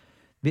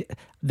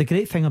the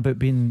great thing about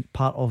being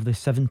part of the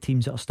 7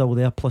 teams that are still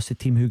there, plus the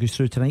team who goes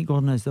through tonight,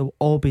 Gordon, is they'll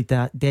all be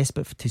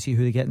desperate to see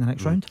who they get in the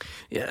next round.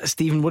 Yeah,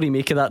 Stephen, what do you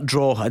make of that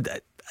draw?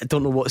 I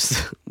don't know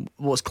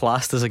what's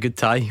classed as a good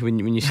tie when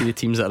you see the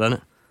teams that are in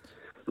it.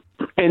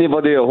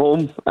 Anybody at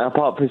home,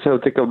 apart from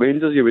Celtic or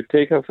Rangers, you would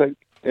take, I think.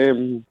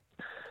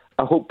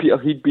 I hope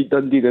Peterhead beat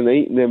Dundee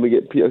tonight, and then we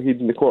get Peterhead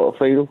in the quarter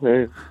final.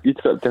 Each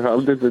trip to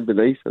Hampden would be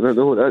nice, and I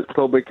know that's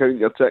probably counting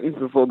your chickens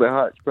before they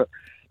hatch, but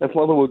if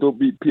Motherwell don't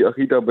beat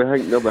Peterhead, I'll be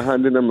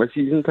handing them a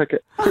season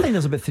ticket. I think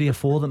there's about 3 or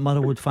 4 that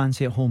Motherwell would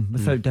fancy at home,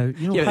 without doubt.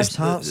 You know, Hearts,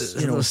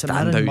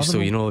 standouts, so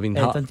you know, I mean,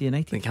 Dundee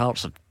United. I think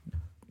Hearts are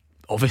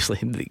obviously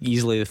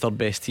easily the 3rd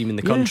best team in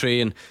the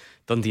country, and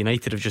Dundee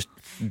United have just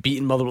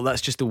beaten Motherwell.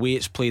 That's just the way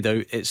it's played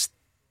out.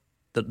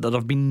 There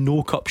have been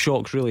no cup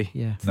shocks really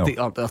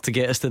to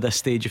get us to this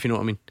stage, if you know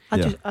what I mean.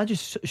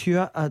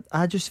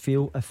 I just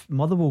feel if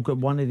Motherwell got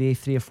one of the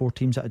 3 or 4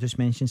 teams that I just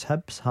mentioned,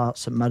 Hibs,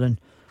 Hearts, St Mirren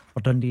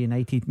or Dundee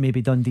United,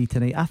 maybe Dundee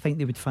tonight, I think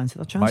they would fancy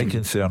their chances. My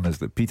concern is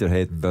that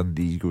Peterhead and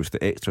Dundee goes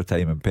to extra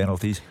time and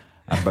penalties,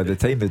 and by the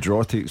time the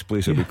draw takes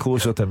place it'll be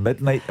closer to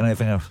midnight than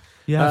anything else.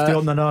 You have to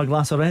open another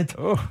glass of red.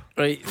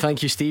 Right,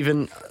 thank you,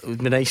 Stephen. It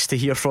would be nice to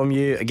hear from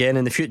you again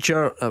in the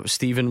future. That was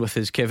Stephen with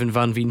his Kevin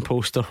Van Veen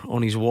poster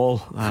on his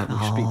wall.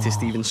 We'll speak to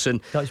Stephen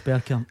soon. Dutch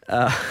Bergkamp.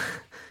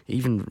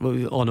 Even,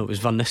 oh no, it was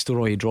Van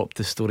Nistelrooy. He dropped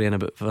the story in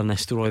about Van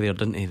Nistelrooy there,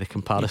 didn't he? The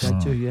comparison.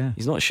 He did too, yeah.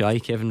 He's not shy,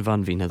 Kevin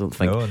Van Veen, I don't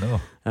think.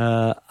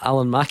 No.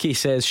 Alan Mackey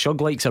says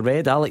Shug likes a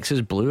red, Alex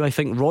is blue. I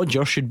think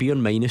Roger should be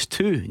on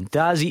 -2.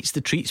 Daz eats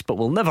the treats but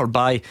will never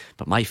buy.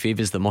 But my fave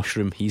is the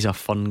mushroom. He's a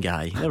fun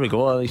guy. There we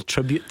go. A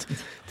tribute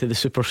to the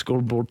Super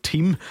Scoreboard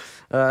team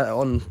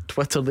on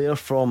Twitter there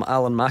from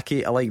Alan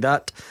Mackey. I like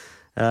that.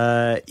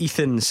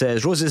 Ethan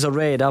says roses are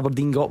red.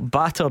 Aberdeen got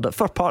battered at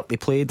Fir Park. They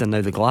played and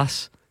now the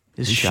glass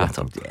is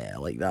shattered. Yeah, I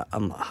like that.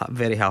 I'm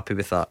very happy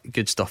with that.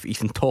 Good stuff,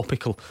 Ethan.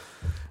 Topical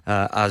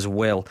as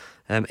well.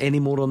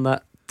 Any more on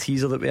that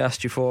teaser that we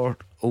asked you for?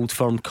 Old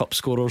Firm Cup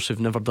scorers who've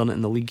never done it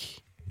in the league.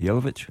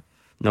 Jelavic?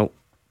 No.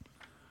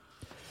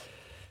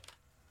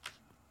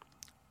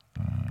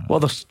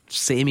 What other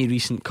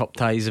semi-recent cup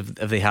ties have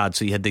they had?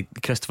 So you had the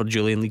Christopher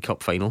Julian League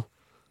Cup final.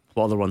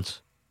 What other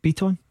ones?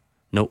 Beaton?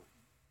 No.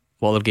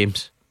 What other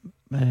games?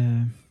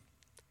 There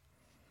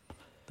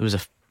was a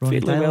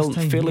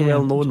fairly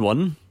well known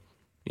one.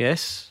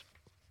 Yes.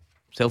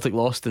 Celtic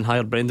lost and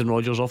hired Brendan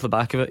Rodgers off the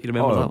back of it. You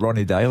remember that?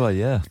 Ronnie Dyler,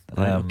 yeah.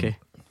 Right, okay.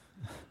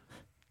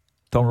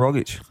 Tom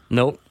Rogic?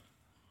 No.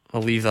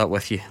 I'll leave that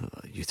with you.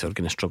 You two are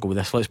going to struggle with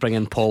this. Let's bring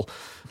in Paul.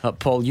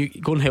 Paul, you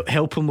go and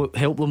help them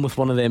with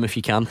one of them if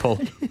you can, Paul.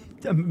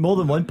 More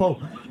than one,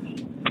 Paul.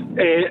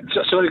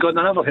 Sorry, Gordon,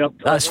 I never heard.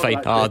 That's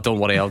fine. Don't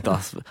worry.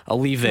 I'll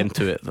leave them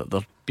to it.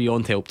 They're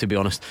beyond help, to be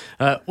honest.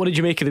 What did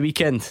you make of the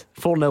weekend?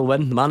 4-0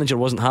 win. The manager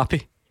wasn't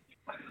happy.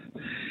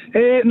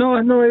 No,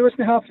 he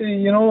wasn't happy.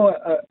 You know,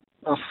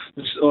 I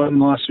was on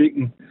last week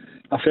and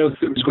I felt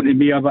it was going to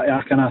be a bit of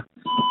a kind of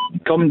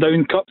come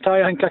down cup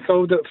tie. I think I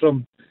called it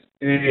from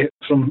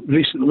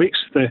recent weeks.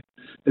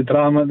 The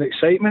drama, the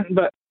excitement,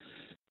 but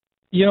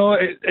you know,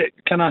 it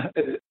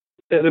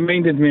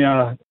reminded me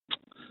of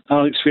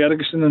Alex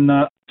Ferguson in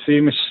that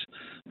famous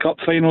cup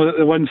final that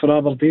they won for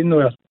Aberdeen,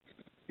 where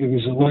he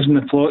was losing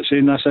the plot,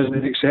 saying this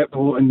isn't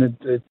acceptable, and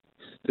they'd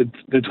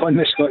won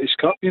the Scottish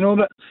Cup, you know.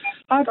 But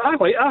I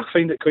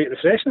find it quite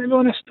refreshing, to be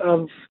honest.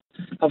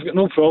 I've got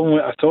no problem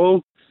with it at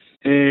all.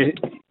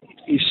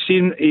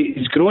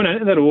 He's grown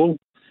into the role.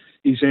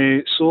 He's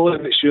slowly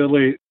but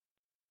surely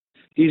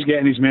he's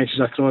getting his message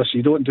across.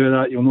 You don't do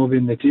that, you'll not be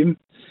in the team.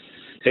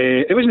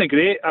 It wasn't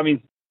great. I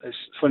mean, it's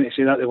funny to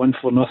say that they won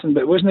 4-0,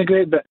 but it wasn't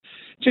great. But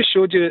it just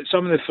showed you that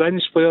some of the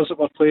fringe players that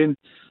were playing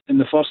in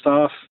the first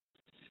half,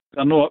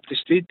 they're not up to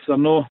speed.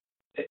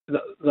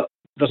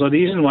 There's a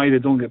reason why they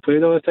don't get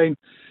played all the time,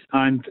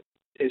 and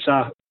it's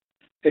not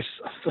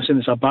saying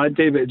it's a bad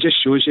day, but it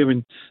just shows you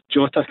when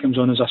Jota comes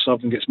on as a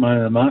sub and gets man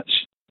of the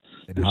match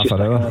in half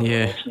an hour.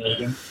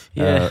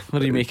 Yeah. What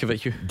do you make of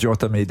it, Hugh?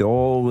 Jota made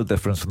all the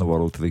difference in the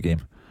world to the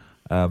game.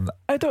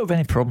 I don't have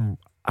any problem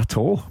at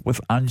all with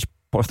Ange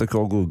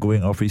Postecoglou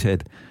going off his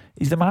head.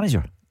 He's the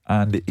manager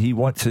and he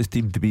wants his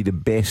team to be the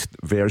best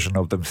version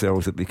of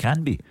themselves that they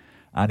can be,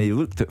 and he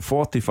looked at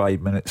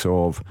 45 minutes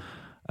of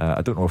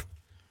I don't know if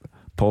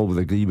Paul would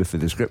agree with the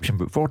description,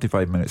 but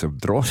 45 minutes of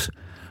dross,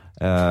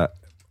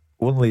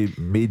 only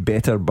made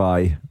better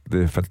by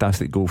the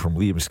fantastic goal from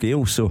Liam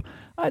Scales. So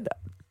I had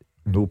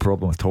no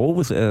problem at all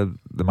with the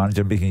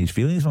manager making his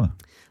feelings on it.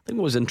 I think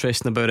what was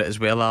interesting about it as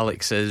well,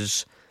 Alex,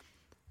 is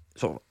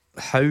sort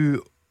of how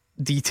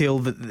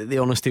detailed the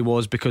honesty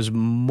was, because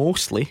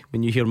mostly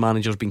when you hear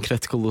managers being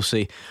critical, they'll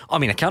say, I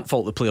mean, I can't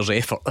fault the player's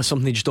effort, that's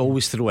something they just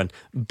always throw in,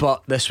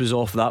 but this was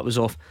off, that was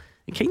off.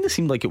 It kind of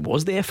seemed like it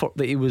was the effort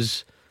that he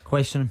was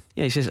questioning.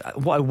 Yeah, he says,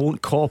 what I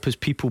won't cop is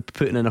people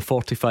putting in a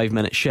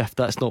 45-minute shift.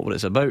 That's not what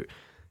it's about.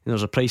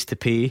 There's a price to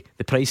pay.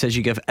 The price is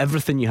you give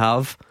everything you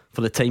have for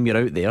the time you're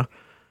out there.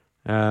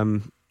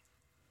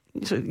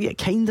 So yeah, it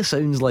kind of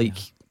sounds like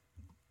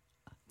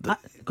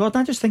God,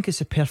 I just think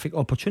it's a perfect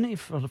opportunity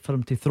for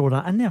him to throw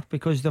that in there,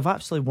 because they've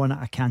actually won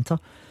at a canter.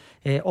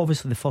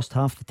 Obviously the first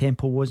half the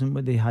tempo wasn't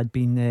what they had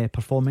been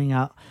performing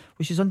at,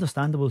 which is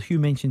understandable. Hugh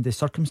mentioned the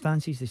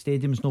circumstances. The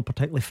stadium's not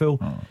particularly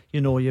full. You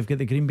know, you've got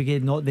the Green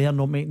Brigade not there,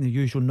 not making the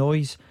usual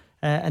noise,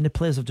 and the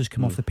players have just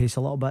come off the pace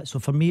a little bit. So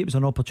for me it was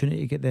an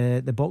opportunity to get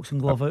the boxing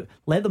glove out,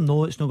 let them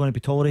know it's not going to be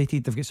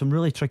tolerated. They've got some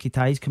really tricky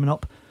ties coming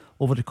up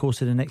over the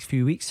course of the next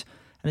few weeks,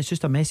 and it's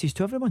just a message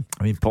to everyone.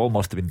 I mean, Paul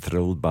must have been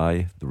thrilled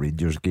by the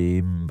Rangers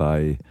game,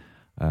 by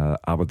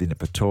Aberdeen at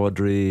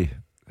Pittodrie,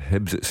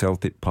 Hibs at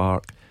Celtic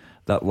Park,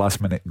 that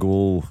last minute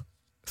goal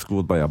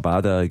scored by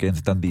Abada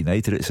against Dundee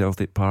United at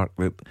Celtic Park.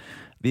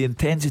 The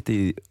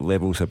intensity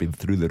levels have been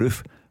through the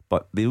roof,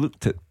 but they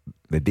looked at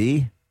the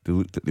day, they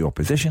looked at the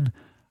opposition,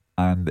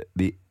 and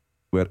they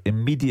were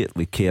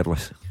immediately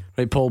careless.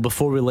 Right, Paul,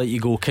 before we let you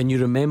go, can you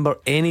remember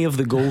any of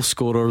the goal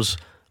scorers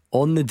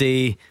on the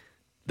day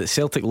that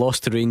Celtic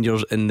lost to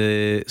Rangers in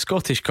the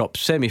Scottish Cup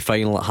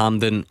semi-final at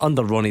Hampden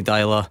under Ronnie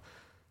Dyler?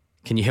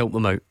 Can you help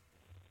them out?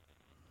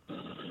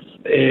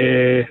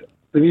 The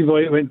wee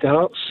boy that went to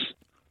Hearts.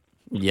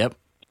 Yep.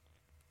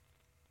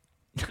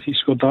 He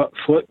scored that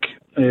flick.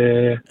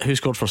 Who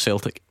scored for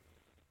Celtic?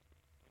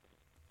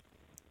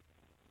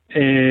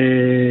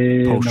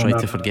 Paul's no, tried no.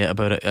 to forget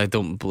about it. I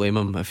don't blame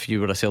him. If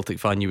you were a Celtic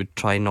fan, you would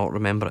try and not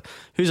remember it.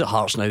 Who's at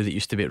Hearts now that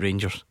used to be at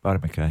Rangers? Barry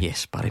Mackay.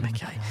 Yes, Barry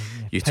Mackay.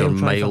 You two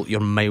are you're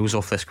miles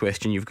off this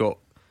question. You've got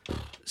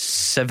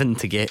 7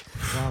 to get.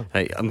 Wow.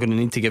 Right, I'm going to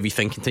need to give you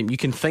thinking time. You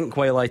can think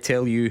while I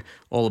tell you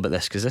all about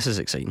this, because this is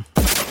exciting.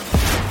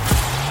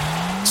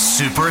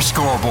 Super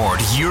Scoreboard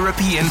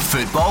European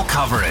football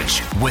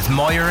coverage with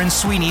Moyer and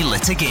Sweeney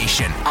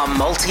Litigation, a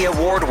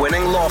multi-award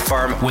winning law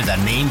firm with a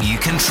name you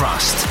can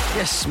trust.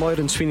 Yes, Moyer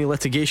and Sweeney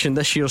Litigation,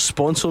 this year's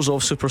sponsors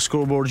of Super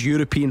Scoreboard's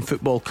European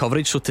football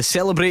coverage. So to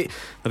celebrate,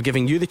 they're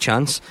giving you the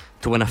chance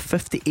to win a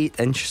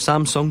 58-inch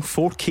Samsung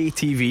 4K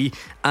TV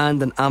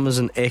and an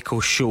Amazon Echo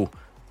Show.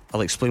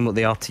 I'll explain what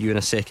they are to you in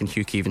a second,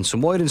 Hugh Keevins. So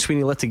Moyer and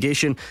Sweeney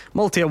Litigation,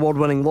 multi-award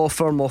winning law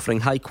firm offering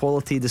high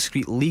quality,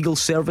 discreet legal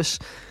service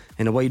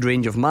in a wide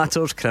range of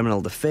matters: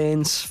 criminal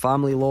defence,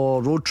 family law,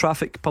 road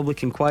traffic,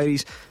 public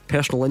inquiries,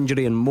 personal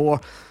injury and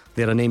more.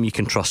 They're a name you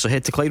can trust. So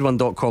head to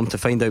Clyde1.com to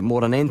find out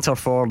more and enter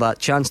for that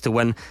chance to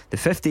win the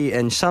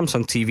 58-inch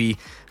Samsung TV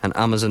and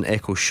Amazon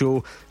Echo Show.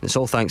 And it's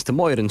all thanks to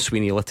Moyer and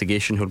Sweeney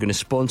Litigation, who are going to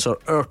sponsor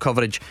our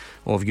coverage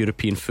of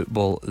European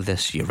football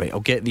this year. Right, I'll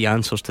get the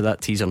answers to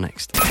that teaser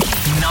next.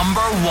 Number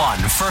 1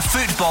 for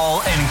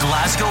football in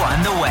Glasgow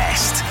and the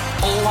West.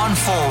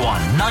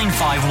 0141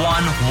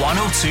 951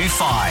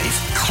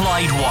 1025.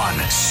 Clyde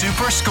 1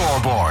 Super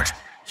Scoreboard.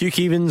 Hugh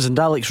Keevins and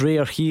Alex Rae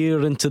are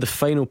here into the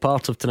final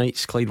part of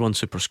tonight's Clyde 1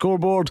 Super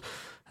Scoreboard.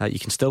 You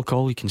can still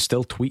call, you can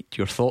still tweet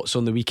your thoughts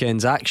on the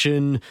weekend's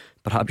action,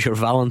 perhaps your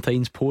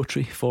Valentine's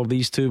poetry for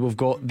these two. We've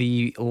got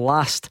the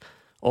last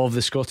of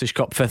the Scottish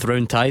Cup 5th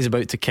round ties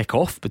about to kick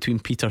off between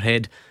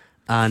Peterhead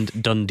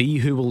and Dundee.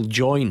 Who will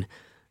join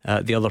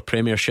the other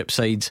Premiership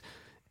sides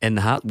in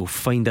the hat? We'll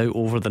find out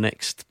over the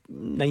next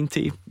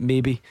 90,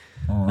 maybe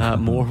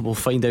more. We'll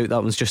find out.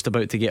 That one's just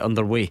about to get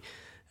underway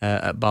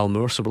at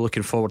Balmoor, so we're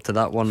looking forward to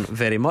that one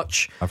very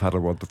much. I've had a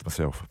word with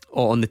myself.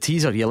 On the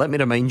teaser, yeah, let me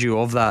remind you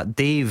of that.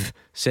 Dave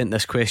sent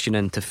this question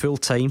in to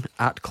fulltime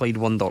at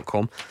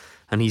Clyde1.com,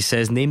 and he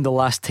says, name the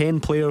last 10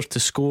 players to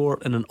score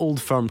in an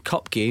Old Firm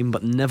Cup game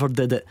but never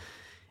did it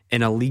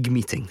in a league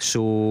meeting.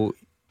 So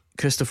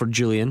Christopher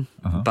Julian,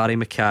 Barry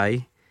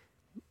Mackay,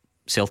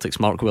 Celtic's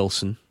Mark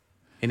Wilson.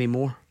 Any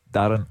more?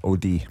 Darren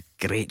O'D.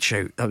 Great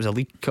shout. That was a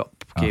League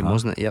Cup game,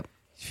 wasn't it? Yep.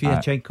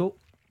 Fiachenko.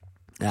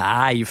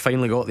 You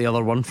finally got the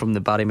other one from the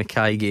Barry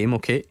Mackay game.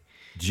 Okay.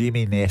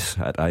 Jamie Ness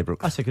at Ibrox.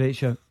 That's a great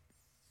shout.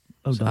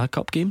 Was that a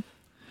cup game?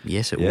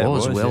 Yes, it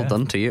was. Well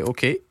done to you.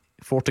 Okay,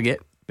 4 to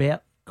get.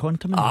 Bert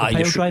Conterman, the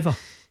pile driver.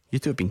 You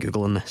two have been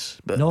Googling this,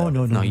 but No,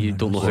 you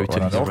don't know how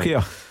to.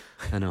 Right.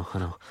 I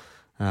know.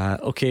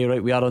 Okay,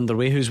 right, we are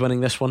underway. Who's winning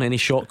this one? Any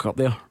shock up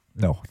there?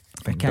 No,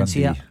 I can't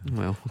see it.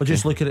 Well, We're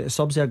just looking at the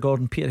subs there,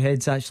 Gordon.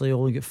 Peterhead's actually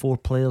only got 4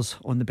 players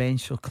on the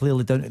bench, so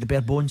clearly down to the bare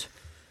bones.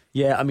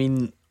 Yeah, I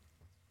mean,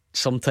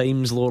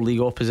 sometimes lower league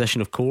opposition,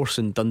 of course,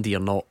 and Dundee are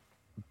not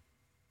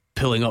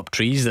pulling up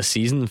trees this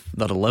season.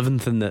 They're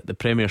 11th in the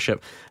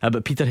Premiership,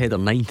 but Peterhead are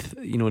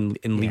 9th. You know,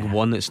 in League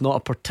One, it's not a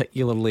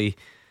particularly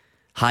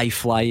high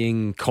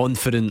flying,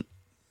 confident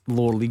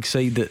lower league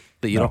side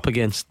that you're up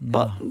against.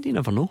 But you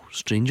never know.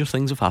 Stranger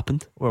things have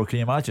happened. Well, can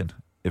you imagine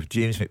if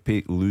James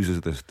McPake loses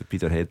this to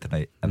Peterhead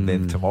tonight, and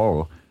then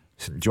tomorrow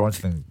St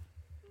Johnstone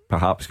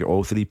perhaps get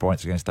all 3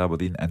 points against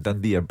Aberdeen, and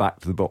Dundee are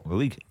back to the bottom of the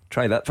league?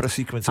 Try that for a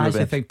sequence of events.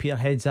 I think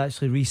Peterhead's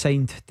actually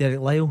re-signed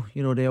Derek Lyle.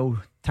 You know, the old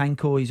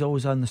Tanko. He's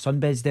always on the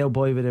sunbeds, Del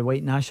boy with the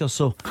white nasher,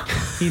 so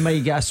he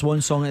might get a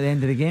swan song at the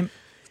end of the game.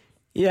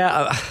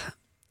 Yeah,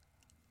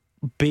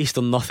 based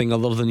on nothing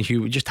other than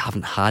Hugh, we just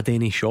haven't had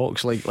any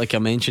shocks. Like I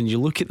mentioned, you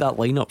look at that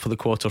lineup for the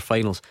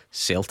quarter-finals: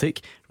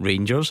 Celtic,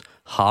 Rangers,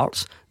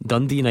 Hearts,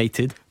 Dundee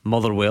United,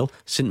 Motherwell,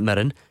 St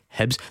Mirren,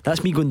 Hibs.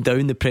 That's me going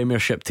down the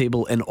Premiership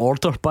table in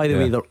order, by the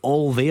way. They're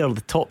all there.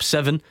 The top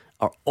 7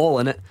 are all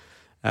in it.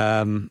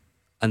 And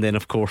then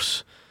of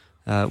course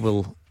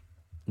will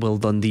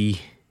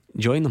Dundee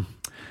join them?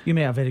 You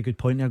made a very good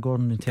point there,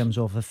 Gordon, in terms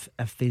of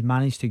if they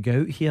manage to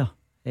go out here,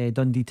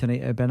 Dundee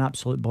tonight, it would be an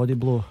absolute body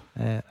blow.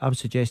 I would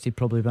suggest he'd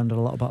probably be under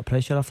a little bit of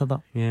pressure after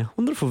that. Yeah, I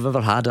wonder if we've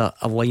ever had a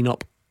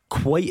lineup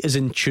quite as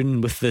in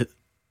tune with the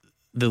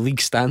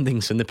league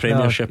standings in the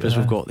Premiership as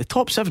we've got. The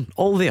top 7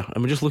 all there,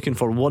 and we're just looking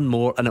for one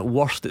more, and at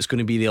worst it's going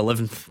to be the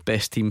 11th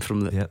best team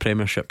from the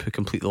Premiership who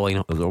complete the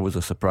lineup. There's always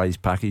a surprise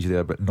package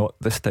there, but not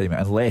this time,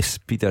 unless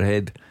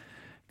Peterhead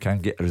can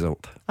get a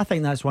result. I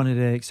think that's one of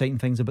the exciting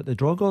things about the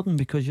draw, Gordon,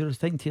 because you're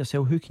thinking to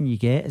yourself, who can you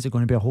get? Is it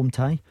going to be a home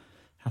tie?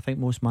 I think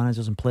most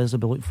managers and players will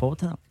be looking forward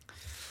to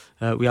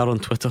that. We are on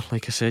Twitter,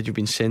 like I said. You've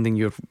been sending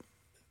your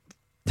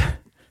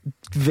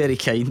very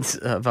kind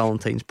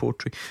Valentine's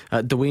poetry.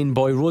 Dwayne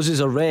Boy,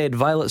 roses are red,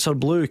 violets are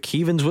blue.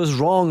 Keevins was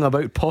wrong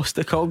about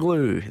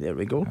Postecoglou. There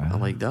we go. I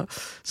like that.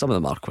 Some of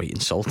them are quite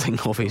insulting,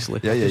 obviously.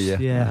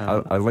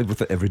 Yeah. I live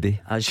with it every day.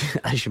 As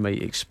you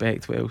might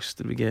expect. What else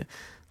did we get?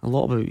 A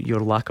lot about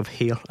your lack of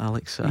hair,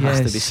 Alex,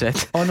 has to be said.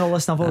 Oh no,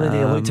 listen, I've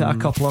already looked at a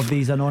couple of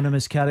these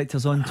anonymous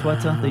characters on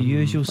Twitter, the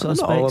usual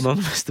suspects. Not all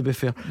anonymous, to be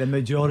fair. The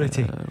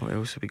majority. What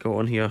else have we got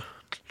on here?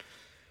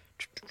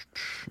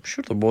 I'm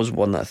sure there was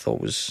one that I thought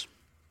was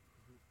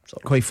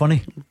quite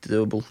funny.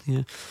 Doable,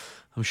 yeah.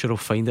 I'm sure I'll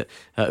find it.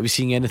 Are we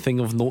seeing anything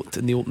of note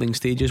in the opening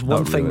stages?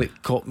 One thing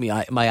that caught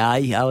my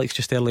eye, Alex,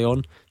 just early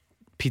on,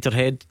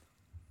 Peterhead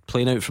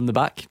playing out from the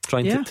back,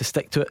 trying to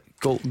stick to it.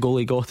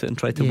 Goalie got it and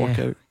tried to work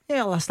out.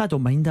 Yeah, listen, I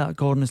don't mind that,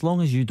 Gordon, as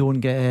long as you don't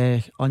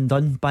get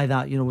undone by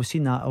that. You know, we've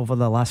seen that over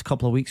the last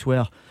couple of weeks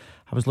where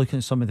I was looking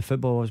at some of the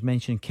football. I was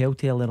mentioning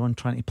Kelty earlier on,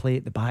 trying to play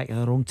at the back at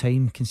the wrong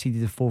time,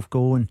 conceded the fourth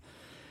goal, and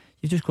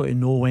you just got to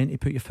know when to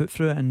put your foot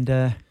through it and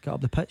get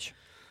up the pitch.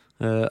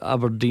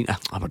 Aberdeen,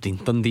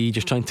 Dundee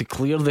just trying to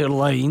clear their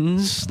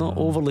lines. Not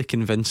overly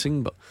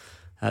convincing, but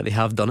they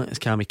have done it as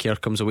Cammy Kerr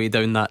comes away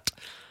down that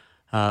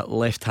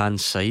left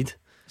hand side.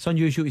 It's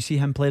unusual to see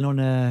him playing on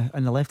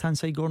the left hand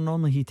side, Gordon.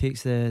 Normally he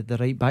takes the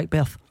right back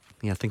berth.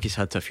 Yeah, I think he's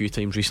had to a few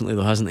times recently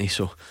though, hasn't he?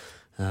 So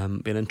be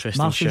an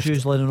interesting Marshall's shift.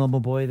 usually the normal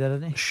boy there,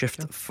 isn't he?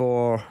 Shift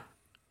for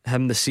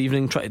him this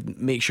evening. Try to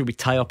make sure we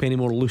tie up any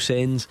more loose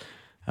ends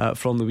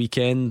from the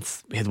weekend.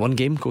 We had one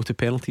game go to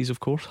penalties, of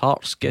course.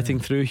 Hearts getting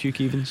through. Hugh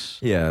Keevins.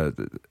 Yeah,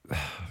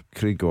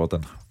 Craig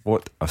Gordon,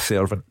 what a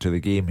servant to the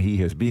game he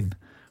has been.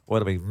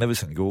 What a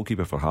magnificent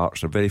goalkeeper for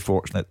Hearts. They're very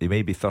fortunate. He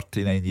may be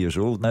 39 years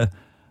old now,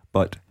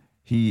 but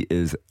he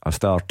is a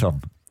star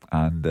turn.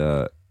 And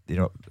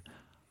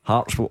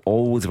Hearts will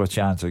always have a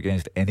chance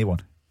against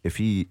anyone if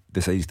he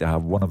decides to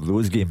have one of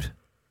those games.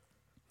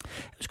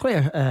 It was quite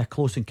a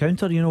close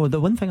encounter. You know, the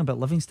one thing about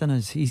Livingston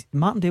is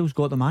Martindale's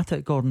got them at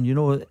it, Gordon. You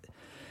know,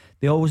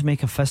 they always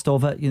make a fist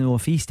of it. You know,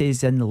 if he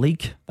stays in the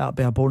league, that'll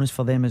be a bonus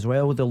for them as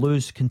well.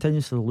 They'll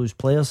continuously lose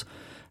players.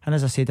 And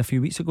as I said a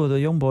few weeks ago, the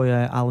young boy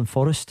Alan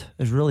Forrest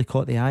has really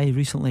caught the eye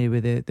recently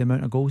with the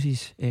amount of goals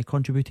he's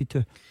contributed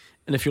to.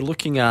 And if you're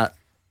looking at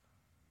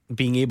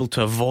being able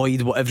to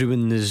avoid what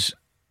everyone is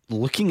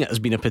looking at as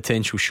being a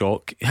potential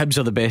shock, Hibs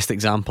are the best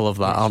example of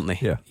that, aren't they?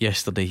 Yeah.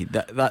 Yesterday,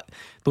 that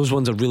those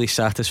ones are really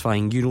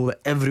satisfying. You know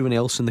that everyone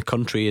else in the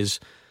country is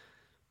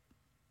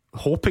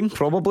hoping,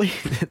 probably,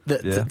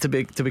 that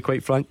to be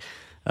quite frank,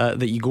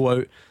 that you go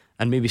out,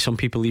 and maybe some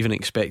people even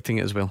expecting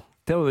it as well.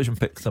 Television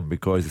picks them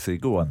because they say,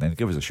 go on then,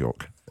 give us a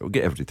shock. It'll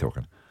get everybody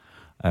talking.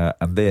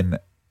 And then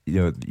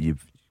you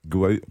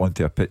go out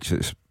onto a pitch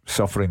that's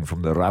suffering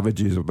from the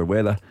ravages of the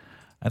weather,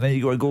 and then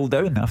you got a goal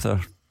down after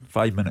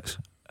 5 minutes.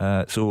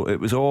 So it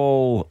was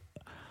all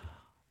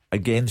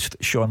against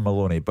Sean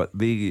Maloney, but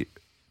they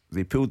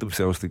pulled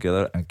themselves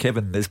together, and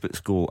Kevin Nisbet's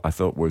goal I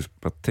thought was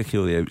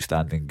particularly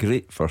outstanding.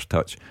 Great first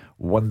touch,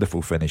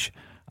 wonderful finish,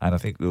 and I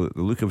think the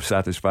look of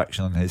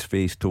satisfaction on his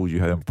face told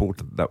you how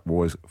important that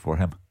was for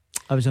him.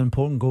 It was an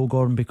important goal,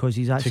 Gordon, because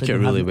he's actually took it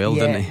really well,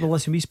 didn't he? Well,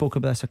 listen, we spoke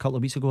about this a couple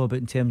of weeks ago about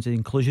in terms of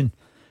inclusion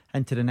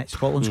into the next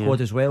Scotland squad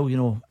as well. You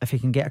know, if he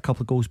can get a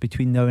couple of goals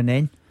between now and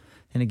then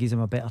it gives him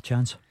a better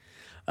chance.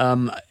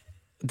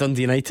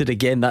 Dundee United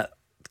again, that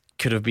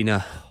could have been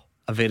a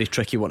very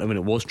tricky one. I mean,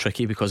 it was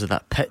tricky because of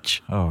that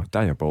pitch. Oh,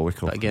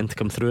 diabolical! But again, to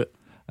come through it,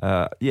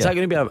 is that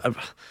going to be a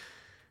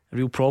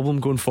real problem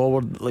going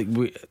forward? Like,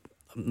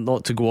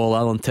 not to go all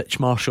Alan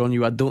Titchmarsh on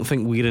you, I don't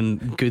think we're in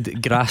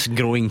good grass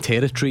growing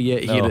territory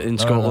yet here in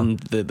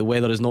Scotland. No. The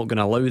weather is not going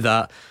to allow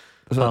that.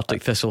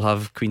 Partick Thistle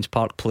have Queen's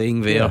Park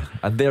playing there,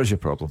 and there's your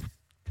problem.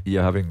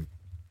 You're having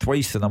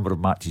twice the number of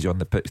matches on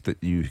the pitch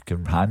that you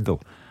can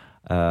handle.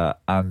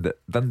 And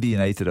Dundee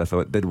United, I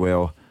thought, did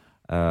well,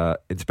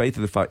 in spite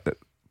of the fact that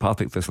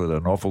Partick Thistle had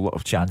an awful lot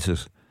of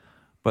chances,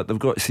 but they've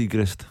got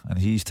Siegrist and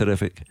he's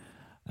terrific,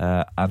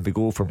 and the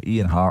goal from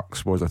Ian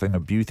Harkes was a thing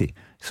of beauty.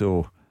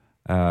 So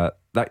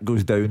that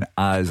goes down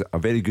as a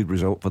very good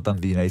result for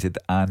Dundee United,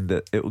 and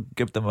it will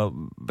give them a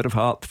bit of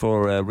heart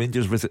for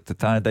Rangers' visit to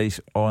Tannadice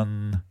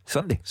on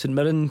Sunday. St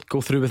Mirren go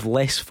through with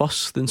less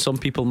fuss than some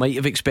people might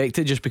have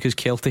expected, just because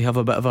Kelty have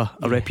a bit of a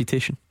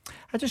reputation.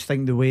 I just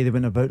think the way they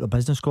went about the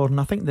business, Gordon,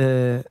 I think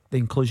the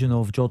inclusion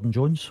of Jordan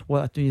Jones, we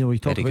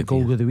talked about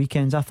goal of the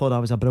weekends, I thought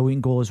that was a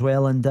brilliant goal as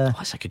well. And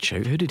that's a good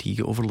shout. How did he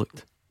get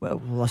overlooked?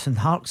 Well, listen,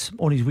 Harkes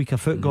on his weaker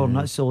foot, Gordon,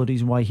 that's the only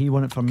reason why he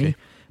won it for me.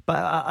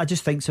 But I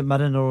just think St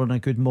Mirren are on a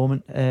good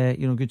moment,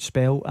 good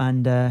spell,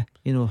 and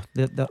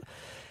they've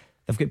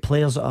got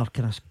players that are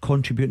kind of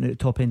contributing at the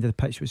top end of the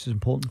pitch, which is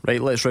important.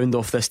 Right, let's round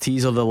off this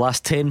teaser. The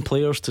last 10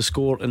 players to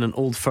score in an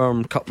Old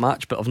Firm Cup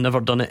match but have never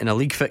done it in a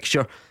league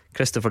fixture: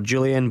 Christopher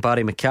Julian,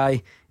 Barry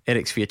Mackay,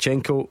 Eric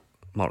Sviatchenko,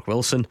 Mark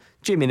Wilson,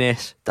 Jamie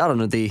Ness, Darren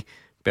O'Day,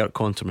 Bert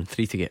Conterman.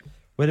 3 to get.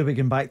 Where are we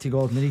going back to,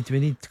 Gordon? We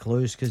need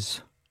clues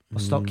because we're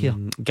stuck here.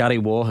 Gary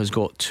Waugh has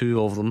got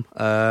 2 of them.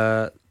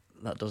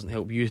 That doesn't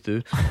help you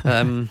do.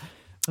 Well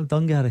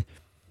done, Gary.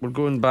 We're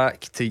going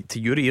back to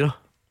your era.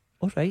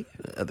 All right.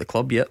 At the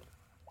club, yet.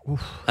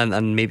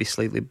 And maybe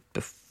slightly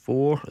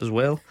before as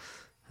well,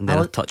 and then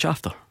a touch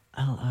after.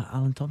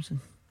 Alan Thompson.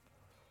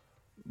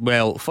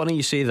 Well, funny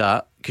you say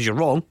that, because you're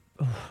wrong,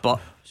 but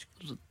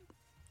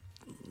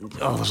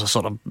there's a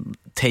sort of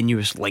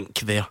tenuous link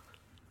there.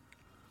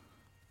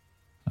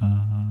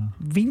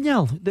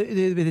 Vignal,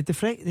 the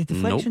deflection,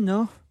 nope.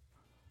 No.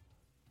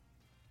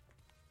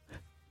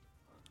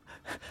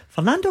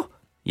 Fernando?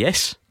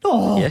 Yes.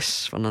 Oh.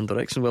 Yes, Fernando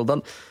Eriksson, well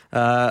done.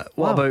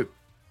 What about,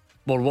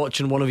 we're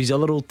watching one of his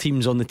other old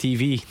teams on the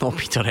TV, not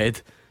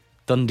Peterhead,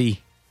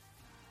 Dundee.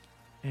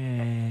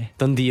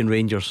 Dundee and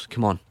Rangers.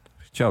 Come on.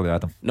 Charlie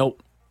Adam. No.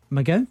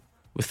 McGowan.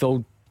 With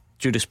all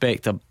due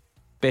respect, a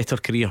better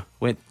career.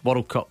 Went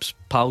World Cups,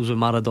 pals with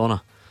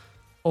Maradona.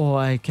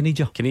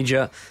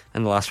 Caniggia.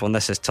 And the last one,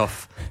 this is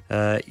tough.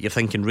 You're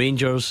thinking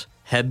Rangers,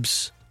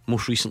 Hibs,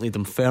 most recently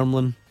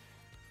Dunfermline,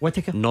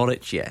 Whittaker.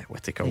 Norwich. Yeah,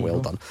 Whittaker, well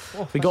done.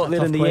 We that's got a there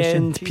tough in the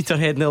question. end.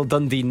 Peterhead 0,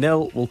 Dundee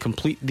 0. We'll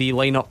complete the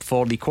lineup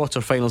for the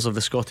quarter-finals of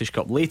the Scottish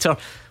Cup later.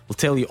 We'll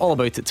tell you all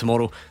about it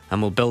tomorrow,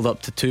 and we'll build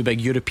up to 2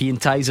 big European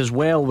ties as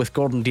well with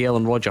Gordon Dalziel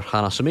and Roger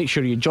Hanna. So make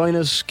sure you join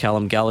us.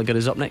 Callum Gallagher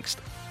is up next.